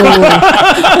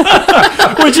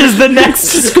 Which is the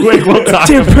next squig we'll talk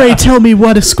Dear, about. pray tell me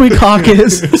what a squig hawk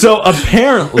is. So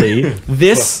apparently,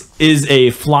 this is a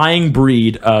flying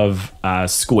breed of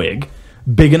squig,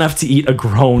 big enough to eat a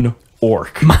grown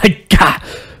orc. My God.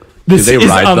 This they is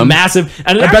ride a them? massive,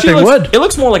 and it I bet actually they looks, would. It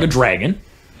looks more like a dragon.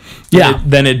 Yeah.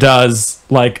 Than it does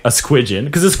like a squidgeon,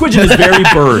 because a squidgeon is very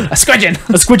bird. A squidgeon.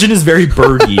 A squidgeon is very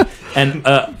birdy, and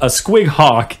a squig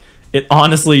hawk, it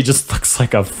honestly just looks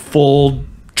like a full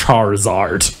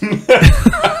Charizard.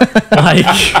 Like,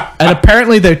 And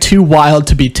apparently they're too wild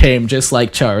to be tamed, just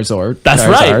like Charizard. that's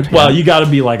Charizard, right. yeah. Well, you got to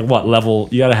be like what level?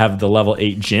 You got to have the level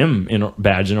 8 gym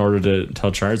badge in order to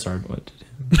tell Charizard what to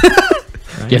do.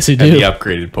 Yes, you And do. the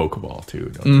upgraded Pokeball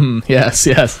too. don't they? Yes,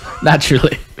 yes.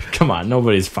 Naturally. Come on,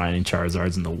 nobody's finding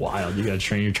Charizards in the wild. You got to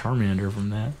train your Charmander from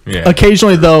that. Yeah.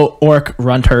 Occasionally, though, orc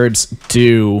runt herds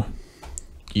do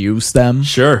use them.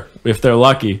 Sure, if they're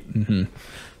lucky. Mm-hmm.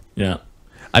 Yeah.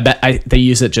 I bet they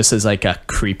use it just as like a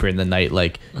creeper in the night,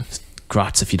 like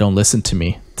Grots. If you don't listen to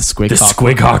me, the squig The hawk.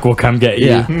 squig hawk will come get you.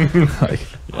 Yeah. Like,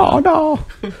 oh no.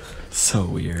 So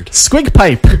weird. Squig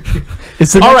pipe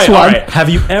is the All next right, all one. right. Have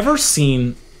you ever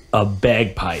seen a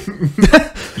bagpipe?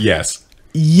 Yes.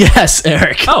 Yes,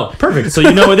 Eric. Oh, perfect. So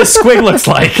you know what this squig looks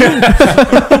like.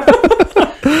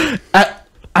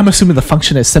 I'm assuming the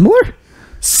function is similar.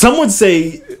 Some would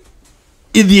say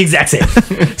the exact same.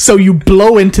 So you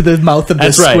blow into the mouth of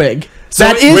this That's right. squig. So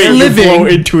That is wait, you Blow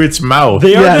living. into its mouth.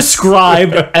 They are Yes.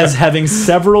 described as having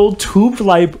several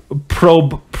tube-like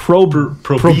proboscis.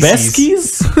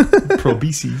 Probeses.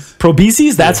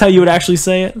 Probeses? That's how you would actually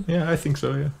say it? Yeah, I think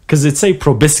so. Yeah. Because it'd say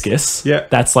proboscis. Yeah.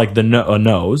 That's like the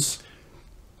nose.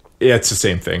 Yeah, it's the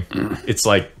same thing. It's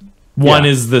like One Yeah.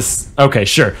 is this. Okay,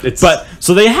 sure. It's- But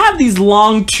so they have these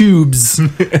long tubes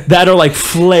that are like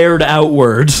flared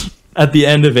outward at the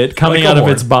end of it, coming Like a out of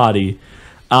horn. its body.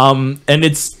 And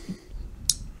it's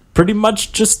pretty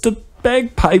much just a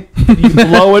bagpipe. You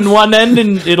blow in one end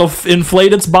and it'll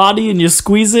inflate its body, and you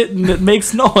squeeze it and it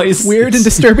makes noise. Weird and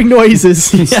disturbing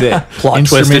noises. Yeah. Plot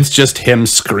twist, it's just him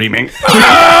screaming.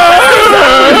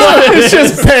 It's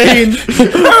just pain.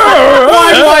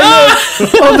 Why do I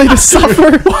live? Only to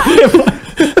suffer.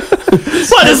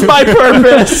 What is my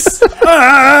purpose?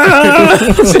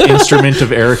 It's the instrument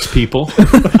of Eric's people.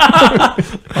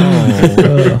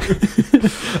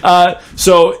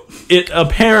 So it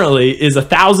apparently is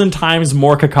 1,000 times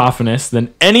more cacophonous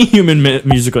than any human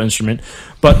musical instrument,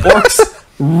 but orcs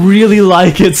really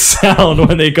like its sound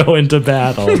when they go into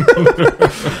battle.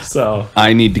 So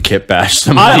I need to kit bash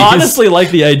some of I these. honestly like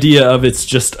the idea of it's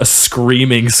just a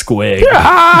screaming squig.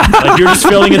 Like you're just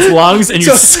filling its lungs and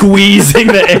you're squeezing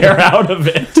the air out of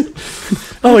it.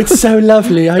 Oh, it's so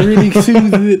lovely. I really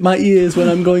soothe my ears when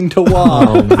I'm going to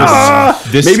wah.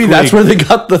 This Maybe that's squig- where they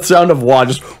got the sound of wah.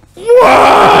 Just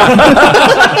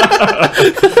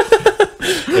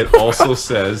It also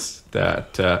says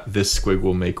that this squig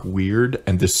will make weird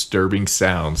and disturbing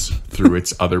sounds through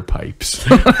its other pipes.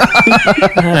 then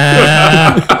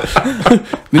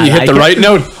you hit the right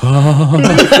note.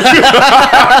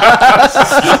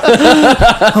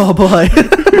 Oh boy.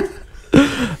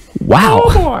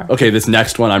 Wow. Okay, this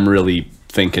next one I'm really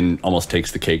thinking almost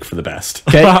takes the cake for the best.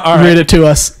 Okay, read it to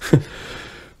us.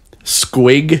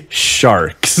 Squig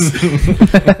sharks.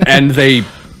 And they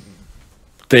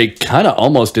kind of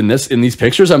almost in these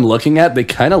pictures I'm looking at, they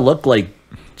kind of look like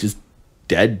just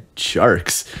dead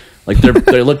sharks. Like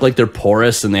they look like they're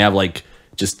porous and they have like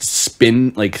just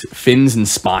fins and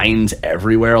spines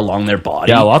everywhere along their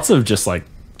body. Yeah, lots of just like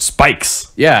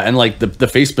spikes. Yeah, and like the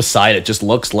face beside it just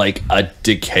looks like a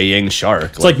decaying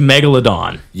shark. It's like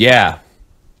Megalodon. yeah.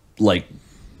 Like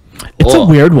It's a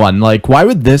weird one. Like, why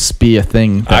would this be a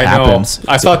thing that happens?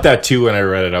 I thought that too when I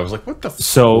read it. I was like, what the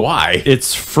So why?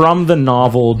 It's from the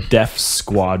novel Death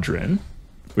Squadron,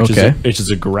 which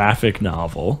is a graphic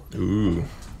novel. Ooh.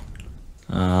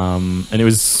 And it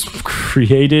was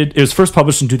first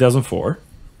published in 2004,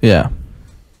 Yeah.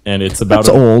 and it's about That's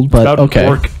old, but about okay. an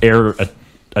orc air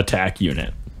attack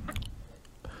unit.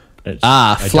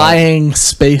 Flying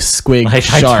space squig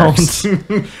sharks.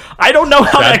 I don't know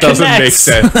how that doesn't connects.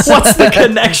 make sense. What's the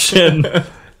connection?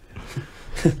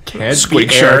 Can't Squig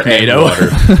be air and Sharknado. water.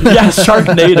 Yeah,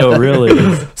 Sharknado, really.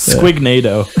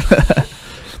 Squignado.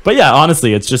 But yeah,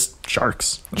 honestly, it's just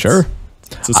sharks. Sure.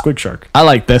 It's a squig shark. I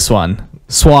like this one.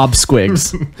 Swab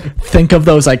squigs. Think of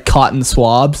those like cotton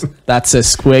swabs. That's a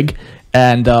squig.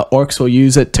 And orcs will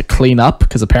use it to clean up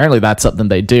because apparently that's something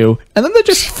they do. And then they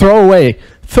just throw away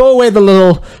the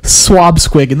little swab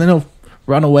squig, and then it'll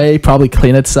run away, probably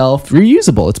clean itself.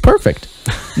 Reusable. It's perfect.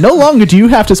 No longer do you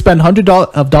have to spend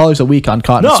 $100 a week on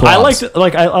cotton swabs. I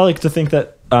like to think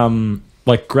that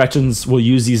like Gretchens will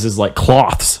use these as like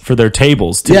cloths for their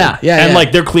tables too. Yeah, and yeah.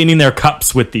 like they're cleaning their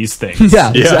cups with these things.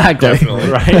 Yeah, exactly. Definitely.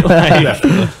 Right.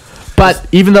 Like, But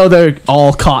even though they're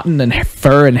all cotton and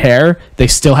fur and hair, they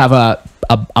still have a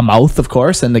mouth, of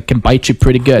course, and they can bite you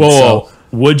pretty good. whoa.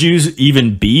 Would you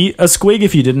even be a squig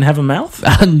if you didn't have a mouth?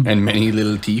 And many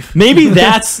little teeth. Maybe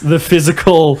that's the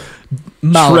physical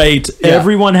Mouth. trait. Yeah.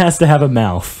 Everyone has to have a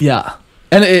mouth. Yeah.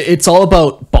 And it's all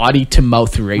about body to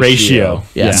mouth ratio.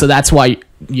 Yeah. Yeah. So that's why,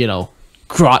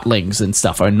 grotlings and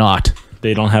stuff are not.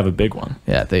 They don't have a big one.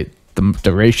 Yeah.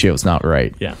 The ratio's not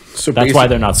right. Yeah. So that's why basic-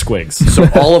 they're not squigs. So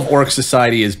all of orc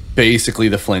society is basically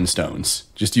the Flintstones,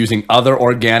 just using other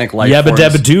organic life Yabba forms.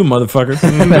 dabba doo, motherfucker.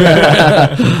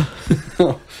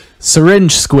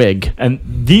 Syringe squig. And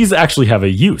these actually have a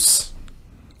use,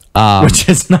 which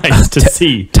is nice to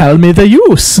see. Tell me the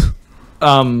use.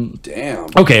 Damn.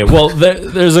 Okay, well,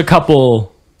 there's a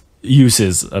couple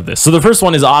uses of this. So the first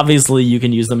one is obviously you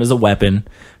can use them as a weapon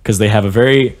because they have a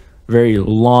very, very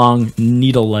long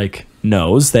needle-like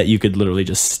nose that you could literally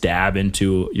just stab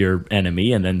into your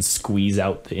enemy and then squeeze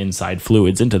out the inside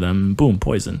fluids into them. Boom,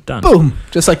 poison, done. Boom.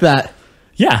 Just like that.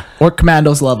 Yeah, Orc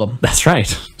commandos love them. that's right.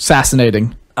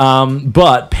 Assassinating.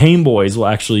 But pain boys will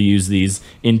actually use these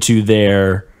into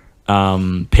their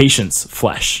patient's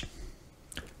flesh.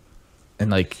 And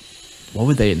like, what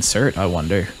would they insert? I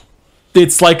wonder.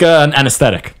 It's like an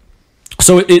anesthetic.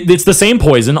 So it's the same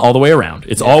poison all the way around.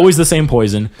 It's always the same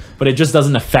poison, but it just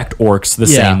doesn't affect orcs the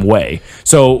same way.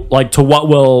 So like to what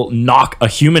will knock a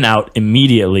human out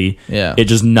immediately, it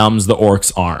just numbs the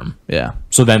orc's arm. Yeah.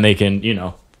 So then they can,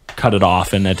 cut it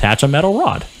off and attach a metal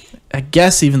rod. I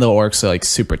guess even though orcs are like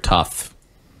super tough,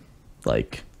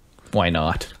 like why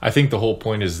not? I think the whole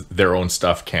point is their own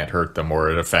stuff can't hurt them, or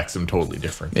it affects them totally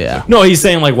different. Yeah. No, he's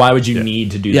saying like, why would you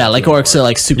need to do that? Yeah, like to an orcs are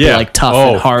like super Yeah. like tough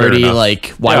Oh, and fair hardy. enough. Like,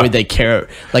 why Yeah. would they care?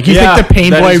 Like, you Yeah, think the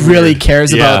pain that boy is really weird.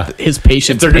 cares Yeah. about his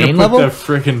patient's They're gonna pain put level? the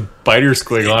freaking biter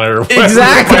squig on it, or whatever,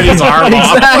 Exactly. cut his arm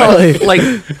off. Exactly. Like,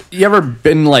 you ever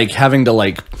been like having to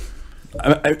like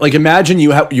imagine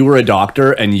you were a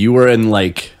doctor and you were in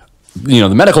like the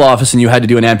medical office and you had to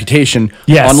do an amputation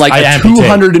Yes, on like I a amputate.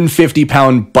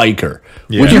 250-pound biker.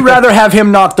 Yeah. Would you rather have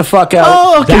him knock the fuck out?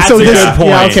 Oh, okay. That's So a this, good point.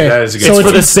 yeah, okay. That is a good so point.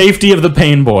 For the it's safety of the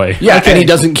pain boy. Yeah, Okay. and he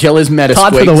doesn't kill his Todd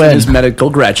for the Squigs win. and his medical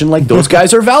Gretchen. Like, those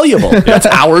guys are valuable. That's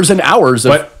hours and hours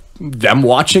of them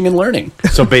watching and learning.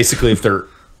 So basically, if they're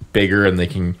bigger and they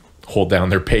can hold down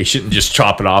their patient and just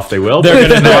chop it off, they will. They're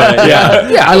gonna know it. Yeah.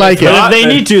 yeah, I like it. But if they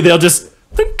need to, they'll just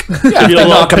Yeah, if they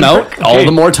knock him out, all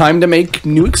the more time to make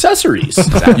new accessories.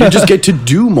 You just get to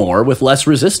do more with less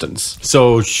resistance.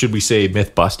 So should we say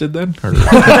myth busted then? Or?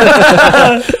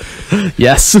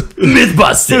 Yes. myth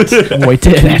busted. Wait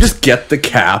till You just get the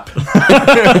cap.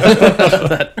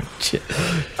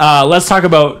 Let's talk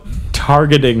about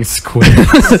targeting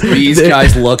squids. These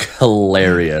guys look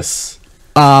hilarious.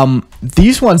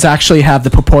 These ones actually have the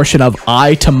proportion of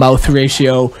eye to mouth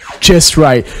ratio just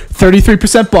right.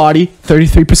 33% body,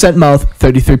 33% mouth,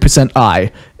 33%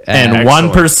 eye, and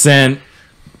Excellent. 1%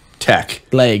 Tech.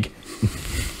 leg.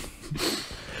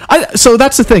 So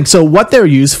that's the thing. So what they're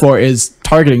used for is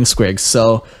targeting squigs.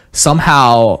 So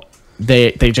somehow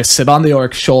they just sit on the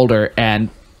orc's shoulder and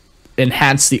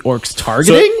enhance the orc's So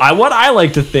targeting. what I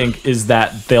like to think is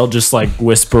that they'll just like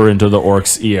whisper into the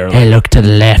orc's ear. Like, Hey, look to the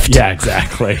left. yeah,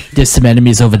 exactly. There's some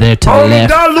enemies over there to the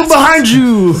left. look behind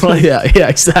you. yeah,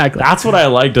 exactly. That's what I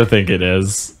like to think it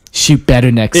is. Shoot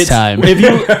better next time. If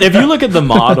you look at the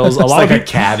models, a lot Like of a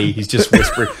people caddy. He's just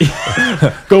whispering.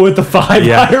 go with the 5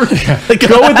 Yeah. iron.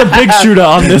 Go with the big shooter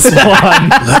on this one.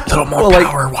 little more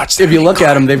power. Watch If you look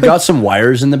at them, they've got some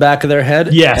wires in the back of their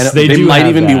head. Yes, and they do might have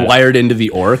even be that. wired into the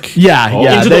orc. yeah,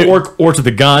 yeah. Into the orc or to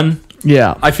the gun.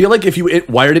 Yeah. I feel like if you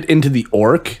wired it into the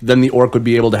orc, then the orc would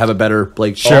be able to have a better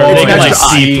like. Sure, Oh, they it's can like extra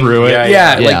see eye. through it.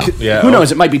 Yeah, Yeah, like Yeah. who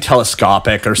knows? It might be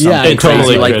telescopic or something it crazy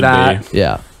totally like could that. be.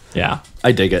 Yeah. Yeah.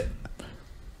 I dig it.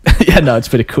 Yeah, no, it's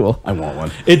pretty cool. I want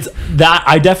one. It's that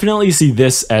I definitely see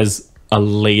this as a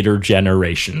later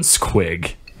generation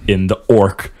squig in the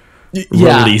orc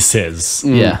yeah. releases.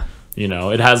 Yeah. You know,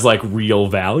 it has like real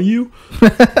value.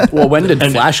 Well, when did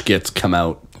Flash Gits come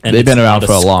out? And They've it's been around not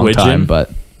for a long squidgen, time, but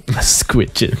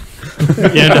squidgen.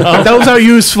 you know? Those are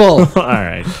useful. All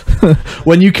right.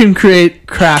 When you can create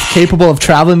craft capable of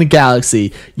traveling the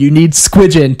galaxy, you need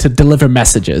squidgen to deliver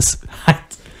messages.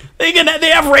 They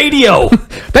have radio.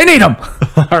 They need them.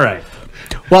 All right.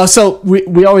 Well, so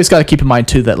we always got to keep in mind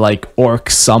too that like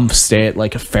orcs some stay at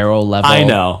like a pharaoh level. I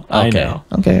know. I Okay. know.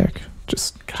 Okay, Eric.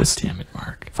 Just Damn it,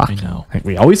 Mark. fuck. I know.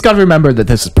 We always got to remember that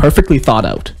this is perfectly thought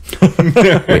out.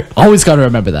 We always got to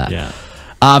remember that. Yeah.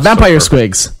 Vampire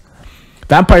squigs.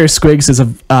 Vampire squigs is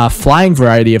a flying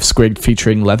variety of squig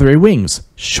featuring leathery wings,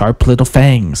 sharp little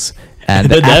fangs,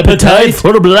 and An appetite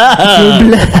for blood.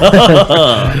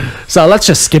 So let's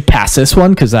just skip past this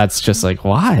one because that's just like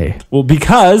why. Well,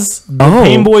 because the Oh.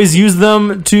 pain boys use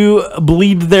them to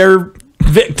bleed their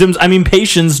victims. I mean,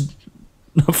 patients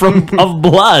of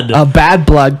blood. Bad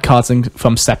blood causing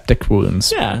from septic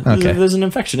wounds. Yeah. Okay. There's an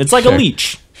infection. It's like Sure. a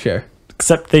leech, Sure.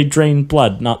 except they drain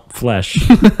blood, not flesh,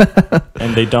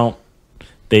 and they don't.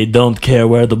 They don't care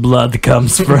where the blood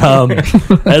comes from,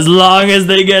 as long as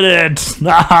they get it.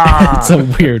 It's a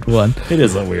weird one. It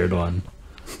is a weird one.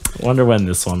 Wonder when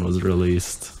this one was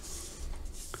released.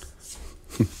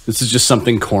 This is just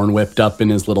something Korn whipped up in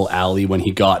his little alley when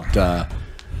he got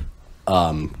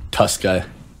Tuska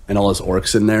and all his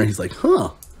orcs in there. He's like,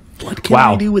 huh, what can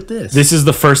Wow. I do with this? This is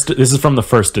from the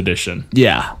first edition.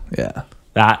 Yeah. Yeah.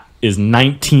 That is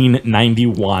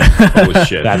 1991 Holy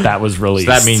shit. that was released.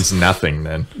 That means nothing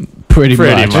then. Pretty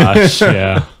pretty much. much,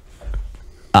 yeah.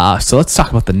 So let's talk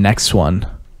about the next one.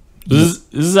 This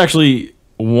is actually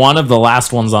one of the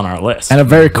last ones on our list. And a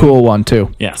very cool one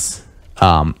too. Yes.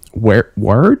 Word?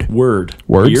 Word Word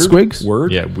Weird? squigs?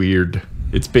 Word. Yeah, weird.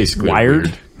 It's basically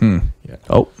Wired. weird.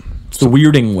 Oh. It's the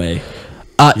weirding way.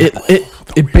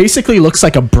 It basically looks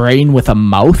like a brain with a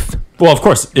mouth. Well, of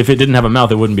course, if it didn't have a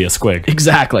mouth, it wouldn't be a squig.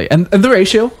 Exactly. And the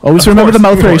ratio. Always remember the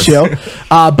mouth ratio.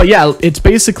 But yeah, it's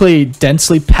basically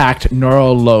densely packed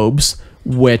neural lobes,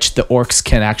 which the orcs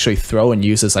can actually throw and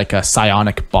use as like a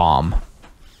psionic bomb.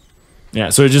 Yeah,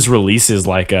 so it just releases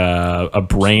like a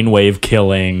brainwave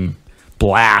killing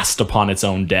blast upon its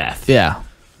own death. Yeah.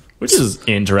 Which is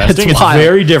interesting. It's wild.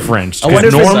 very different. I wonder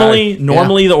if it's-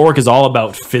 Normally the orc is all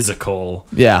about physical.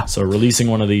 Yeah. So releasing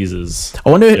one of these is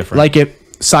I wonder, different. like, if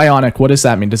psionic, what does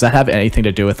that mean? Does that have anything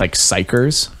to do with, like,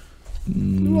 psychers?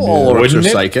 All orcs are Wouldn't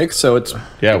it? psychic, so it's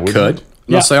Yeah, it wouldn't could. it?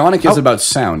 No, Yeah. psionic is about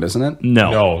sound, isn't it?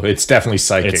 no. No, it's definitely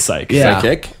psychic. It's psychic. Yeah.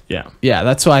 Psychic. Yeah. Yeah,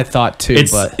 that's what I thought, too.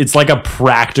 But It's like a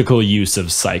practical use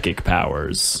of psychic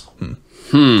powers.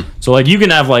 So like you can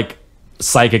have like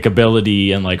psychic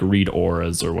ability and like read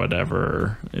auras or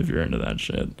whatever if you're into that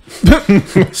shit.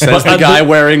 Says the guy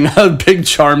wearing a big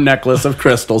charm necklace of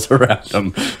crystals around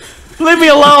him. Leave me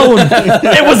alone.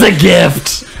 It was a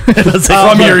gift.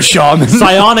 From your shaman.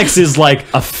 Psionics is like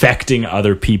affecting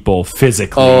other people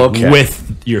physically Oh, okay.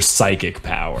 with your psychic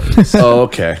powers. Oh,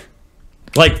 okay.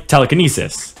 Like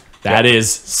telekinesis. That is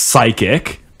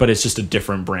psychic, but it's just a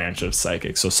different branch of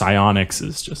psychic. So psionics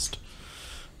is just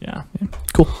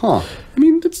Huh. I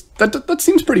mean, that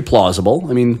seems pretty plausible.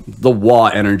 I mean, the Wa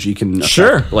energy can affect,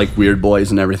 Sure. like weird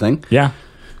boys and everything. yeah.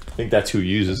 I think that's who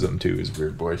uses them too, is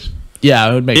Weird Boys. yeah,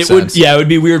 it would make It sense. would, it would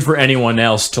be weird for anyone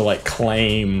else to like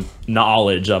claim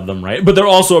knowledge of them, right? But they're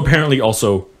also apparently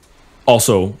also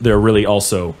they're really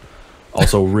also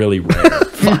really rare.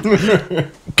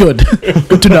 Good.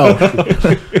 Good to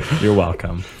know. You're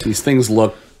welcome. These things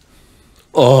look.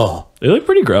 Oh. They look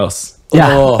pretty gross.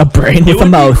 Yeah, Oh. a brain It with a would be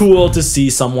mouth. cool to see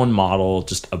someone model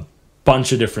just a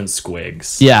bunch of different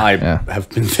squigs. Yeah, I yeah. have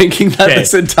been thinking that Okay.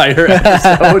 this entire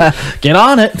episode. Get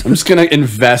on it. I'm just gonna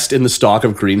invest in the stock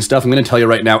of green stuff. I'm gonna tell you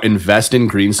right now, invest in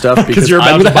green stuff because you're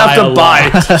I'm about gonna to buy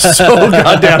have to buy so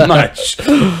goddamn much.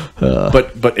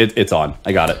 But it's on.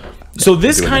 I got it. So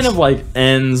this doing kind this. of like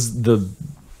ends the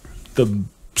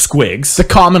squigs. The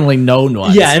commonly known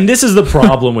ones. Yeah, and this is the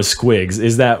problem with squigs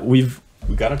is that we've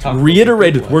We gotta talk.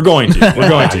 reiterated. We're going to. We're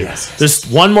going to. Yes. There's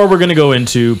one more we're going to go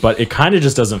into, but it kind of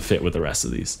just doesn't fit with the rest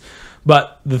of these.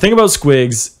 But the thing about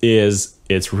squigs is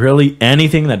it's really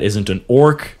anything that isn't an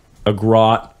orc, a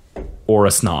grot, or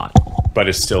a snot. But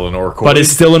it's still an orc. But it's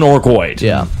still an orcoid.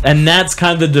 Yeah. And that's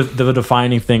kind of the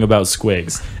defining thing about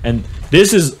squigs. And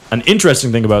this is an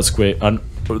interesting thing about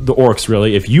the orcs,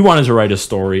 really. If you wanted to write a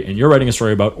story and you're writing a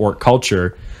story about orc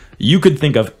culture, you could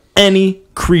think of any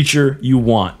creature you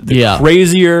want. The Yeah.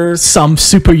 crazier, Some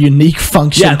super unique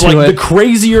function yeah, to like it. the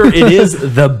crazier it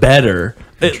is, the better.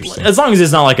 As long as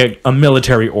it's not like a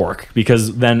military orc,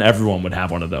 because then everyone would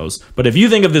have one of those. But if you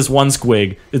think of this one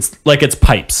squig, it's like it's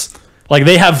pipes. Like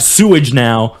they have sewage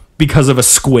now because of a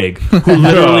squig who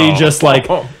literally just like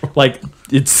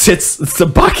it's a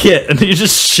bucket and you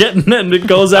just shit in it and it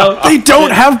goes out. They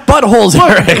don't have buttholes,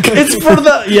 Eric. It's for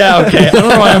the okay. I don't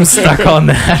know why I'm stuck on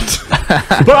that.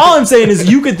 But all I'm saying is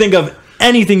you could think of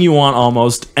anything you want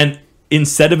almost, and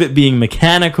instead of it being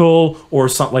mechanical or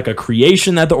something like a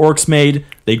creation that the orcs made,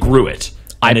 they grew it.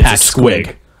 And it's a Eye-patch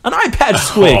squig. An eye patch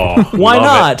squig. Oh, Why love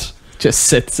not? Just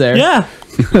sits there. Yeah.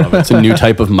 It's a new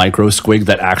type of micro squig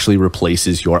that actually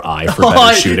replaces your eye for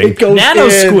better shooting. It goes Nano in.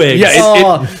 squigs.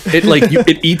 Yeah,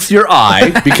 it eats your eye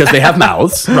because they have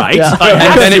mouths, Right. Yeah.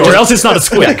 And then it or just- else it's not a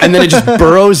squig. and then it just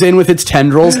burrows in with its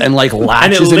tendrils and like And it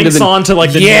latches into links the. onto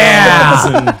like the Yeah!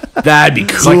 nerves and- That'd be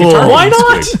cool. Why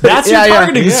not? That's Yeah, your yeah,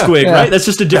 targeting yeah, squig, yeah. right? That's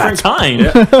just a different kind.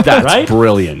 That's right?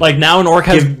 brilliant. Like now an orc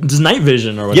has night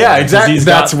vision or whatever. Yeah, 'cause exactly. he's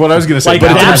That's got- what I was gonna say. Like But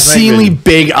but it's that- obscenely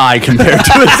big eye compared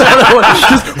to its other one.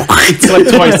 It's like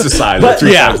twice the size. Or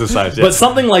three times the size. Yeah. But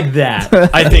something like that,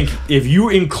 I think if you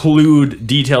include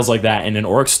details like that in an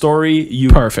orc story, you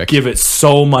Perfect. give it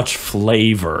so much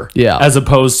flavor. Yeah. As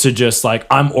opposed to just like,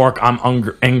 I'm orc, I'm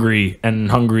angry and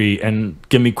hungry and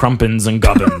give me crumpins and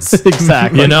gubbins.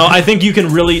 Exactly. You know, I think you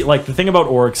can really, like, the thing about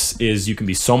orcs is you can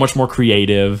be so much more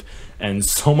creative and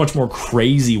so much more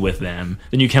crazy with them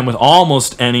than you can with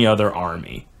almost any other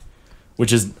army,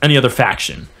 which is any other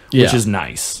faction, which Yeah. is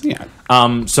nice. Yeah.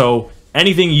 So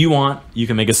anything you want, you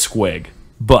can make a squig.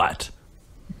 But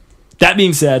that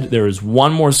being said, there is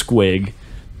one more squig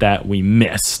that we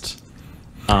missed.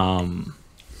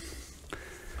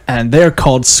 And they're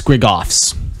called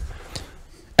squig-offs.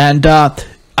 And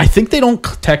I think they don't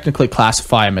technically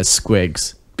classify them as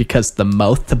squigs because the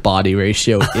mouth-to-body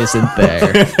ratio isn't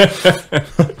there.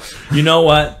 You know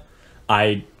what?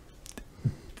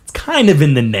 It's kind of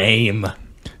in the name.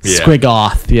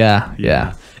 Squig-off,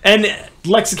 yeah. And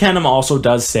Lexicanum also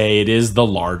does say it is the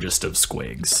largest of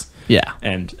squigs. Yeah.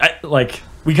 And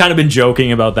we kind of been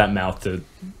joking about that mouth to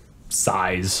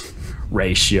size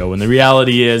ratio. And the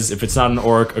reality is, if it's not an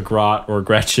orc, a grot, or a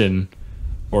Gretchen,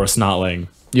 or a snotling,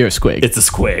 You're a squig. it's a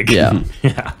squig. Yeah.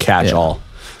 Yeah. Catch Yeah. all.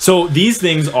 So these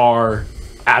things are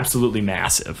absolutely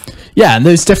massive. Yeah, and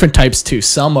there's different types too.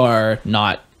 Some are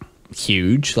not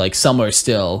huge. Like some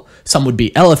would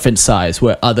be elephant size,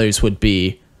 where others would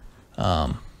be,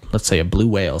 let's say, a blue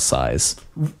whale size.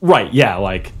 Right, yeah,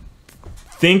 like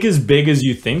think as big as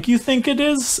you think it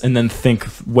is, and then think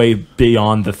way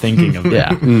beyond the thinking of it.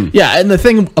 Yeah. Yeah, and the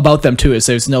thing about them too is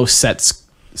there's no set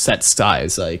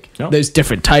size. Like there's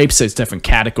different types, there's different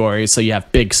categories. So you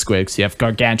have big squigs, you have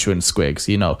gargantuan squigs,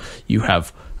 you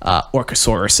have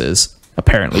orcosauruses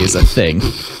apparently is a thing.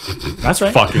 That's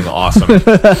right. Fucking awesome.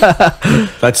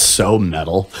 That's so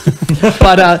metal.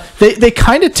 But they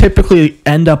kind of typically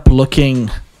end up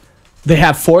looking. They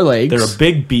have 4 legs. They're a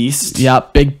big beast. Yeah,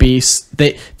 big beast.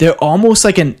 They're almost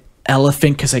like an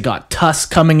elephant because they got tusks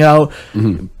coming out.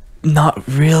 Not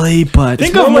really, but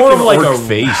Think of more of like a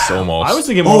face almost. I was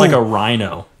thinking more like a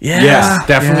rhino. yeah, Yes,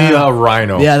 definitely a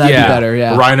rhino. Yeah, that'd be better.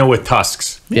 Yeah, A rhino with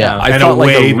tusks. Yeah. I And felt a like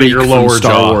way a reek bigger from lower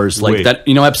Star jaw. Wars, like Wait. that.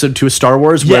 Episode 2 of Star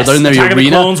Wars where Yes, they're in the Attack of the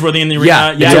arena. Clones, were they in the arena?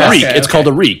 Yeah, Yeah, it's yeah. a reek. okay, It's called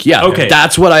a reek. Yeah, Okay.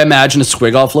 That's what I imagine a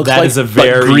squig-off looks That like. is a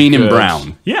very but green and good-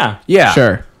 brown. Yeah, Yeah,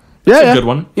 sure. Yeah, yeah. good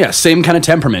one. Yeah, same kind of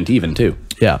temperament, even too.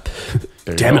 Yeah,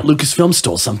 Damn it, Lucasfilm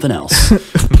stole something else.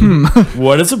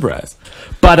 What a surprise!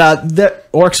 but the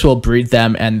orcs will breed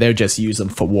them, and they'll just use them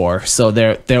for war. So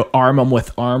they'll arm them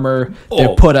with armor.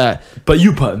 They'll But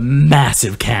you put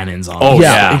massive cannons on. Oh, them.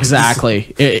 yeah, yeah.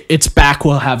 exactly. Its back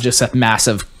will have just a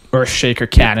massive Earthshaker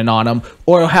cannon on them,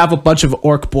 or it'll have a bunch of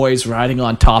orc boys riding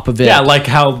on top of it. Yeah, like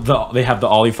how they have the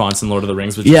Oliphants in Lord of the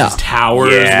Rings, which is Yeah. these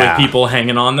towers Yeah. with people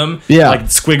hanging on them. Yeah. like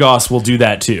Squigos will do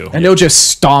that too. and they'll just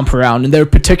stomp around, and they're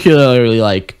particularly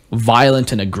like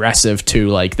violent and aggressive too.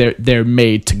 Like they're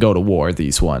made to go to war.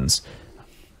 These ones,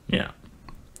 Yeah,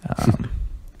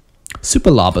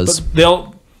 super labas.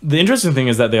 but the interesting thing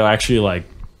is that they'll actually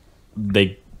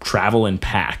they travel in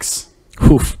packs.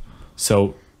 Oof.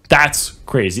 So that's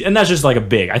crazy. And that's just like a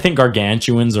big. I think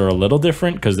gargantuans are a little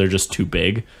different because they're just too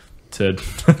big to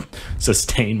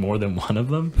sustain more than one of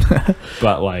them.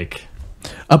 But like,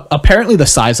 Apparently, the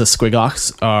size of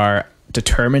squigox are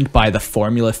determined by the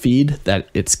formula feed that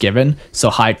it's given. So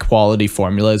high quality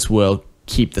formulas will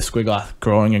keep the squigoth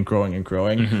growing and growing and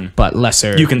growing, but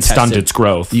lesser you can stunt tested- its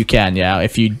growth. You can, yeah,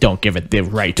 if you don't give it the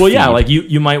right. Well, yeah, feed. like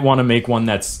you might want to make one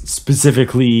that's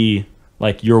specifically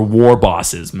like your war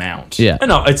boss's mount. Yeah. And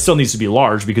no, it still needs to be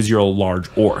large because you're a large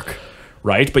orc,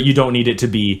 right? But you don't need it to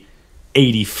be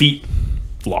 80 feet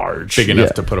large. Big enough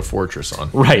Yeah. to put a fortress on.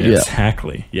 Right, Yeah.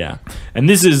 exactly. Yeah. And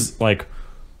this is like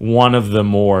one of the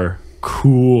more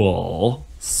cool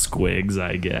squigs,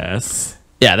 I guess.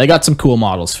 Yeah, they got some cool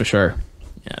models for sure.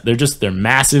 Yeah, they're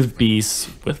massive beasts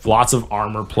with lots of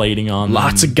armor plating on them.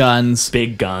 Lots of guns.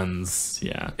 big guns.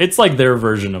 Yeah. It's like their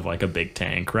version of like a big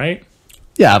tank, right?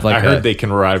 Yeah, like I heard they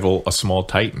can rival a small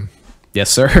titan.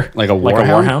 Yes, sir. Like a Like warhound.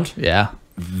 a warhound. Yeah.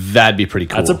 That'd be pretty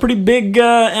cool. That's a pretty big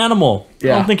animal. I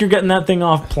Yeah. don't think you're getting that thing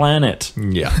off planet.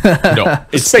 Yeah. No.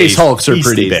 It Space stays- Hulks are he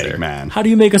pretty stays big, there. man. How do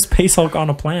you make a space Hulk on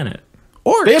a planet?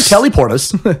 They have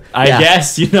teleporters. I Yeah.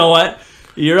 guess, you know what?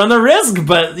 You're on the risk,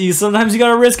 but sometimes you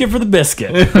gotta risk it for the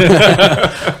biscuit.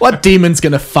 What demon's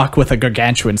gonna fuck with a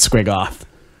gargantuan squigoth?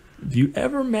 Have you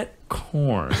ever met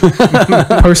Korn?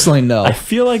 Personally, no. I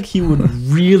feel like he would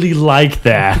really like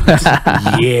that.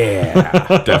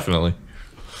 Yeah. Definitely.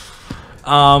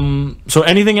 So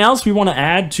anything else we want to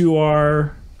add to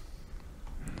our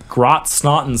Grot,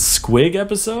 Snot, and Squig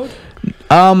episode?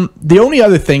 The only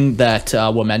other thing that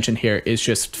we'll mention here is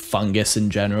just fungus in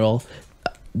general.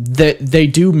 They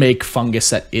do make fungus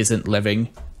that isn't living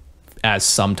as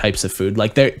some types of food.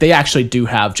 Like they actually do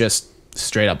have just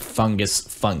straight up fungus.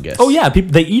 Oh yeah,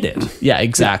 people they eat it. Yeah,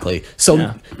 exactly. So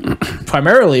Yeah.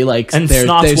 primarily, like, And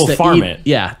Snots will the farm it.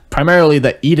 Yeah, primarily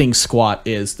the eating squat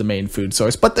is the main food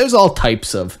source, but there's all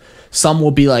types of. Some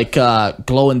will be like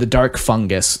glow in the dark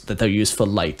fungus that they'll use for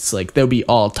lights. Like there'll be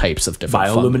all types of different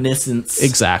Bioluminescence.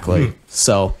 Exactly.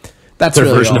 So that's Their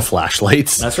really version all. of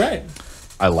flashlights. That's right.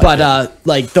 I like But it.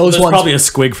 like those There's ones, probably a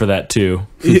Squig for that too.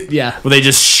 yeah, Where they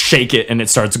just shake it and it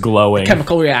starts glowing.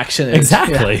 chemical reaction. is-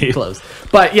 Exactly. yeah, close.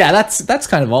 But yeah, that's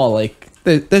kind of all. Like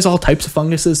there's all types of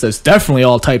funguses. There's definitely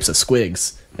all types of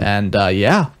squigs, and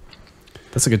yeah,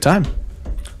 that's a good time.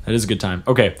 That is a good time.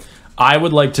 Okay. I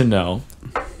would like to know.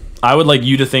 I would like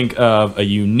you to think of a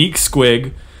unique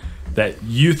squig that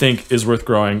you think is worth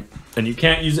growing, and you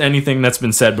can't use anything that's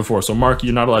been said before. So, Mark,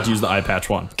 you're not allowed to use the eye patch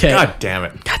one. Okay. God damn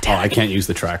it. Oh, I can't use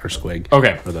the tracker squig.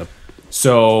 Okay. Or the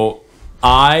So,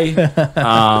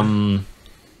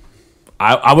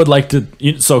 I would like to.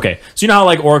 So, okay. So, you know how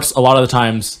like orcs a lot of the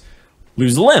times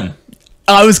lose a limb.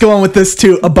 I was going with this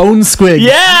too. A bone squig.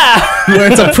 Yeah. Where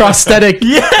it's a prosthetic.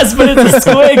 Yes, but it's a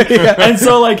squig. And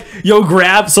so like you'll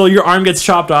grab, so your arm gets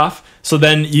chopped off, So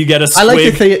then you get a squig. I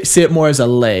like to see it more as a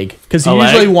leg because you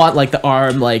usually want like the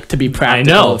arm like to be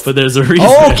practical. I know, but there's a reason.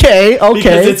 Okay.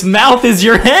 Because its mouth is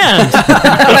your hand. It's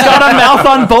got a mouth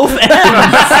on both ends.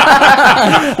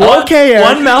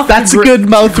 One mouth. That's a good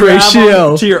mouth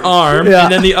ratio to your arm,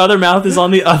 and then the other mouth is on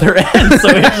the other end, so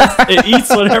it eats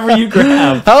whatever you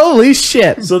grab. Holy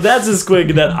shit! So that's a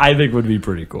squig that I think would be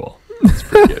pretty cool. That's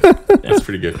pretty good. That's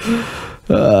pretty good.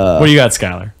 What do you got,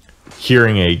 Skyler?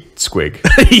 Hearing a squig.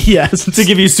 Yes, to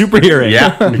give you super hearing.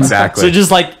 Yeah, exactly. So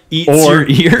just like eats your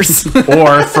ears,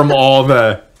 or from all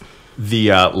the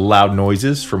loud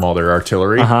noises from all their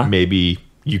artillery. Maybe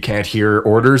you can't hear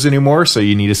orders anymore, so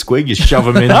you need a squig. You shove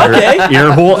them in their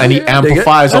ear hole, and he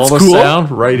amplifies all the sound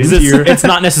right into your. It's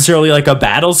not necessarily like a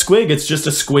battle squig. It's just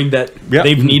a squig that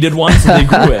they've needed once and they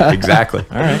grew it. Exactly.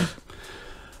 All right.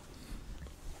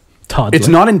 Todd, it's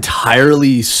not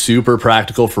entirely super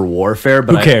practical for warfare,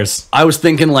 but who cares? I was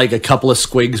thinking like a couple of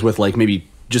squigs with like maybe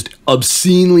just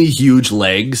obscenely huge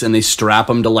legs, and they strap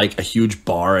them to like a huge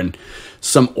bar, and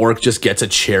some orc just gets a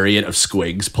chariot of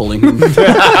squigs pulling him.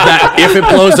 That if it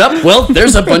blows up, well,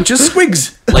 there's a bunch of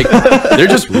squigs. Like they're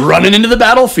just running into the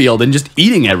battlefield and just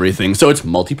eating everything. So it's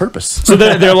multi-purpose. So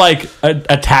they're like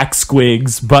attack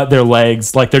squigs, but their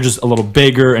legs like they're just a little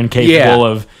bigger and capable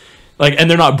of. Like, and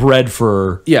they're not bred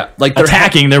for like they're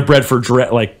attacking. They're bred for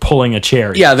like pulling a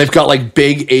chariot. Yeah, they've got like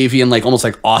big avian, like almost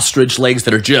like ostrich legs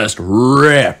that are just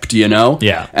ripped, you know.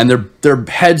 Yeah, and their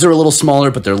heads are a little smaller,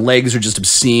 but their legs are just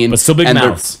obscene, but still big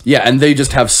mouths. Yeah, and they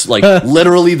just have like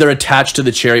literally they're attached to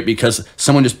the chariot because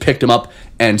someone just picked them up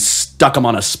and stuck them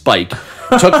on a spike.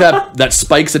 Took that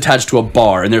spike's attached to a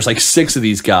bar, and there's like 6 of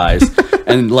these guys,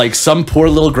 and like some poor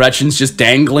little Gretchen's just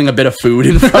dangling a bit of food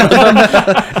in front of them,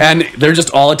 and they're just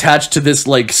all attached to this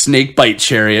like snake bite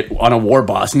chariot on a war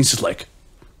boss, and he's just like,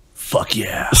 fuck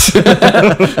yeah.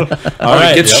 All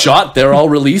right, gets shot, they're all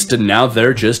released, and now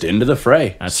they're just into the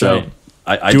fray. That's right.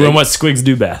 I doing what squigs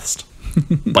do best.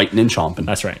 Biting and chomping.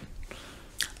 That's right.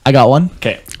 I got one.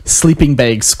 Okay. Sleeping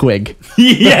bag squig.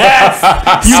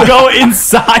 Yes! You go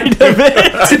inside of it.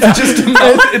 It's just a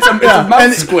mouth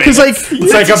squig. Because like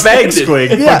it's like a bag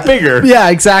squig, but bigger. Yeah,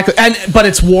 exactly. But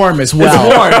it's warm as well.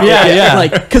 It's warm. Yeah.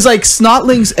 Like because like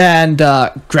Snotlings and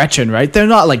Gretchen, right? They're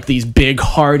not like these big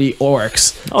hardy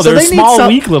orcs. Oh, they're small,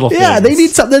 weak little things. Yeah, they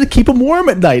need something to keep them warm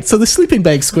at night. So the sleeping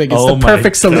bag squig is the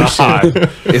perfect solution.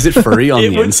 Is it furry on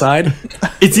the inside?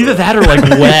 It's either that or like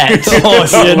wet.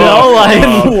 You know,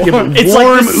 like it's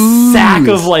like a sack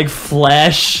of like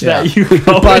flesh that you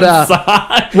go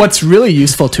inside. What's really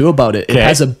useful too about it, it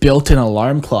has a built-in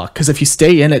alarm clock. Because if you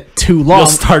stay in it too long,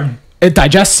 it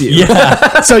digests you.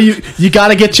 Yeah. So you got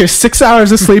to get your 6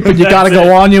 hours of sleep, and you got to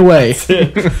go on your way.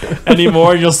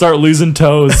 Anymore, you'll start losing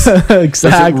toes. Exactly.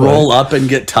 Does it roll up and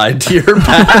get tied to your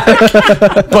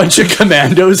back? Bunch of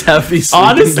commandos have these.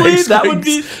 Honestly,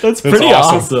 that's pretty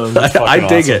awesome. I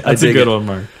dig it. That's a good one,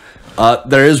 Mark.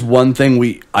 There is one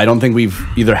thing I don't think we've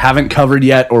either haven't covered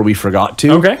yet or we forgot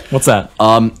to. Okay, what's that?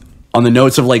 On the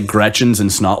notes of like Gretchens and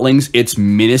Snotlings, it's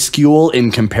minuscule in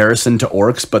comparison to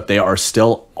orcs, but they are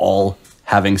still all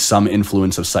having some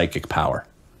influence of psychic power.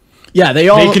 Yeah, they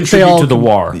contribute to the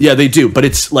war. Yeah, they do, but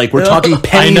it's like we're talking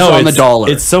pennies on the dollar.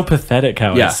 It's so pathetic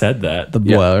how I said that. The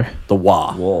war. The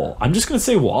wa. Whoa. I'm just gonna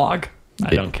say wog.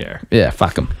 I don't care. Yeah,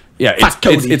 fuck them. Yeah,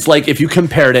 it's like if you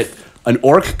compared it. An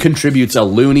orc contributes a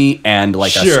loony, and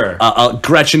like a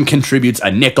Gretchen contributes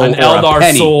a nickel an or Eldar a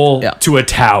penny. soul to a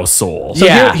Tau soul. So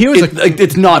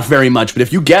it's not very much, but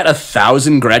if you get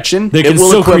 1,000 Gretchen, they can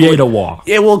still create a wall.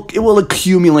 It will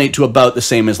accumulate to about the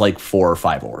same as like 4 or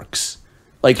 5 orcs.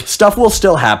 Like stuff will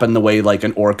still happen the way like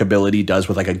an orc ability does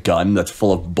with like a gun that's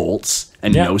full of bolts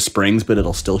and no springs, but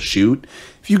it'll still shoot.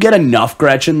 If you get enough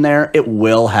Gretchen there, it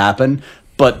will happen.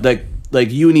 But like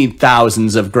you need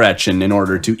thousands of Gretchen in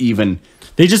order to even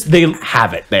they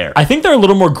have it there. I think they're a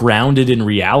little more grounded in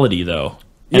reality though.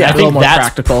 And I think that's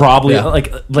practical. Probably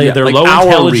their like low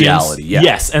intelligence. Reality,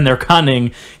 yes, and their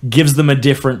cunning gives them a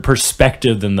different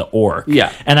perspective than the orc.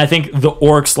 Yeah. And I think the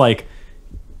orc's like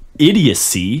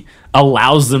idiocy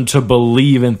allows them to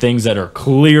believe in things that are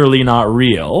clearly not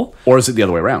real. Or is it the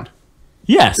other way around?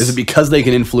 Yes. Is it because they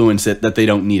can influence it that they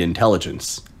don't need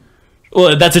intelligence?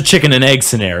 Well, that's a chicken and egg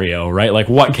scenario, right? Like,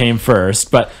 what came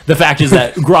first? But the fact is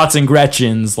that Grots and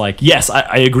Gretchens, like, yes,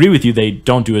 I agree with you. They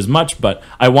don't do as much, but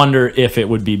I wonder if it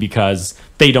would be because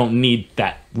they don't need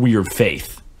that weird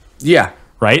faith. Yeah.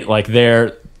 Right? Like,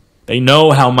 they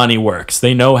know how money works.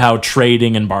 They know how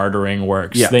trading and bartering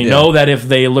works. Yeah. They know that if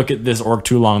they look at this orc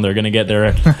too long, they're going to get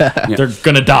they're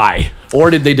going to die. Or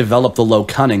did they develop the low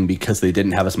cunning because they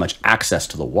didn't have as much access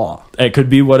to the wall? It could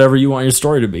be whatever you want your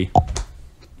story to be.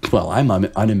 Well, I'm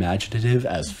unimaginative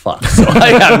as fuck, so I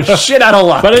have shit out of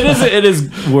luck. But it is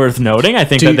worth noting. I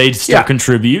think that they still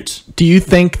contribute. Do you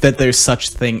think that there's such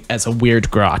thing as a weird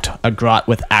grot? A grot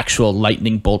with actual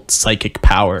lightning bolt psychic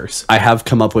powers? I have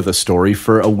come up with a story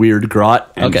for a weird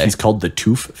grot, and he's called the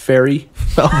Tooth Fairy.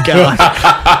 Oh,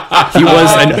 God. He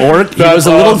was an orc. He was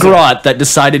a little grot that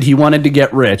decided he wanted to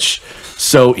get rich,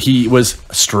 so he was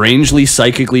strangely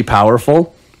psychically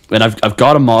powerful. And I've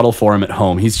got a model for him at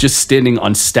home. He's just standing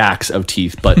on stacks of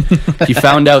teeth, but he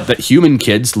found out that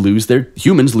humans lose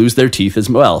their teeth as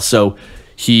well. So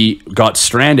he got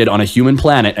stranded on a human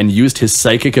planet and used his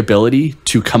psychic ability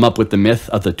to come up with the myth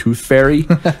of the Tooth Fairy.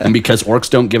 And because orcs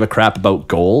don't give a crap about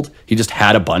gold, he just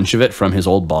had a bunch of it from his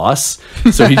old boss.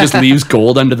 So he just leaves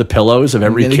gold under the pillows of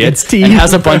every kid and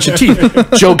has a bunch of teeth.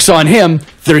 Joke's on him.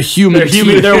 They're human.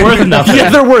 They're worth nothing. Yeah,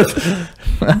 they're worth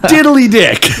diddly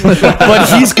dick. But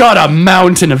he's got a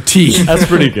mountain of teeth. That's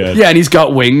pretty good. Yeah, and he's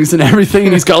got wings and everything.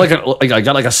 And he's got I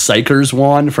got like a Psyker's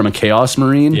wand from a Chaos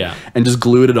Marine. Yeah. And just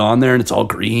glued it on there, and it's all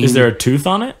green. Is there a tooth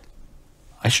on it?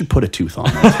 I should put a tooth on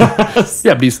it.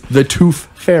 Yeah, but he's the Tooth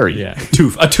Fairy. Yeah,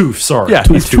 a tooth. Sorry. Yeah,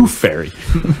 he's Tooth Fairy.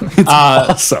 It's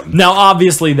awesome. Now,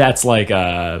 obviously, that's like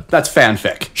a That's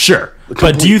fanfic. Sure.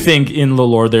 But do you think in the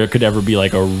lore there could ever be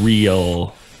like a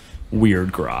real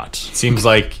weird grot? Seems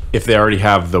like if they already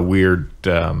have the weird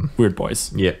Weird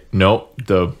boys. yeah, no,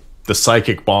 the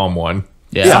psychic bomb one.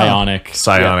 Yeah.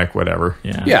 Psionic, whatever.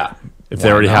 Yeah. Yeah. If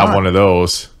they already have one of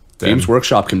those, then Games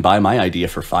Workshop can buy my idea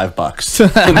for $5.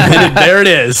 And then there it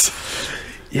is.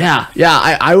 Yeah,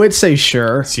 I would say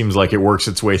sure. seems like it works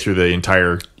its way through the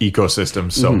entire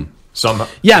ecosystem. So some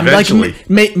Eventually.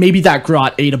 eventually Maybe that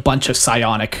grot ate a bunch of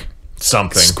psionic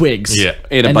something squigs. Yeah.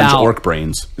 Ate a And bunch of now- orc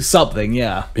brains. Something,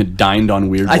 yeah. It dined on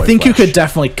weird I boy think you flesh. could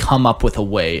definitely come up with a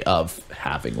way of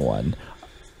having one.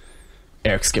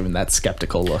 Eric's giving that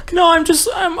skeptical look. No,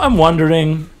 I'm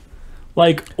wondering,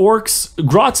 like orcs,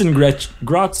 grots and grots,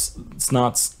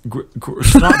 snots,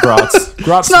 snot grots,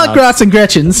 grots, It's not snots, grots and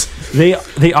Gretchens.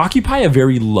 They occupy a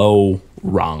very low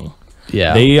rung.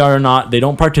 Yeah. They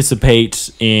don't participate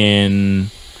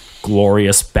in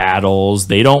glorious battles.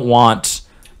 They don't want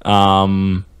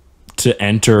to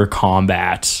enter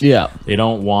combat. Yeah. They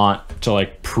don't want to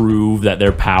like prove that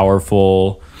they're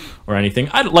powerful or anything.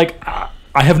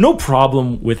 I have no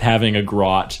problem with having a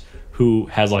grot who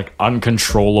has like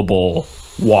uncontrollable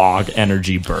wog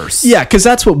energy bursts. Yeah, because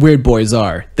that's what weird boys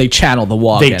are. They channel the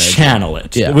wog They energy. channel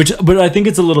it. Yeah. But I think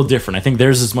it's a little different. I think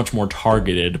theirs is much more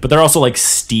targeted, but they're also like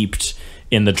steeped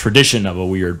in the tradition of a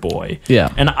weird boy.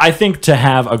 Yeah. And I think to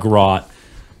have a grot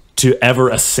to ever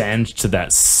ascend to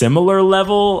that similar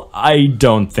level, I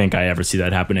don't think I ever see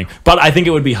that happening. But I think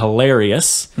it would be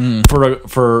hilarious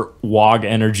for wog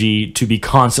energy to be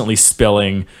constantly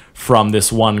spilling from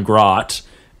this one grot,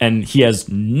 and he has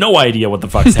no idea what the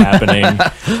fuck's happening.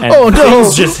 And Oh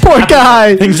no, poor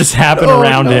guy. Things just happen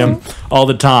around him all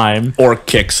the time. Orc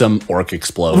kicks him, orc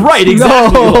explodes. Right,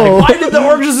 exactly. No. Like, why did the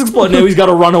orc just explode? Now he's got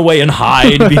to run away and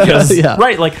hide because, Yeah.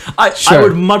 right? Like, I Sure.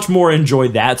 would much more enjoy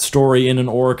that story in an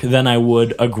orc than I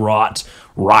would a grot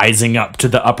rising up to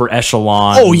the upper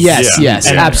echelon. Oh yes, Yeah. yes,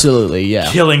 And absolutely,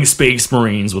 yeah. killing space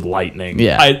marines with lightning.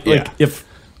 Yeah. If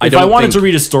I don't wanted think- to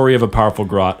read a story of a powerful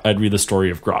grot, I'd read the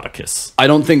story of Groticus. I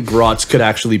don't think grots could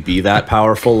actually be that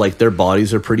powerful. Like, their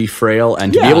bodies are pretty frail,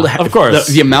 and to be Yeah, able to of course.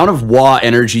 the amount of wa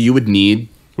energy you would need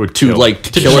Would to kill. like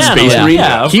to kill a channel space it. marine,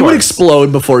 Yeah, of he would course.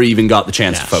 explode before he even got the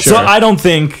chance to focus. So I don't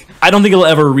think it'll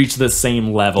ever reach the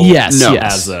same level. Yes, No,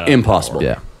 yes. as a impossible.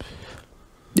 Yeah.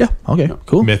 Yeah, okay,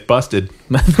 cool. myth busted.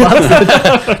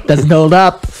 Doesn't hold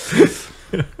up.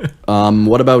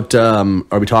 What about?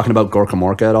 Are we talking about Gorka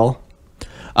Morka at all?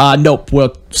 Nope,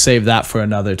 we'll save that for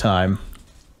another time.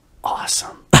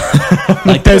 Awesome.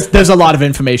 Like there's a lot of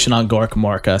information on Gorka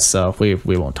Morka, so we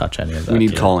won't touch any of that. We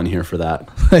need Colin here for that.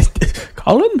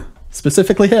 Colin?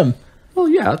 Specifically him. Well,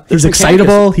 yeah, He's there's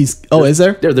excitable. Mechanicus. Is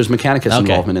there? There's Mechanicus Okay.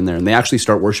 involvement in there, and they actually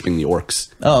start worshiping the orcs.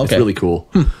 Oh, It's okay. really cool.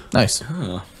 Nice.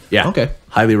 Yeah. Okay.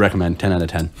 Highly recommend. 10 out of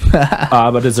 10.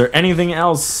 But is there anything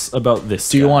else about this?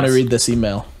 Do you want to guys? read this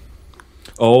email?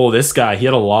 Oh, this guy, he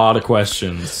had a lot of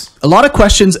questions. A lot of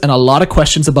questions and a lot of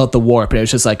questions about the warp. And it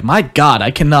was just like, my God,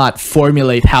 I cannot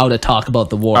formulate how to talk about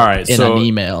the warp All right, in so an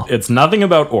email. It's nothing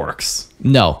about orcs.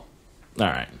 No. All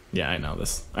right. Yeah, I know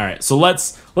this. All right, so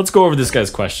let's go over this guy's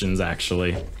questions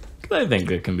actually. 'Cause I think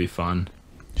it can be fun.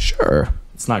 Sure.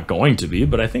 It's not going to be,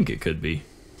 but I think it could be.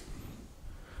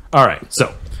 All right,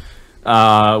 so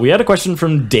we had a question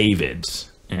from David,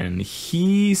 and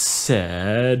he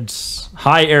said,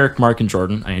 "Hi, Eric, Mark, and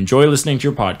Jordan. I enjoy listening to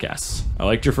your podcasts. I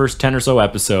liked your first 10 or so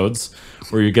episodes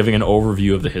where you're giving an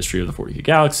overview of the history of the 40K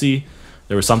Galaxy.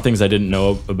 There were some things I didn't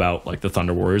know about, like the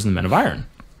Thunder Warriors and the Men of Iron.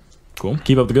 Cool.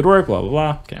 Keep up the good work, blah, blah,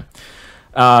 blah.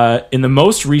 Okay. In the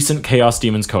most recent Chaos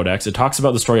Demons Codex, it talks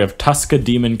about the story of Tuska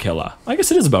Demon Killa. I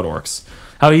guess it is about orcs.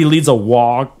 How he leads a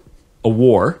war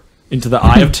into the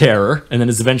Eye of Terror, and then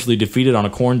is eventually defeated on a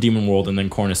Khorne demon world, and then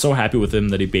Khorne is so happy with him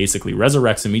that he basically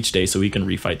resurrects him each day so he can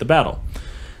refight the battle.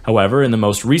 However, in the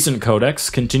most recent codex,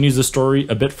 continues the story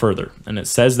a bit further, and it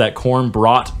says that Khorne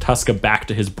brought Tuska back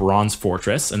to his bronze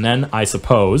fortress, and then, I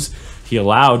suppose, he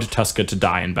allowed Tuska to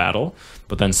die in battle,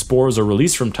 but then spores are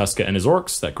released from Tuska and his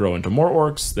orcs that grow into more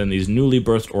orcs. Then these newly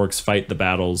birthed orcs fight the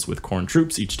battles with Khorne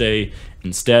troops each day,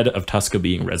 instead of Tuska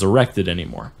being resurrected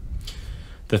anymore.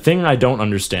 The thing I don't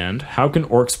understand, how can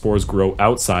orc spores grow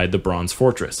outside the bronze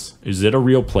fortress? Is it a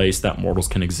real place that mortals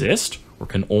can exist, or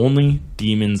can only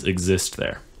demons exist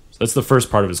there? So that's the first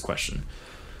part of his question.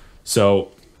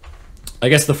 So I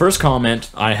guess the first comment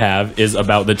I have is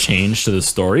about the change to the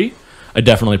story. I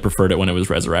definitely preferred it when it was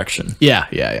resurrection.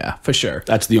 Yeah, for sure.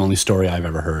 That's the only story I've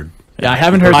ever heard. Yeah, I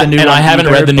haven't heard the new. And I haven't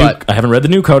read the new. But I haven't read the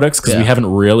new codex because we Yeah. haven't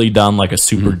really done like a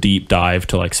super deep dive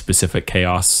to like specific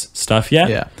chaos stuff yet.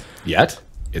 yeah. Yet?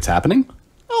 It's happening?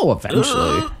 Oh,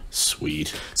 eventually.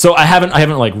 Sweet. So I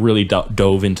haven't like really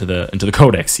dove into the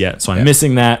codex yet. So I'm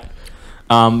missing that.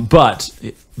 But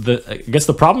I guess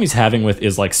the problem he's having with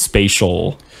is like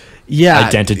spatial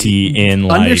identity in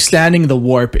like understanding the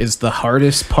warp is the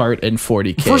hardest part in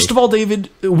 40K. First of all, David,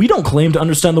 we don't claim to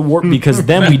understand the warp because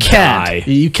then we die.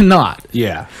 You cannot.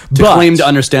 Yeah. To But- claim to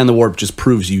understand the warp just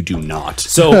proves you do not.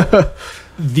 So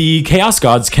the Chaos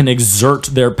Gods can exert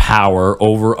their power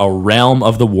over a realm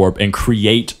of the warp and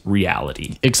create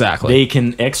reality. Exactly. They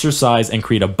can exercise and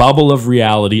create a bubble of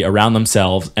reality around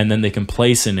themselves, and then they can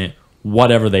place in it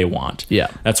whatever they want. Yeah.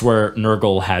 That's where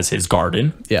Nurgle has his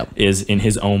garden. Yeah. Is in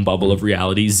his own bubble of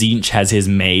reality. Tzeentch has his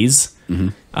maze.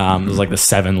 There's like the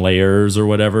 7 layers or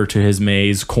whatever to his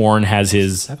maze. Khorne has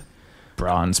his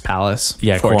Bronze Palace.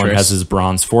 Khorne Fortress. has his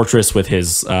bronze fortress with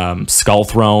his skull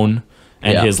throne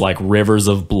and Yeah. his like rivers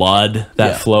of blood that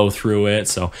Yeah. flow through it.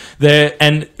 So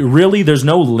and really there's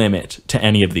no limit to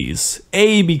any of these.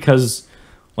 Because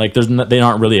like they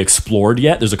aren't really explored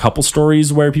yet. There's a couple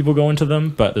stories where people go into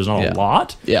them, but there's not a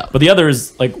lot. Yeah. But the other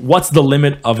is like, what's the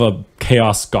limit of a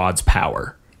Chaos God's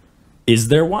power? Is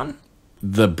there one?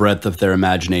 The breadth of their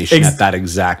imagination at that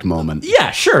exact moment.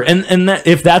 Yeah, sure. And that,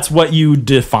 if that's what you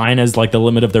define as like the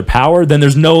limit of their power, then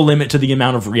there's no limit to the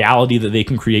amount of reality that they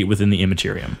can create within the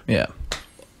Immaterium. Yeah.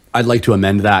 I'd like to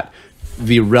amend that.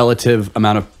 The relative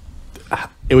amount of...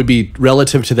 It would be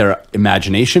relative to their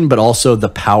imagination, but also the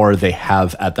power they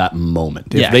have at that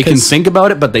moment. If Yeah, they can 'cause think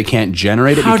about it, but they can't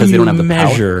generate it How because do they you don't have the power.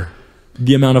 measure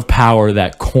the amount of power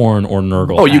that Khorne or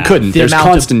Nurgle Oh, you have? couldn't. The There's amount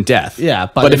of- constant death. Yeah,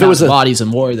 but if it was a... bodies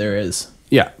in war, there is.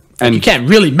 Yeah. And You can't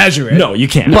really measure it. No, you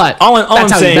can't. But all that's I'm how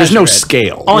you saying, there's no measure it.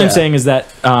 scale. all Yeah. I'm saying is that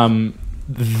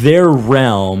their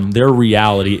realm, their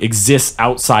reality exists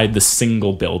outside the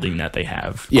single building that they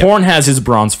have. Yeah. Khorne has his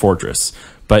bronze fortress,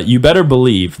 but you better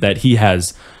believe that he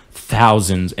has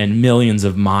thousands and millions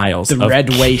of miles of red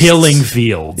wastes. killing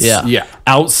fields Yeah.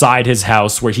 outside his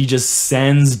house where he just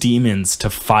sends demons to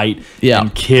fight Yeah.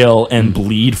 and kill and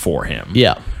bleed for him.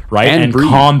 Yeah. Right? And And breed.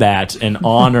 combat and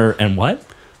honor and what?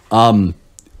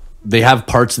 They have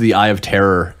parts of the Eye of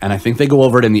Terror, and I think they go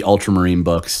over it in the Ultramarine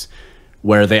books,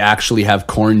 where they actually have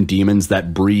Khorne demons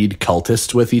that breed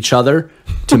cultists with each other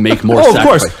to make more Oh, of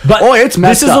sacrifice. course. But it's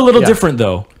messed this is up. a little Yeah. different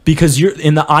though, because you're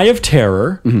in the Eye of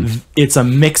Terror. It's a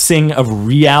mixing of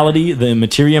reality, the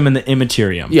Immaterium and the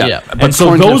Immaterium. Yeah, Yeah. but And so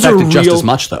Khorne's those are real, infected just as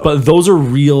much, though. But those are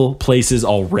real places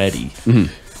already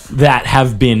that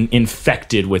have been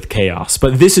infected with chaos.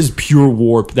 But this is pure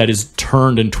warp that is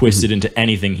turned and twisted into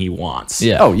anything he wants.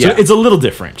 Yeah. Oh, yeah. So it's a little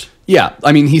different. Yeah,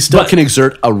 I mean, he still But- can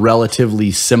exert a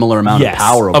relatively similar amount Yes, of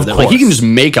power over of there. Like, he can course. just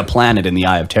make a planet in the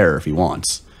Eye of Terror if he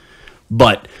wants.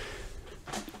 But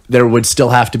there would still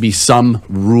have to be some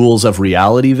rules of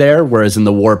reality there, whereas in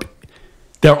the warp,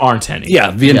 There aren't any.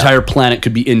 yeah, the entire planet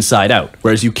could be inside out,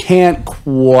 whereas you can't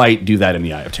quite do that in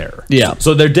the Eye of Terror. Yeah.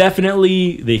 So they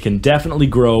can definitely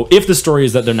grow. If the story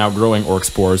is that they're now growing orc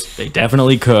spores, they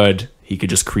definitely could. He could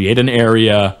just create an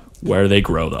area where they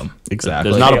grow them.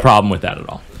 Exactly. There's not a Yeah. problem with that at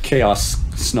all. Chaos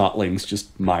snotlings just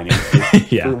mining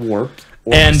Yeah. warp.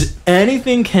 And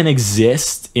anything can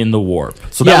exist in the warp.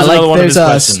 So that Yeah, was another like one of there's his a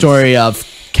questions. story of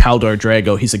Kaldor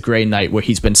Drago. He's a Grey Knight where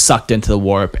he's been sucked into the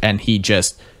warp and he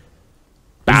just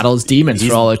battles demons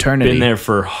He's for all eternity. been there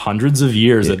for hundreds of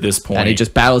years at this point. and he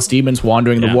just battles demons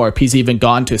wandering Yeah. the warp. He's even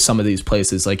gone to some of these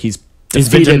places. Like he's been to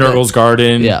defeated Nurgle's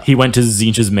garden. Yeah. He went to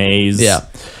Tzeentch's maze. Yeah.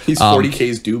 He's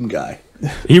 40K's Doom guy.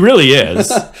 He really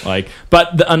is. Like,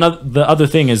 but the other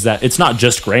thing is that it's not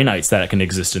just Grey Knights that can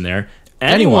exist in there.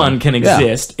 Anyone can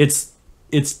exist.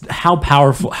 It's how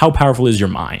powerful is your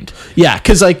mind? Yeah,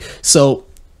 because like so.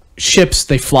 Ships,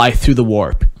 they fly through the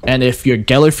warp, and if your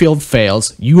Geller field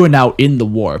fails, you are now in the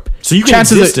warp. So you can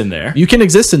exist in there. You can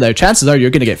exist in there. Chances are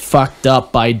you're going to get fucked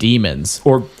up by demons,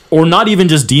 or not even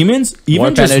just demons, even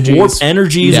warp just energies. warp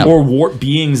energies or warp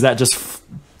beings that just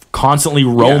constantly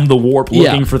roam the warp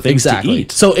looking for things to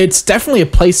eat. So it's definitely a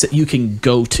place that you can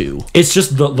go to. It's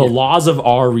just the laws of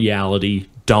our reality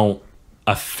don't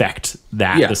affect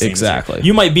that the same. Exactly.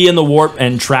 You might be in the warp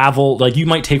and travel, like you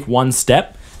might take one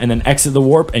step and then exit the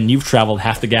warp, and you've traveled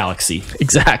half the galaxy.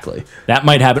 Exactly. That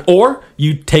might happen. Or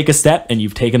you take a step, and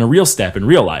you've taken a real step in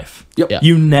real life. Yep. Yeah.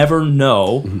 You never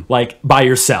know, like, by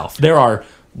yourself. There are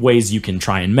ways you can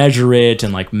try and measure it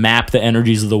and, like, map the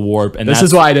energies of the warp. And this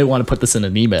is why I didn't want to put this in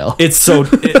an email. It's a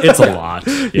lot.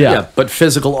 Yeah, but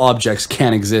physical objects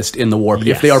can exist in the warp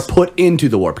if they are put into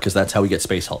the warp, because that's how we get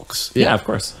Space Hulks. Yeah, of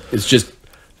course. It's just...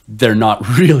 they're not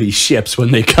really ships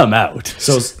when they come out.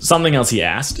 So something else he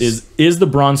asked is the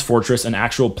Bronze Fortress an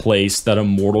actual place that a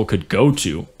mortal could go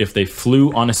to if they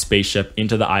flew on a spaceship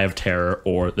into the Eye of Terror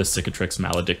or the Cicatrix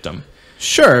Maledictum?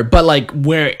 Sure, but like,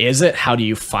 where is it? How do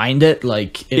you find it?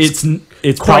 Like, it's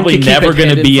probably never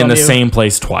going to be in the same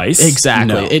place twice.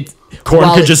 Exactly. No.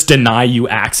 Korn could just deny you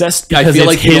access because I feel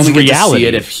like his only reality. See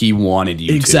it if he wanted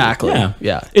you exactly. to.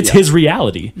 Yeah. It's his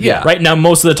reality. Yeah. Right now,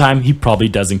 most of the time, he probably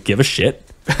doesn't give a shit.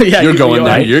 Yeah, you're going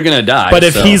there. You're gonna die. But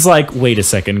if he's like, wait a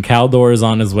second, Kaldor is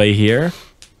on his way here.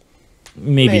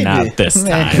 Maybe not this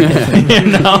time.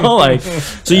 You know, like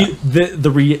so.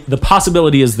 The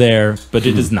possibility is there, but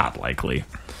it is not likely.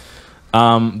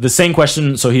 The same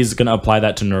question. So he's going to apply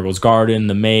that to Nurgle's Garden,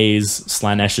 the maze,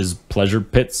 Slanesh's pleasure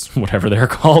pits, whatever they're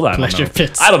called. I don't know.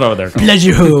 Pits. I don't know what they're called.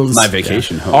 Pleasure holes. My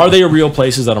vacation home. Are they real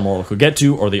places that a mortal could get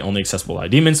to, or are they only accessible by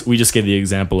demons? We just gave the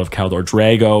example of Kaldor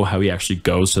Drago, how he actually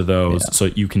goes to those. So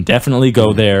you can definitely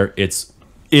go there.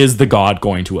 Is the god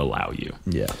going to allow you?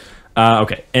 Yeah.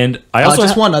 Okay. And I also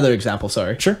just one other example.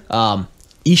 Sorry. Sure.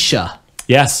 Isha.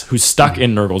 Yes, who's stuck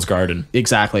in Nurgle's Garden.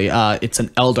 Exactly. It's an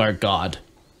Eldar god.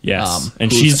 Yes,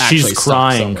 and she's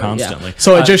crying constantly. Yeah.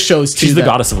 So it just shows she's the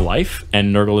goddess of life,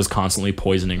 and Nurgle is constantly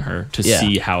poisoning her to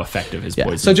see how effective his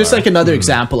poison. So just like another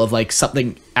example of like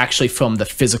something actually from the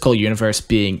physical universe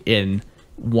being in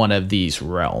one of these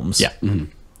realms. Yeah,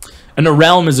 and a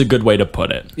realm is a good way to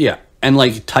put it. Yeah. And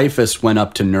like Typhus went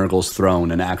up to Nurgle's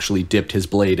throne and actually dipped his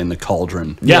blade in the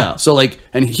cauldron. Yeah. So like,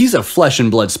 and he's a flesh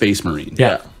and blood space marine.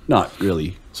 Yeah. Not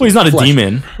really. Well, he's not a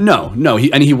demon. No.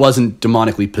 He wasn't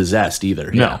demonically possessed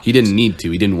either. No. He didn't need to.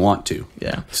 He didn't want to.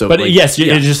 Yeah. So, but yes,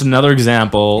 it's just another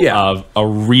example of a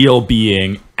real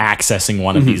being accessing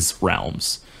one of these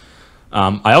realms.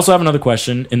 I also have another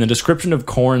question. In the description of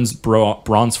Khorne's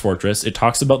Bronze Fortress, it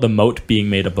talks about the moat being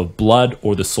made up of blood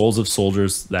or the souls of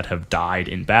soldiers that have died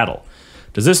in battle.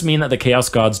 Does this mean that the Chaos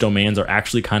God's domains are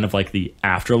actually kind of like the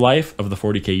afterlife of the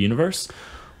 40k universe?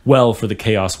 Well, for the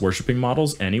Chaos worshipping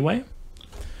models anyway?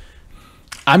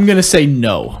 I'm going to say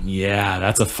no. Yeah,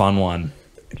 that's a fun one.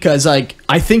 Because like,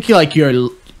 I think like your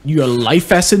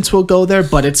life essence will go there,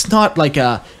 but it's not like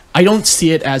a... I don't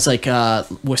see it as like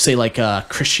we'll say like a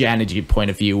Christianity point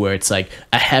of view where it's like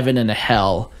a heaven and a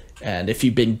hell, and if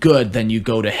you've been good, then you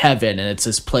go to heaven, and it's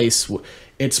this place.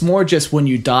 It's more just when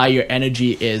you die, your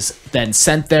energy is then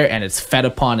sent there, and it's fed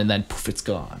upon, and then poof, it's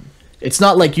gone. It's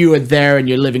not like you are there and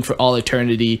you're living for all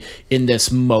eternity in this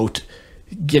moat,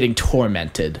 getting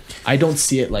tormented. I don't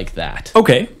see it like that.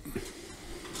 Okay.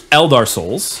 Eldar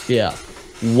souls. Yeah.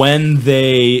 When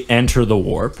they enter the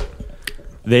warp,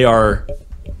 they are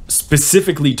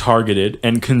specifically targeted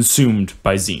and consumed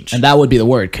by Tzeentch. And that would be the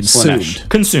word, consumed. Slaanesh.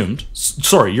 Consumed.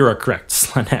 Sorry, you're correct.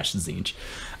 Slaanesh Tzeentch.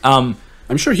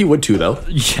 I'm sure he would too, though.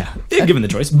 Yeah, given the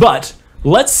choice. But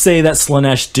let's say that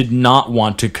Slaanesh did not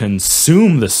want to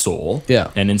consume the soul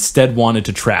and instead wanted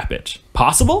to trap it.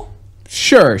 Possible?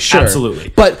 Sure. Absolutely.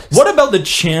 But what about the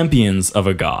champions of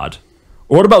a god?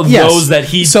 Or what about those that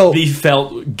he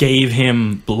felt gave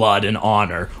him blood and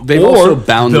honor? They've also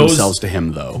bound themselves to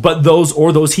him, though. But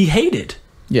those he hated.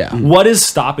 Yeah. What is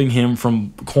stopping him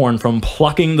from Khorne from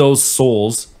plucking those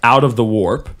souls out of the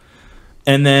warp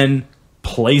and then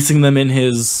placing them in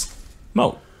his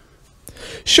moat?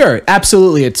 Sure,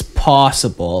 absolutely, it's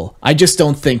possible. I just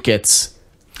don't think it's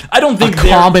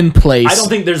commonplace. I don't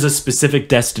think there's a specific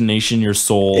destination your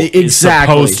soul is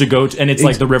supposed to go to, and it's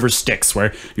like the river Styx,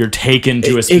 where you're taken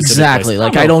to a specific place.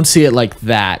 Like I don't see it like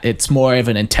that. It's more of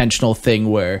an intentional thing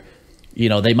where, you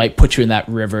know, they might put you in that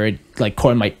river. Like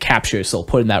Khorne might capture your soul,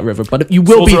 put in that river, but you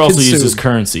will Souls be are also consumed. used as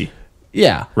currency.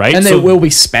 Yeah. Right? And So- it will be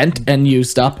spent and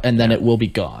used up, and then it will be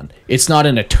gone. It's not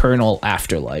an eternal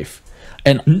afterlife.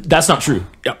 And That's not true.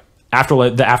 Yep.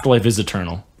 Afterlife. The afterlife is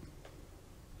eternal.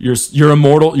 You're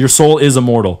immortal. Your soul is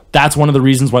immortal. That's one of the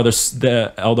reasons why the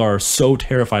Eldar are so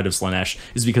terrified of Slaanesh,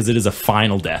 is because it is a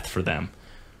final death for them.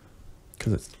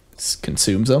 because it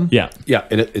consumes them. Yeah. Yeah,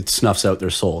 it snuffs out their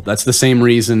soul. That's the same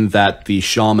reason that the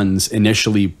shamans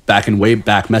initially, way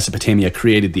back Mesopotamia,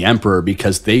 created the emperor,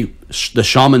 because the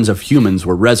shamans of humans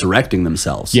were resurrecting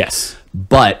themselves. Yes.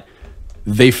 But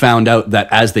they found out that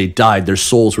as they died, their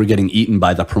souls were getting eaten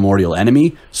by the primordial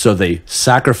enemy, so they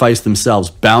sacrificed themselves,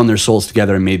 bound their souls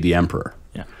together, and made the emperor.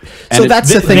 Yeah. So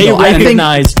that's the thing. They though. I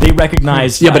think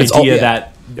recognize Yeah, the but it's all- idea yeah. that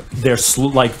they're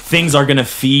like things are going to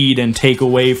feed and take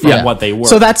away from Yeah. what they were.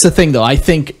 So that's the thing, though. I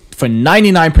think for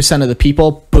 99% of the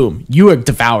people, boom, you are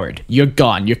devoured. You're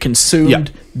gone. You're consumed. Yeah.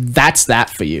 That's that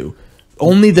for you.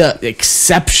 Only the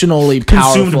exceptionally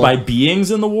consumed powerful by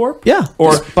beings in the warp. yeah,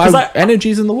 Or just by 'cause I-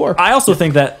 energies in the warp. I also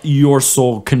think that your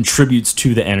soul contributes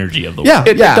to the energy of the Yeah. warp.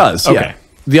 It does, Okay. yeah.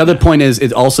 The other point is,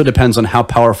 it also depends on how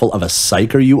powerful of a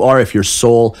psyker you are. If your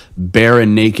soul, bare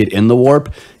and naked in the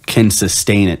warp, can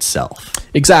sustain itself.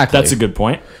 Exactly. That's a good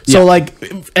point. So like,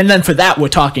 and then for that we're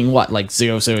talking what, like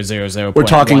 0.0000. We're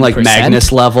talking like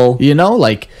Magnus level. You know,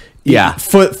 like Yeah.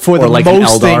 For Or the like an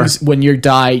most Eldar. things, when you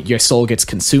die, your soul gets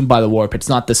consumed by the warp. It's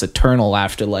not this eternal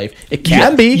afterlife. It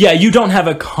can be. Yeah, you don't have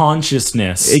a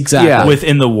consciousness Exactly. Yeah.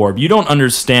 within the warp. You don't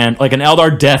understand. Like an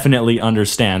Eldar definitely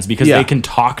understands because Yeah. they can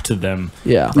talk to them.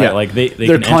 Yeah. Right? Yeah. Like they're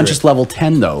They're can conscious enter it. level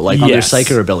 10 though, like on their Yes.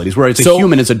 psychic abilities, whereas So- a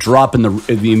human is a drop in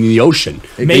the ocean.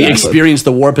 They Maybe- experience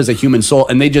the warp as a human soul,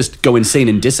 and they just go insane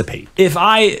and dissipate.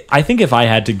 I think if I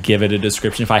had to give it a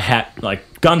description, if I had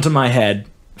like gun to my head,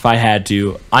 if I had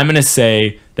to, I'm gonna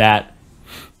say that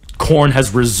Khorne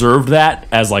has reserved that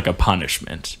as like a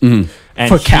punishment. And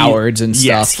For cowards and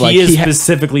Yes, stuff. Like, he is he ha-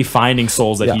 specifically finding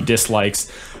souls that he Yeah. dislikes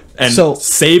and So-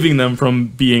 saving them from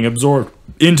being absorbed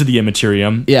into the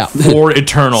Immaterium Yeah. for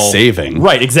eternal Saving.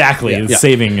 Right, exactly. Yeah.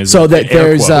 Saving is So that air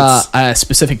there's quotes. a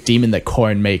specific demon that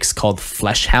Khorne makes called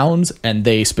Flesh Hounds, and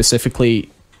they specifically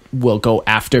will go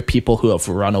after people who have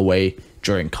run away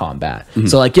during combat.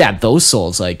 So like, yeah, those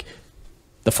souls, like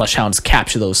the Flesh Hounds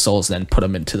capture those souls, then put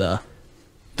them into the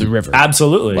river.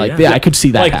 Absolutely. Like, yeah, I could see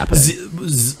that happening.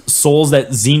 Souls that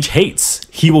Tzeentch hates,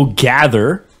 he will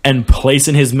gather and place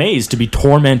in his maze to be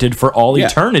tormented for all Yeah.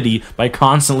 eternity by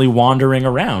constantly wandering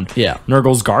around. Yeah.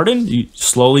 Nurgle's garden, you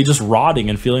slowly just rotting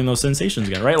and feeling those sensations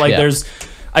again, right? Like Yeah. there's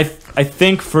I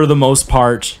think for the most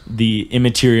part the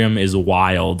Immaterium is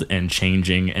wild and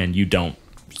changing and you don't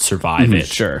survive it.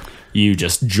 Sure. You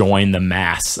just join the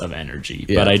mass of energy.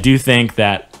 Yeah. But I do think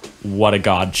that what a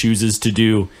god chooses to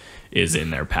do is in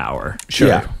their power. Sure.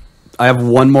 Yeah. I have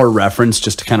one more reference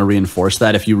just to kind of reinforce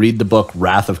that. If you read the book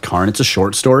Wrath of Karn, it's a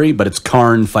short story, but it's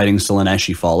Karn fighting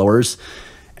Slaaneshi followers,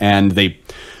 and the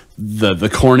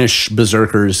Cornish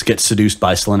berserkers get seduced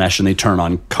by Slaanesh and they turn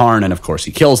on Karn, and of course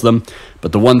he kills them.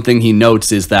 But the one thing he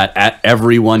notes is that at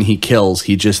everyone he kills,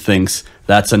 he just thinks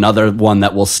that's another one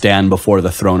that will stand before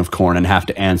the throne of Khorne and have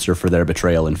to answer for their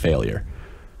betrayal and failure.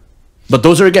 But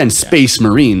those are, again, space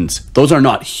marines. Those are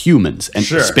not humans. And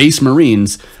Sure. space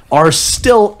marines are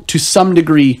still, to some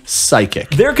degree, psychic.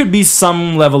 There could be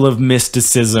some level of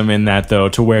mysticism in that, though,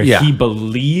 to where Yeah. he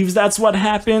believes that's what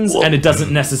happens, and it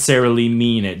doesn't necessarily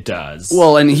mean it does.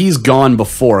 Well, and he's gone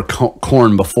before,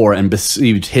 Khorne before, and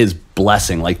received his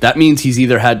blessing. Like, that means he's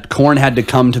either Khorne had to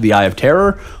come to the Eye of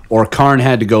Terror, or Karn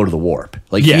had to go to the warp.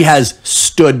 Like, he Yes. has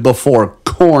stood before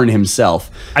Khorne himself,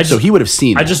 so he would have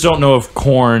seen I that. just don't know if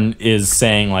Khorne is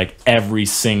saying, like, every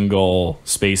single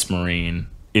Space Marine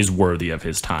is worthy of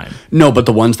his time. No, but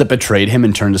the ones that betrayed him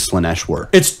and turned to Slaanesh were.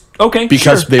 It's okay,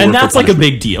 Because sure. they and were for that's like a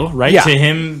punishment. big deal, right? Yeah. To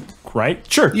him, right?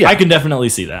 Sure, Yeah. I can definitely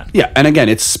see that. Yeah, and again,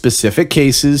 it's specific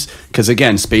cases, because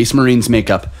again, Space Marines make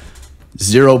up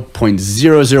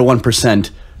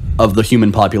 0.001% of the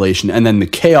human population, and then the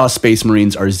Chaos Space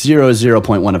Marines are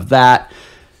 0.1 of that.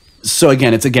 So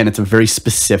again, it's a very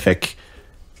specific,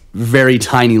 very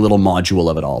tiny little module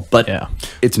of it all, but Yeah.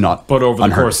 it's not. But over the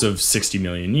unheard course of 60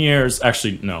 million years,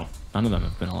 actually, no, none of them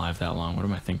have been alive that long. What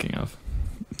am I thinking of?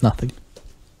 Nothing.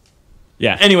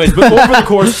 Yeah. Anyways, but over the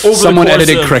course, Someone the course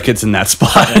edited of, crickets in that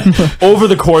spot. over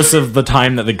the course of the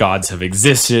time that the gods have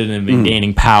existed and Mm. been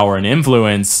gaining power and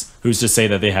influence, who's to say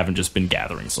that they haven't just been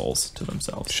gathering souls to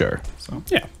themselves? Sure. So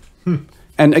Yeah.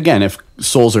 And again, if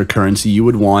souls are currency, you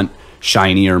would want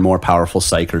shiny or more powerful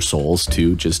psyker souls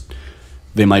to just,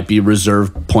 they might be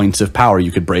reserved points of power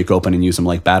you could break open and use them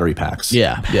like battery packs.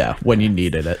 Yeah. Yeah. When you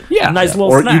needed it. Yeah. Nice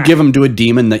little Or snack. you give them to a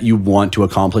demon that you want to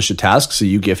accomplish a task, so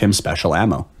you give him special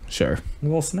ammo. Sure. A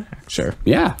little snack. Sure.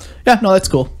 Yeah. Yeah, no, that's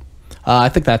cool. I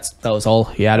think that was all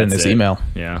he had in his email.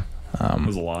 Yeah. It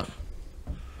was a lot.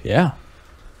 Yeah.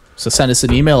 So send us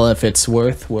an email if it's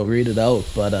worth. We'll read it out.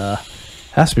 But it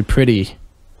has to be pretty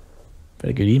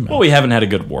good email. Well, we haven't had a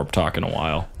good warp talk in a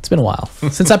while. It's been a while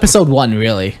since episode 1.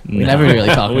 Really, we never really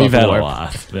talked about We've had warp. a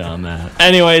lot on that.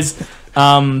 Anyways,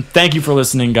 thank you for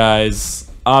listening, guys.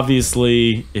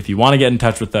 Obviously, if you want to get in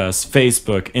touch with us,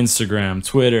 Facebook, Instagram,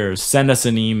 Twitter, send us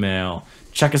an email.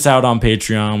 Check us out on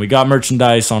Patreon. We got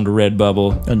merchandise on the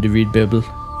Redbubble. On the Redbubble.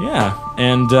 Yeah,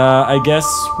 and I guess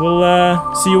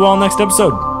we'll see you all next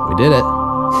episode. We did it.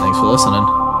 Thanks for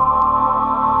listening.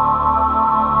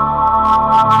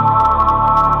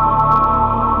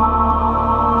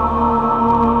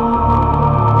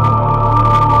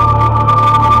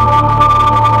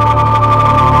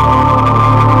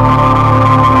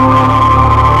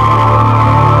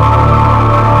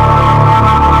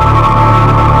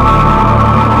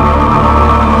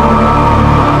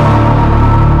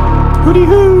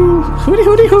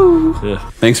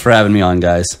 Thanks for having me on,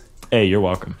 guys. Hey, you're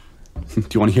welcome. Do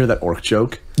you want to hear that orc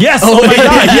joke? Yes! Oh my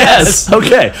god, yes!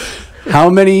 Okay. How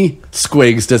many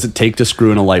squigs does it take to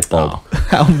screw in a light bulb?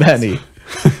 How many?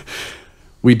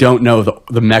 We don't know.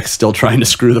 The mech's still trying to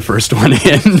screw the first one in.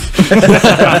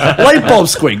 Light bulb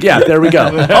squig. Yeah, there we go.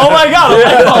 Oh my god, a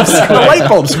light bulb squig. A light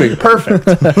bulb squig.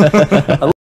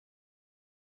 Perfect.